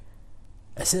دەرەکەوێ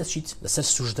ئەسێ چیت لەسەر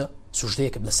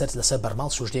سوژدەیەک لەسەر بەرماڵ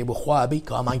سوژدەیە بۆ خوابی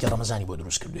کە مانگی ڕەمەزانی بۆ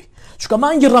دروست کردووی چونکە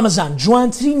مانگی ڕەمەزان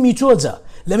جوانترین میتۆدە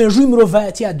لە مێژووی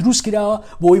مرۆڤایەتیە دروست کراوە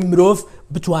بۆی مرۆڤ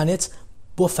بتوانێت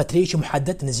بۆ فترەیەکی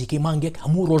محەدەت نزیکەی مانگێک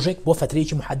هەموو ڕۆژێک بۆ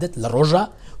فترەیەکی محەدەت لە ڕۆژە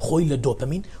خۆی لە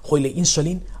دۆپەمین خۆی لە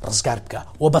ئینسۆلین ڕزگار بکە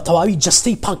و بە تەواوی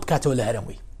جستەی پاک بکاتەوە لە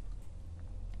هەرەمووی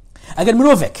ئەگەر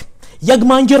مرۆڤێک یەک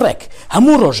مانگی ڕێک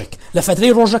هەموو ڕۆژێک لە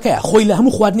فترەی ڕۆژەکەیە خۆی لە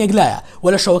هەموو خواردنێک لایە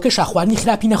و لە شەوەکە شاخواردنی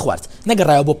خراپی نەخوارد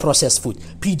نەگەڕایەوە بۆ پرۆسس فود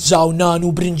پیتزا و نان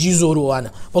و برنجی زۆرەوانە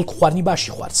بەڵکو خواردنی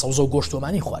باشی خوارد سەوزە و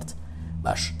گۆشتۆمانی خوارد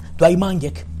باش دوای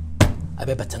مانگێک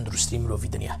ئەبێ بە تەندروستی مرۆڤی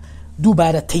دنیا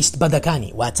دووبارە تەیست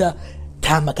بەدەکانی واتە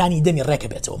تامەکانی دەمی ڕێکە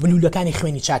بێتەوە ملولەکانی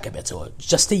خوێنی چاکە بێتەوە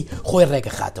جستەی خۆی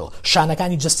ڕێکە خاتەوە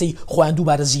شانەکانی جستەی خۆیان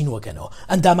دووبارە زیینوەکەنەوە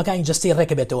ئەندامەکانی جستەی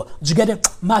ڕێکە بێتەوە جگەرە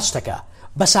ماچتەکە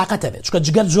بەساقەتە بێت چکە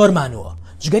جگەر زۆرمانەوە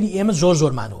جگەری ئێمە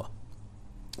زۆرمانەوە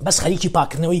بەس خەریکی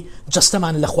پاکردنەوەی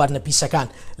جستەمان لە خواردنە پیسەکان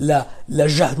لە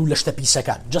ژەهر و لە شتە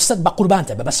پیسەکان جستت بە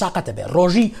قوربانتە بە بەساقەتە بێ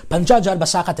ڕۆژی 50 جار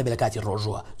بەساقەتە بێ لە کاتی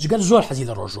ڕۆژووە جگەر زۆر حەزی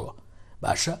لە ڕۆژووە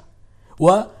باشە و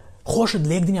خۆشت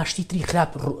لە یەک دنیاشتی تری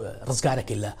خراپ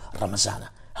ڕزگارەکەی لە ڕەمەزانە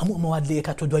هەموو ئەمەواد لە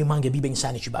یەکات تۆ دوای مانگە بی بە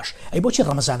ئینسانێکی باش ئەی بۆچی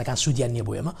ڕەمەزانەکان سوودیان نییە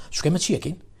بۆ ئێمە چونکە ئێمە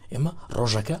چیەکەین ئێمە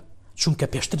ڕۆژەکە چونکە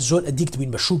پێشتر زۆر ئەدیکت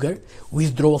بووین بە شوگەر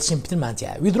withdrawal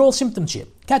symptomمانتیایە withdrawal symptom چیە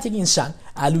کاتێک ئینسان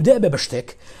ئالوودە بە شتێک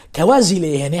کە وازی لە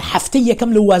هێنێ هەفتەی یەکەم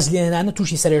لە واز لێنانە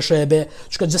تووشی سەرێشەیە بێ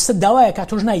چونکە جستت داوایە کا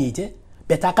تۆش ناییتێ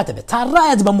بێتاقەتە بێت تا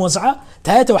ڕایەت بە مۆزعە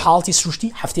تایەتەوە حاڵەتی سروشتی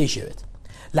هەفتەیە شێوێت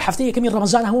لە هەفتەی یەکەمی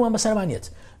ڕەمەزان هەمووان بەسەرمانێت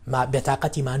ما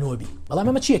بێتاقەتی مانۆبی بەڵام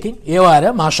ئەمە چیەکەین ئێوارە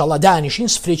ماشەڵڵا دانیشین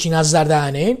سفرێکی نازدار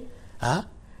دانین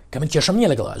کە من کێشەم نییە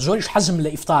لەگەڵ زۆریش حەزم لە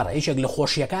ئیفتارە هیچێک لە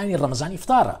خۆشیەکانی ڕەمەزان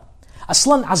ئیفتارە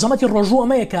ئەسڵەن عەزەمەتی ڕۆژوو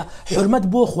ئەمەیە کە حورمەت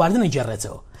بۆ خواردنە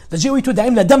گێڕێتەوە لەجێەوەی تۆ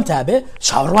دایم لە دەم تابێ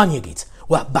چاوەڕوان یەکەیت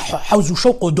و بە حەوز و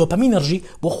شەوق و دۆپەمینەرژی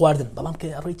بۆ خواردن بەڵام کە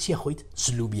ڕێی چیە خۆیت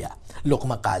سلوبیە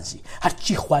لۆقمە قازی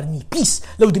هەرچی خواردنی پیس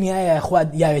لەو دنیاە خوارد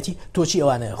یاوێتی تۆچی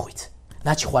ئەوانەیە خۆیت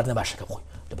ناچی خواردنە باشەکە بخۆی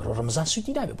لەبەرەوە ڕەمەزان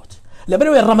سوودی نابێ بۆت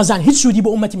لەبەرەوەی ڕەمەزان هیچ سوودی بۆ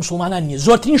ئومەتی مسلمانان نییە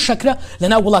زۆرترین شەکرە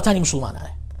لەناو وڵاتانی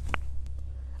مسلمانانە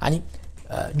ینی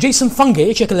جیسن فەنگە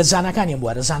یەکێکە لە زانەکانی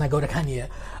بووە زانە گەورەکانیە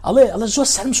ئەڵێ زۆر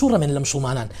سەرم سوورەمێن لە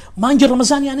مسلمانان مانگی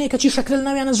ڕەمەزانیانەیە کە چی شەکرە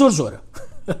لەناویانە زۆرە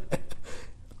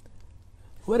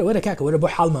وەرە کاکە وەرە بۆ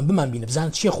حاڵمان بمان بینە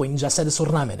بزانت چیە خۆی اینجا سەر سوور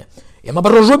نامێنێ ئێمە بە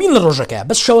ڕۆژۆ بین لە ڕۆژەکەیە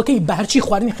بەس شەوەکەی بە هەرچی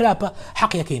خواردنی خراپە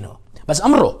حەقیەکەینەوە بەس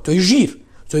ئەمڕۆ تۆی ژیر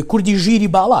تۆی کوردی ژیری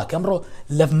باڵا کە ئەمڕۆ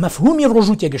لە مەفهومی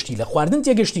ڕۆژوو تێگەشتی لە خواردن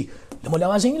تێگەشتی لە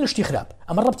مۆلاوازێنی لە شتی خراپ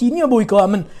ئەمە ڕەبتی نییە بۆی کەوا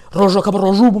من ڕۆژەکە بە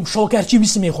ڕۆژوو بووم شەوەکە هەرچی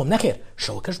بیسمێ خۆم نەخێر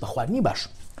شەوەکەش بە خواردنی باش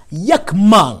یەک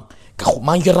مانگ کە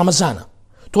مانگی ڕەمەزانە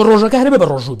تۆ ڕۆژەکە هەرێ بە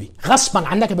ڕۆژوو بی غەسبەن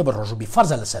عەندەکە بە ڕۆژوو بی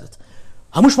فەرزە لەسەرت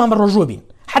هەمووشمان بە ڕۆژوو بین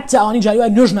حتی ئەوانی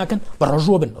جاریوای نوێژ ناکەن بە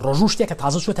ڕۆژوو بن ڕۆژوو شتێکە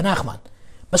تازە چوێتە ناخمان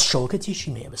بەس شەوەکە تێشی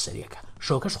مەیە بەسەریەکە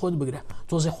شەوەکەش خۆت بگرە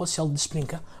تۆزێ خۆت سێڵ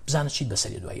دیسپلینکە بزانە چیت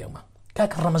بەسەری دوای ئەومە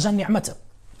کاکە ڕەمەزان نیعمەتە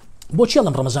بۆچی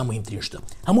ئەڵەم ڕەمەزان مهمترین شتە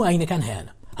هەموو ئاینەکان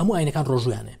هەیەنە هەموو ئاینەکان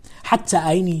ڕۆژویانێ حتی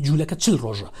ئاینی جوولەکە 40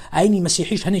 ڕۆژە ئاینی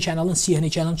مەسیحیش هەنێکیان ئەڵەن 30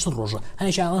 هەنێکیان 40 ڕۆژە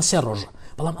هەنێکیان ئەڵەن 3 ڕۆژە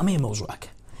بەڵام ئەمەیە مەوزوعەکە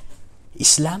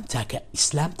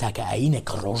ئیسلام تاکە ئاینێک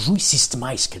ڕۆژووی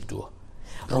سیستمایز کردووە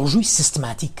ڕۆژووی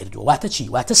سیستماتیک کردووە واتە چی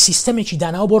واتە سیستەمێکی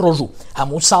داناوە بۆ ڕۆژوو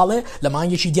هەموو ساڵێ لە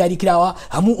مانگێکی دیاری کراوە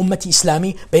هەموو ئومەتی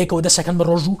ئیسلامی بەیەکەوە دەسەکەن بە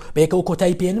ڕۆژوو بەیەکەوە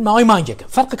کۆتایی پێێنن ماوەی مانگێکە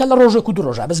فەرقەکە لە ڕۆژێک و 2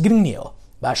 ڕۆژە بەس گرنگ نییەوە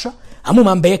باشە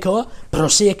هەمومان بەیەکەوە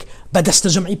پرۆسەیەک بە دەستە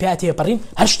جەمعی پێاتەیە پەڕین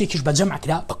هەر شتێکیش بە جەمع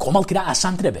کرا بە کۆمەڵ کرا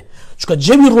ئاسانترە بێ چونکە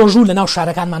جەوی ڕۆژوو لەناو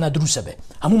شارەکانمانە دروستە بێ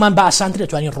هەمومان بە ئاسانترە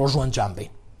توانین ڕۆژوو ئەنجام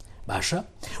بین باشە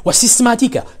و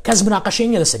سیستماتیکە کەس مناقەشەی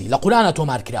نییە لەسەری لە قورئانە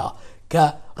تۆمار کراوە کە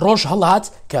ڕۆژ هەڵهات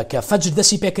کە فەجر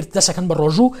دەسی پێکرد دەسەکەن بە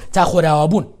ڕۆژوو تا خۆراوە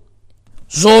بوون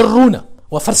زۆر ڕوونە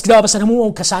و فەرز کراوە بەسەر هەموو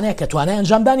ئەو کەسانەیە کە توانای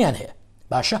ئەنجامدانیان هەیە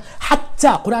باشە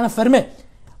حتا قورآنە فەرمێ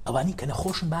ئەوانی کە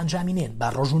نەخۆشن بە ئەنجامی نێن با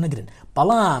ڕۆژوو نەگرن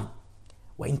بەڵام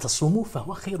وإن تصوموا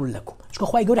فهو خير لكم چونکە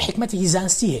خوای گەورە حکمەتێکی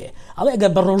زانستی هەیە ئەڵێ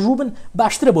ئەگەر بە ڕۆژوو بن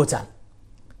باشترە بۆتان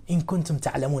إن كنتم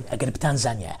تعلمون ئەگەر بتان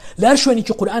زانیایە لە هەر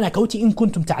شوێنێکی قورآنە کەوتی إن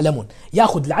كنتم تعلمون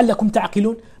یاخود لعلكم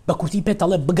تعقلون بە کوتی پێت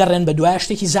ئەڵێ بگەڕێن بە دوایە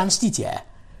شتێکی زانستی تایە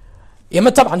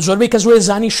ئێمە طبعا زۆربەی کەس وێ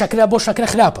زانی شەکرە بۆ شەکرە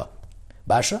خراپە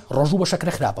باشە ڕۆژوو بۆ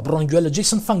شەکرە خراپە بڕۆن گوێ لە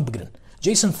جیسن فەنگ بگرن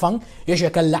جیسن فەنگ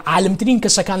یەکێکە لە عالمترین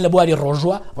کەسەکان لە بواری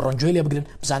ڕۆژووە بڕۆن گوێ لێ بگرن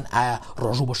بزان ئایا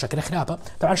ڕۆژوو بۆ شەکرە خراپە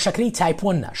طبعا شەکرەی تایپ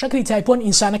 1 نا شەکری تایپ 1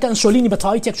 ئینسانەکە ئەنسۆلینی بە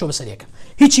تەواوی تێک چۆ بەسەرێکە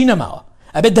هیچی نەماوە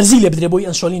ئەبێت دەرزی لێ بدرێ بۆی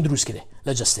ئەنسۆلین دروست کرێ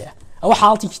لە جەستەیە ئەوە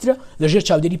حاڵەتێکی ترە لەژێر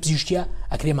چاودێری پزیشکیە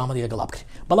ئەکرێ مامەڵی لەگەڵا بکرێ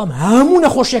بەڵام هەموو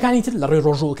نەخۆشیەکانی تر لە ڕێی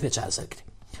ڕۆژوو کرێ چارەسەر کرێ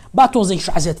با تۆزەی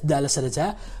شعزێتدا لە سەرەتا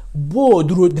بۆ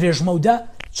درێژمەودا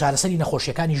چارەسەری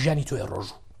نەخۆشیەکانی ژیانی تۆیە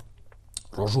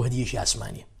ڕۆژوو هەدیەشی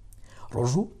ئاسمانیە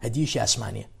ڕۆژوو هەدیەشی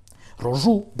ئاسمانیە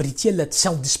ڕۆژوو بریتە لە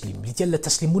سەڵ دیسپلین بریتە لە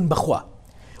تەسلیمبوون بەخوا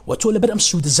و تۆ لەبەر ئەم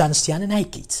سوودە زانستیانە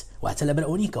نایکەیت واتە لەبەر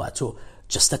ئەوە نیکەوە تۆ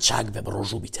جستە چاک بێ بە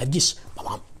ڕۆژوو بیت هەرگیز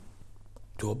بەڵام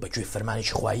تۆ بەگوێ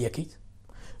فەرمانێکی خوایی یەکەیت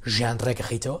ژیان ڕێکە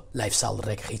خەیتەوە لایف ساڵ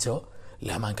ڕێکە خەیتەوە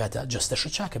لە هەمان کاتە جستەشە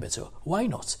چاکە بێتەوە وای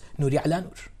نۆت نوری عەلا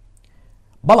نور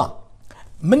بەڵام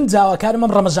من داواکارم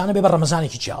ئەم ڕەمەزانە بێ بە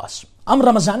ڕەمەزانێکی جیاواز ئەم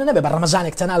ڕەمەزانە نەبێ بە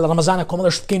ڕەمەزانێک تەنها لە ڕەمەزانە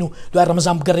کۆمەڵەش بکەین و دوای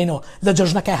ڕەمەزان بگەڕێنەوە لە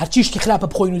جەژنەکە هەرچیشتی خراپە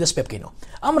بخۆین و دەست پێ بکەینەوە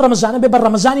ئەم ڕەمەزانە بێ بە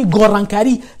ڕەمەزانی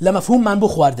گۆڕانکاری لە مەفهوممان بۆ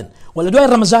خواردن و لە دوای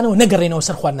ڕەمەزانەوە نەگەڕێنەوە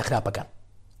سەر خواردنە خراپەکان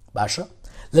باشە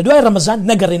لە دوای ڕەمەزان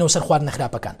نەگەڕێنەوە سەر خواردنە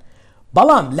خراپەکان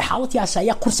بەڵام لە حاڵەتی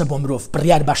ئاساییە قورسە بۆ مرۆڤ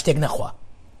بڕیار با شتێک نەخوا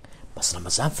بەس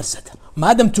ڕەمەزان فرسەتە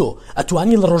مادەم تۆ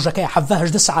ئەتوانی لە ڕۆژەکەی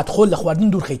 17 سعات خۆل لە خواردن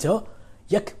دوور خەیتەوە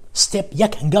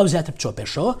یەک هەنگاو زیاتر بچۆ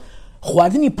پێشەوە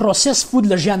خواردنی پرۆسس فود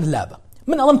لە ژیان لابە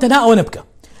من ئەڵم تەنها ئەوە نەبکە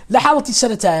لە حاڵەتی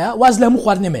سەرەتایە واز لە هەموو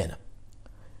خواردنێ مێنە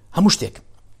هەموو شتێک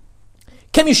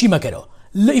کەمیشی مەکەرەوە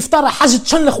لە ئیفتارە حەزت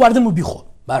چەند لە خواردن و بیخۆ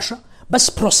باشە بەس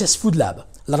پرۆسس فود لابە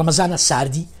لە ڕەمەزانە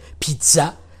ساردی پیتزا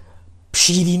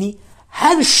پشیرینی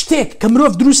هەر شتێک کە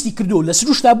مرۆڤ دروستی کردو لە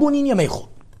سروشتا بوونی نییە مەیخۆ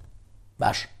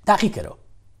باش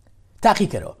تاقی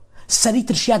کەرەوە سەری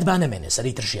ترشیات با نەمێنێ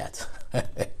سەری ترشیات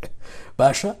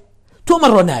باشە تۆ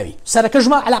مەڕۆ ناوی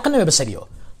سەرەکەژما علاقە نەبێ بەسەریەوە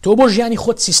تۆ بۆ ژیانی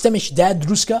خۆت سیستەمێکی دایەت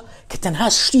دروستکە کە تەنها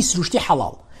شتی سروشتی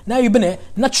حەڵاڵ ناوی بنێ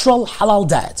نەچڕڵ حەڵاڵ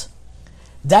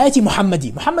دایەتی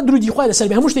محەممەدی محەممەد درودی خوای لەسەر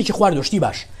بێ هەموو شتێکی خواردو شتی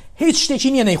باش هیچ شتێکی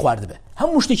نییە نەیخوارد بێ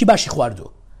هەموو شتێکی باشی خواردو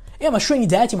ئێمە شوێنی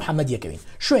دایەتی محەممەدیەکەوین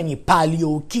شوێنی پالیۆ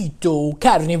و کیتۆ و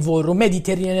کارنیڤۆر و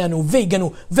مێدیتەریەن و ڤێگن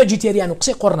و ڤێجیتەریەن و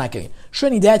قسەی قۆڕ ناکەوین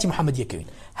شوێنی دایەتی محەممەدیەکەوین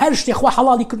هەر شتێک خوا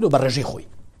حەڵاڵی کردو بە ڕێژەی خۆی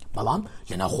بەڵام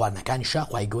لەناو خواردنەکانی شا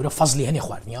خوای گەورە فەزلی هەنێ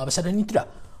خواردنیەوە بەسەرنی ترە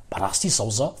بەڕاستی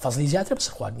سەوزە فەزلی زیاترە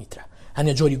بەسەر خواردنی ترە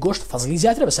هەنێ جۆری گۆشت فەزلی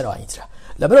زیاترە بەسەروانی ترە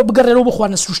لەبەرەوە بگەڕێرەوە بۆ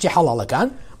خواردنە سروشتی حەڵاڵەکان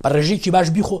بە ڕێژەیەکی باش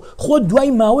بیخۆ خۆ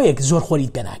دوای ماوەیەک زۆر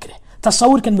خۆریت پێ ناکرێ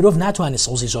تەسەوورکەن مرۆڤ ناتوانێت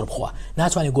سەوزی زۆر بخوا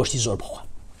ناتوانێت گۆشتی زۆر بخوا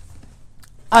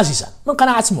ئازیزان من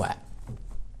قەناعەتم وایە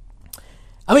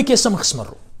ئەمەی کە ئێستا من خستمە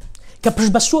ڕوو کە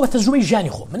پشت بەستووە بە تەجروبەی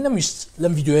ژیانی خۆم من نەمویست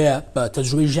لەم ڤیدیۆیە بە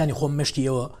تەجروبەی ژیانی خۆم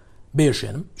مەشتیەوە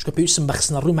بێژێنم چکە پێویستم بە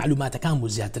خستنە ڕووی معلوماتەکان بوو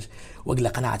زیاتر وەک لە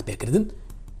قەناعەت پێکردن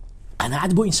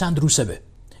قەناعەت بۆ ئینسان دروستە بێ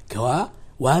کەوا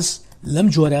واز لەم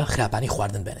جۆرە خراپانی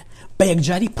خواردن بێنێ بە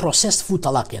یەکجاری پرۆسس فود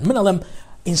تەلاقیان من ئەڵێم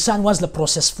ئینسان واز لە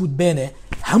پرۆسس فود بێنێ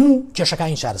هەموو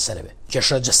کێشەکانی چارەسەرە بێ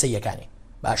کێشە جەستەییەکانی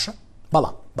باشە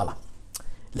بەڵام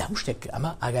لە هەموو شتێک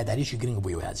ئەمە ئاگاداریەکی گرنگ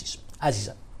بووی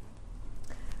ئازیزان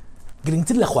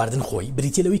گرنگتر لە خواردن خۆی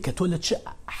بریتە لەوەی کە تۆ لە چ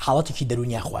حاڵەتێکی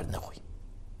دەرونیا خواردن نەخۆی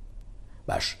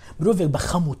باش مرۆڤێک بە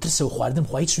خەم و ترسە و خواردن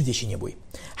خۆی سوودێکی نییە بووی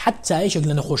حتا یەکێک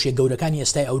لە نەخۆشیە گەورەکانی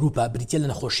ئێستای ئەوروپا بریتە لە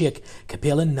نەخۆشیەک کە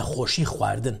پێڵێن نەخۆشی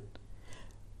خواردن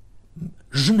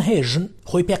ژن هەیە ژن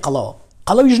خۆی پێ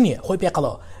قەڵەوی ژنیە خۆی پێ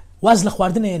قەڵەوە واز لە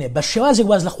خواردن هێنێ بە شێوازێک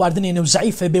واز لە خواردن هێنێ و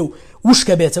زەعیفە بێ و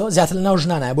وشکە بێتەوە زیاتر لە ناو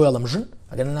ژنانایە بۆ ئەڵم ژن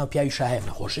ئەگەر لە ناو پیاوی شاهەیە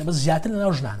نەخۆشیە بەس زیاتر لە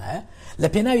ناو ژنانایە لە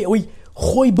پێناوی ئەوەی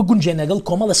خۆی بگونجێ لەگەڵ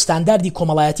کۆمەڵە ستانداردی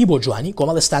کۆمەڵایەتی بۆ جوانی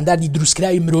کۆمەڵە ستانداردی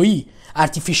دروستکراوی مرۆیی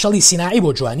ئارتیفیشەڵی سیناعی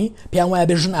بۆ جوانی پێیان وایە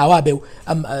بێ ژن ئاوا بێ و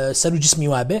ئەم سەر و جسمی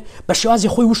وابێ بە شێوازی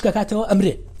خۆی وشکەکاتەوە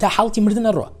ئەمرێ تا حاڵەتی مردن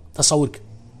ئەڕۆ تەسەورکە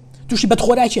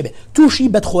تووشی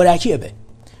بەدخۆراکیە بێ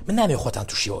من نامێ خۆتان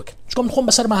تووشیەوەکە چکە من خۆم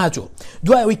بەسەرما هاتووە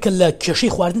دوای ئەوەی کە لە کێشەی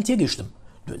خواردن تێگەیشتم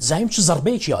زایم چ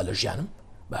زەربەیەکیەوە لە ژیانم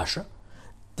باشە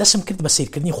دەسم کرد بە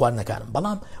سیرکردنی خواردنەکانم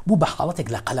بەڵام بوو بە حاڵەتێک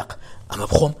لە قەلق ئەمە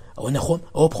بخۆم ئەوە نەخۆم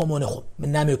ئەوە بخۆم ئەوە نەخۆم من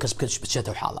نامێ کەس بکردش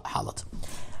بچێتەوە حاڵەت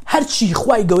هەرچی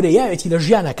خوای گەورە یاوێتی لە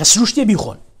ژیانە کە سروشتێ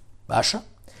بیخۆن باشە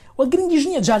وە گرنگیش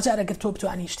نییە جارجارەگەر تۆ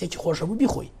بتوانی شتێکی خۆشە بوو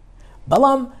بیخۆی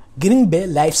بەڵام گرنگ بێ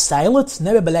لایف ستایلت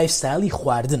نەبێ بە لایف ستایلی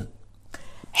خواردن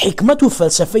حکمت و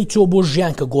فەلسەفەی تۆ بۆ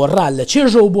ژیان کە گۆڕا لە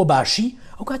چێژەوە بۆ باشی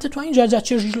ئەو کاتە توانین جارجار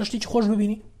چێژیش لە شتێکی خۆش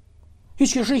ببینی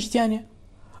هیچ کێشەیەکیانە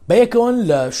بە یەکەوەن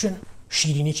لە شوێن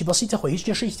شیرینێکی بەسیتە خۆی هیچ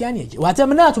کێشەیەکیانە واتە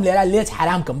من ناتوم لێرە لێت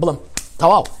حرام کەم بڵم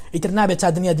تەواو ئیتر نابێت تا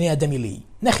دنیا دەمیلی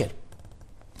نەخێر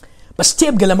بەس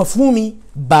تێبگە لە مەفهومی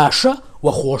باشە و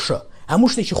خۆشە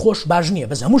هەموو شتێکی خۆش باش نییە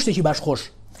بەس هەموو شتێکی باش خۆش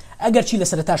ئەگەر چی لە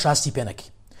سەرەتا شاستی پێنەکی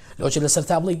لەوچە لە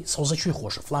سەرتا بڵی سەوزە کوێ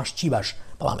خۆشە فلانش چی باش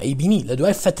بەڵام ئەیبینی لە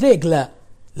دوای فترێک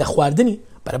لە خواردنی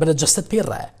بەرەبەرە جەستت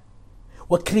پێڕایە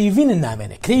و کریڤین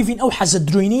نامێنێ کریڤین ئەو حەزە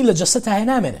درۆینی لە جەستت هەیە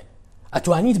نامێنێ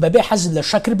ئەتوانیت بەبێ حەزت لە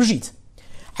شەکر بژیت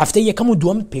هەفتەی یەکەم و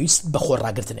دووەم پێویست بە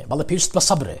خۆڕاگرتنێ بەڵێ پێویست بە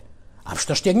سەبرێ ئەم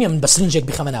شتێک نییە من بە سرنجێک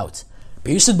بخەمە ناوت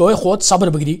پێویستت بەوەی خۆت سەبر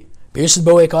بگری پێویست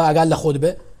بەوەیەکەوە ئاگال لە خۆت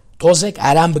بێ تۆزێک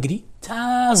ئارام بگری تا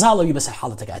زاڵەوی بەسەر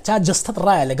حاڵەتەکە تا جەستت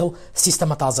ڕایە لەگەڵ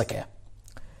سیستەمە تازەکەیە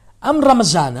ئەم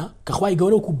ڕەمەزانە کە خوای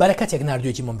گەورە وەکو بەرەکەتێک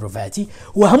نردوێتی مرۆڤایەتی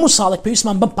و هەموو ساڵێک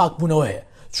پێویستمان بەم پاکبوونەوە هەیە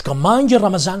چونکە مانگی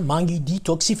ڕەمەزان مانگی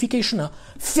دیتۆکسیفیکیشنە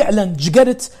فعلا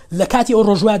جگەرت لە کاتی ئەو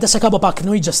ڕۆژوایە دەسەکە بە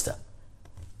پاکردنەوەی جەستە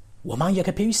و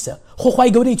مانگەکە پێویستە خۆ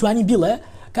خوای گەورەی توانی بیڵێ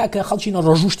کاکە خەڵچینە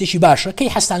ڕۆژوو شتێکی باشە کەی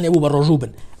حەستان لێبوو بە ڕۆژوو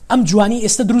بن ئەم جوانی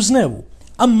ئێستا دروست نەبوو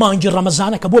ئەم مانگی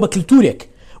ڕەمەزانە کە بۆ بە کللتورێک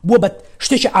بۆ بە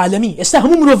شتێکی عالەمی ئێستا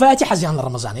هەموو مرۆڤایەتی حەزیان لە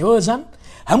ڕەمەزانەوە زان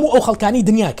هەموو ئەو خەڵکانی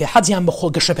دنیا کە حەزیان بە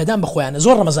خۆگەشەپێدان بە خۆیانە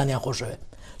زۆر ڕەمەزانیان خۆشەوێت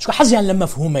چونکە حەزیان لە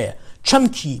مەفهومەیە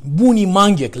چەمکی بوونی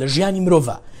مانگێک لە ژیانی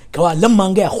مرۆڤە کەوا لەم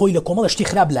مانگەیە خۆی لە کۆمەڵ شتی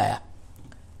خراپ لایە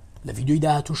لە ڤیدیۆی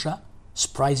داهاتووشە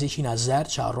سپرایزێکی نازار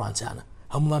چاوەڕوانتانە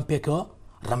هەمومان پێکەوە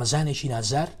ڕەمەزانێکی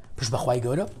نازار پشت بەخوای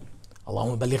گەورە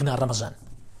اللهم بەلیغنا ڕەمەزان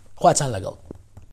خواتان لەگەڵ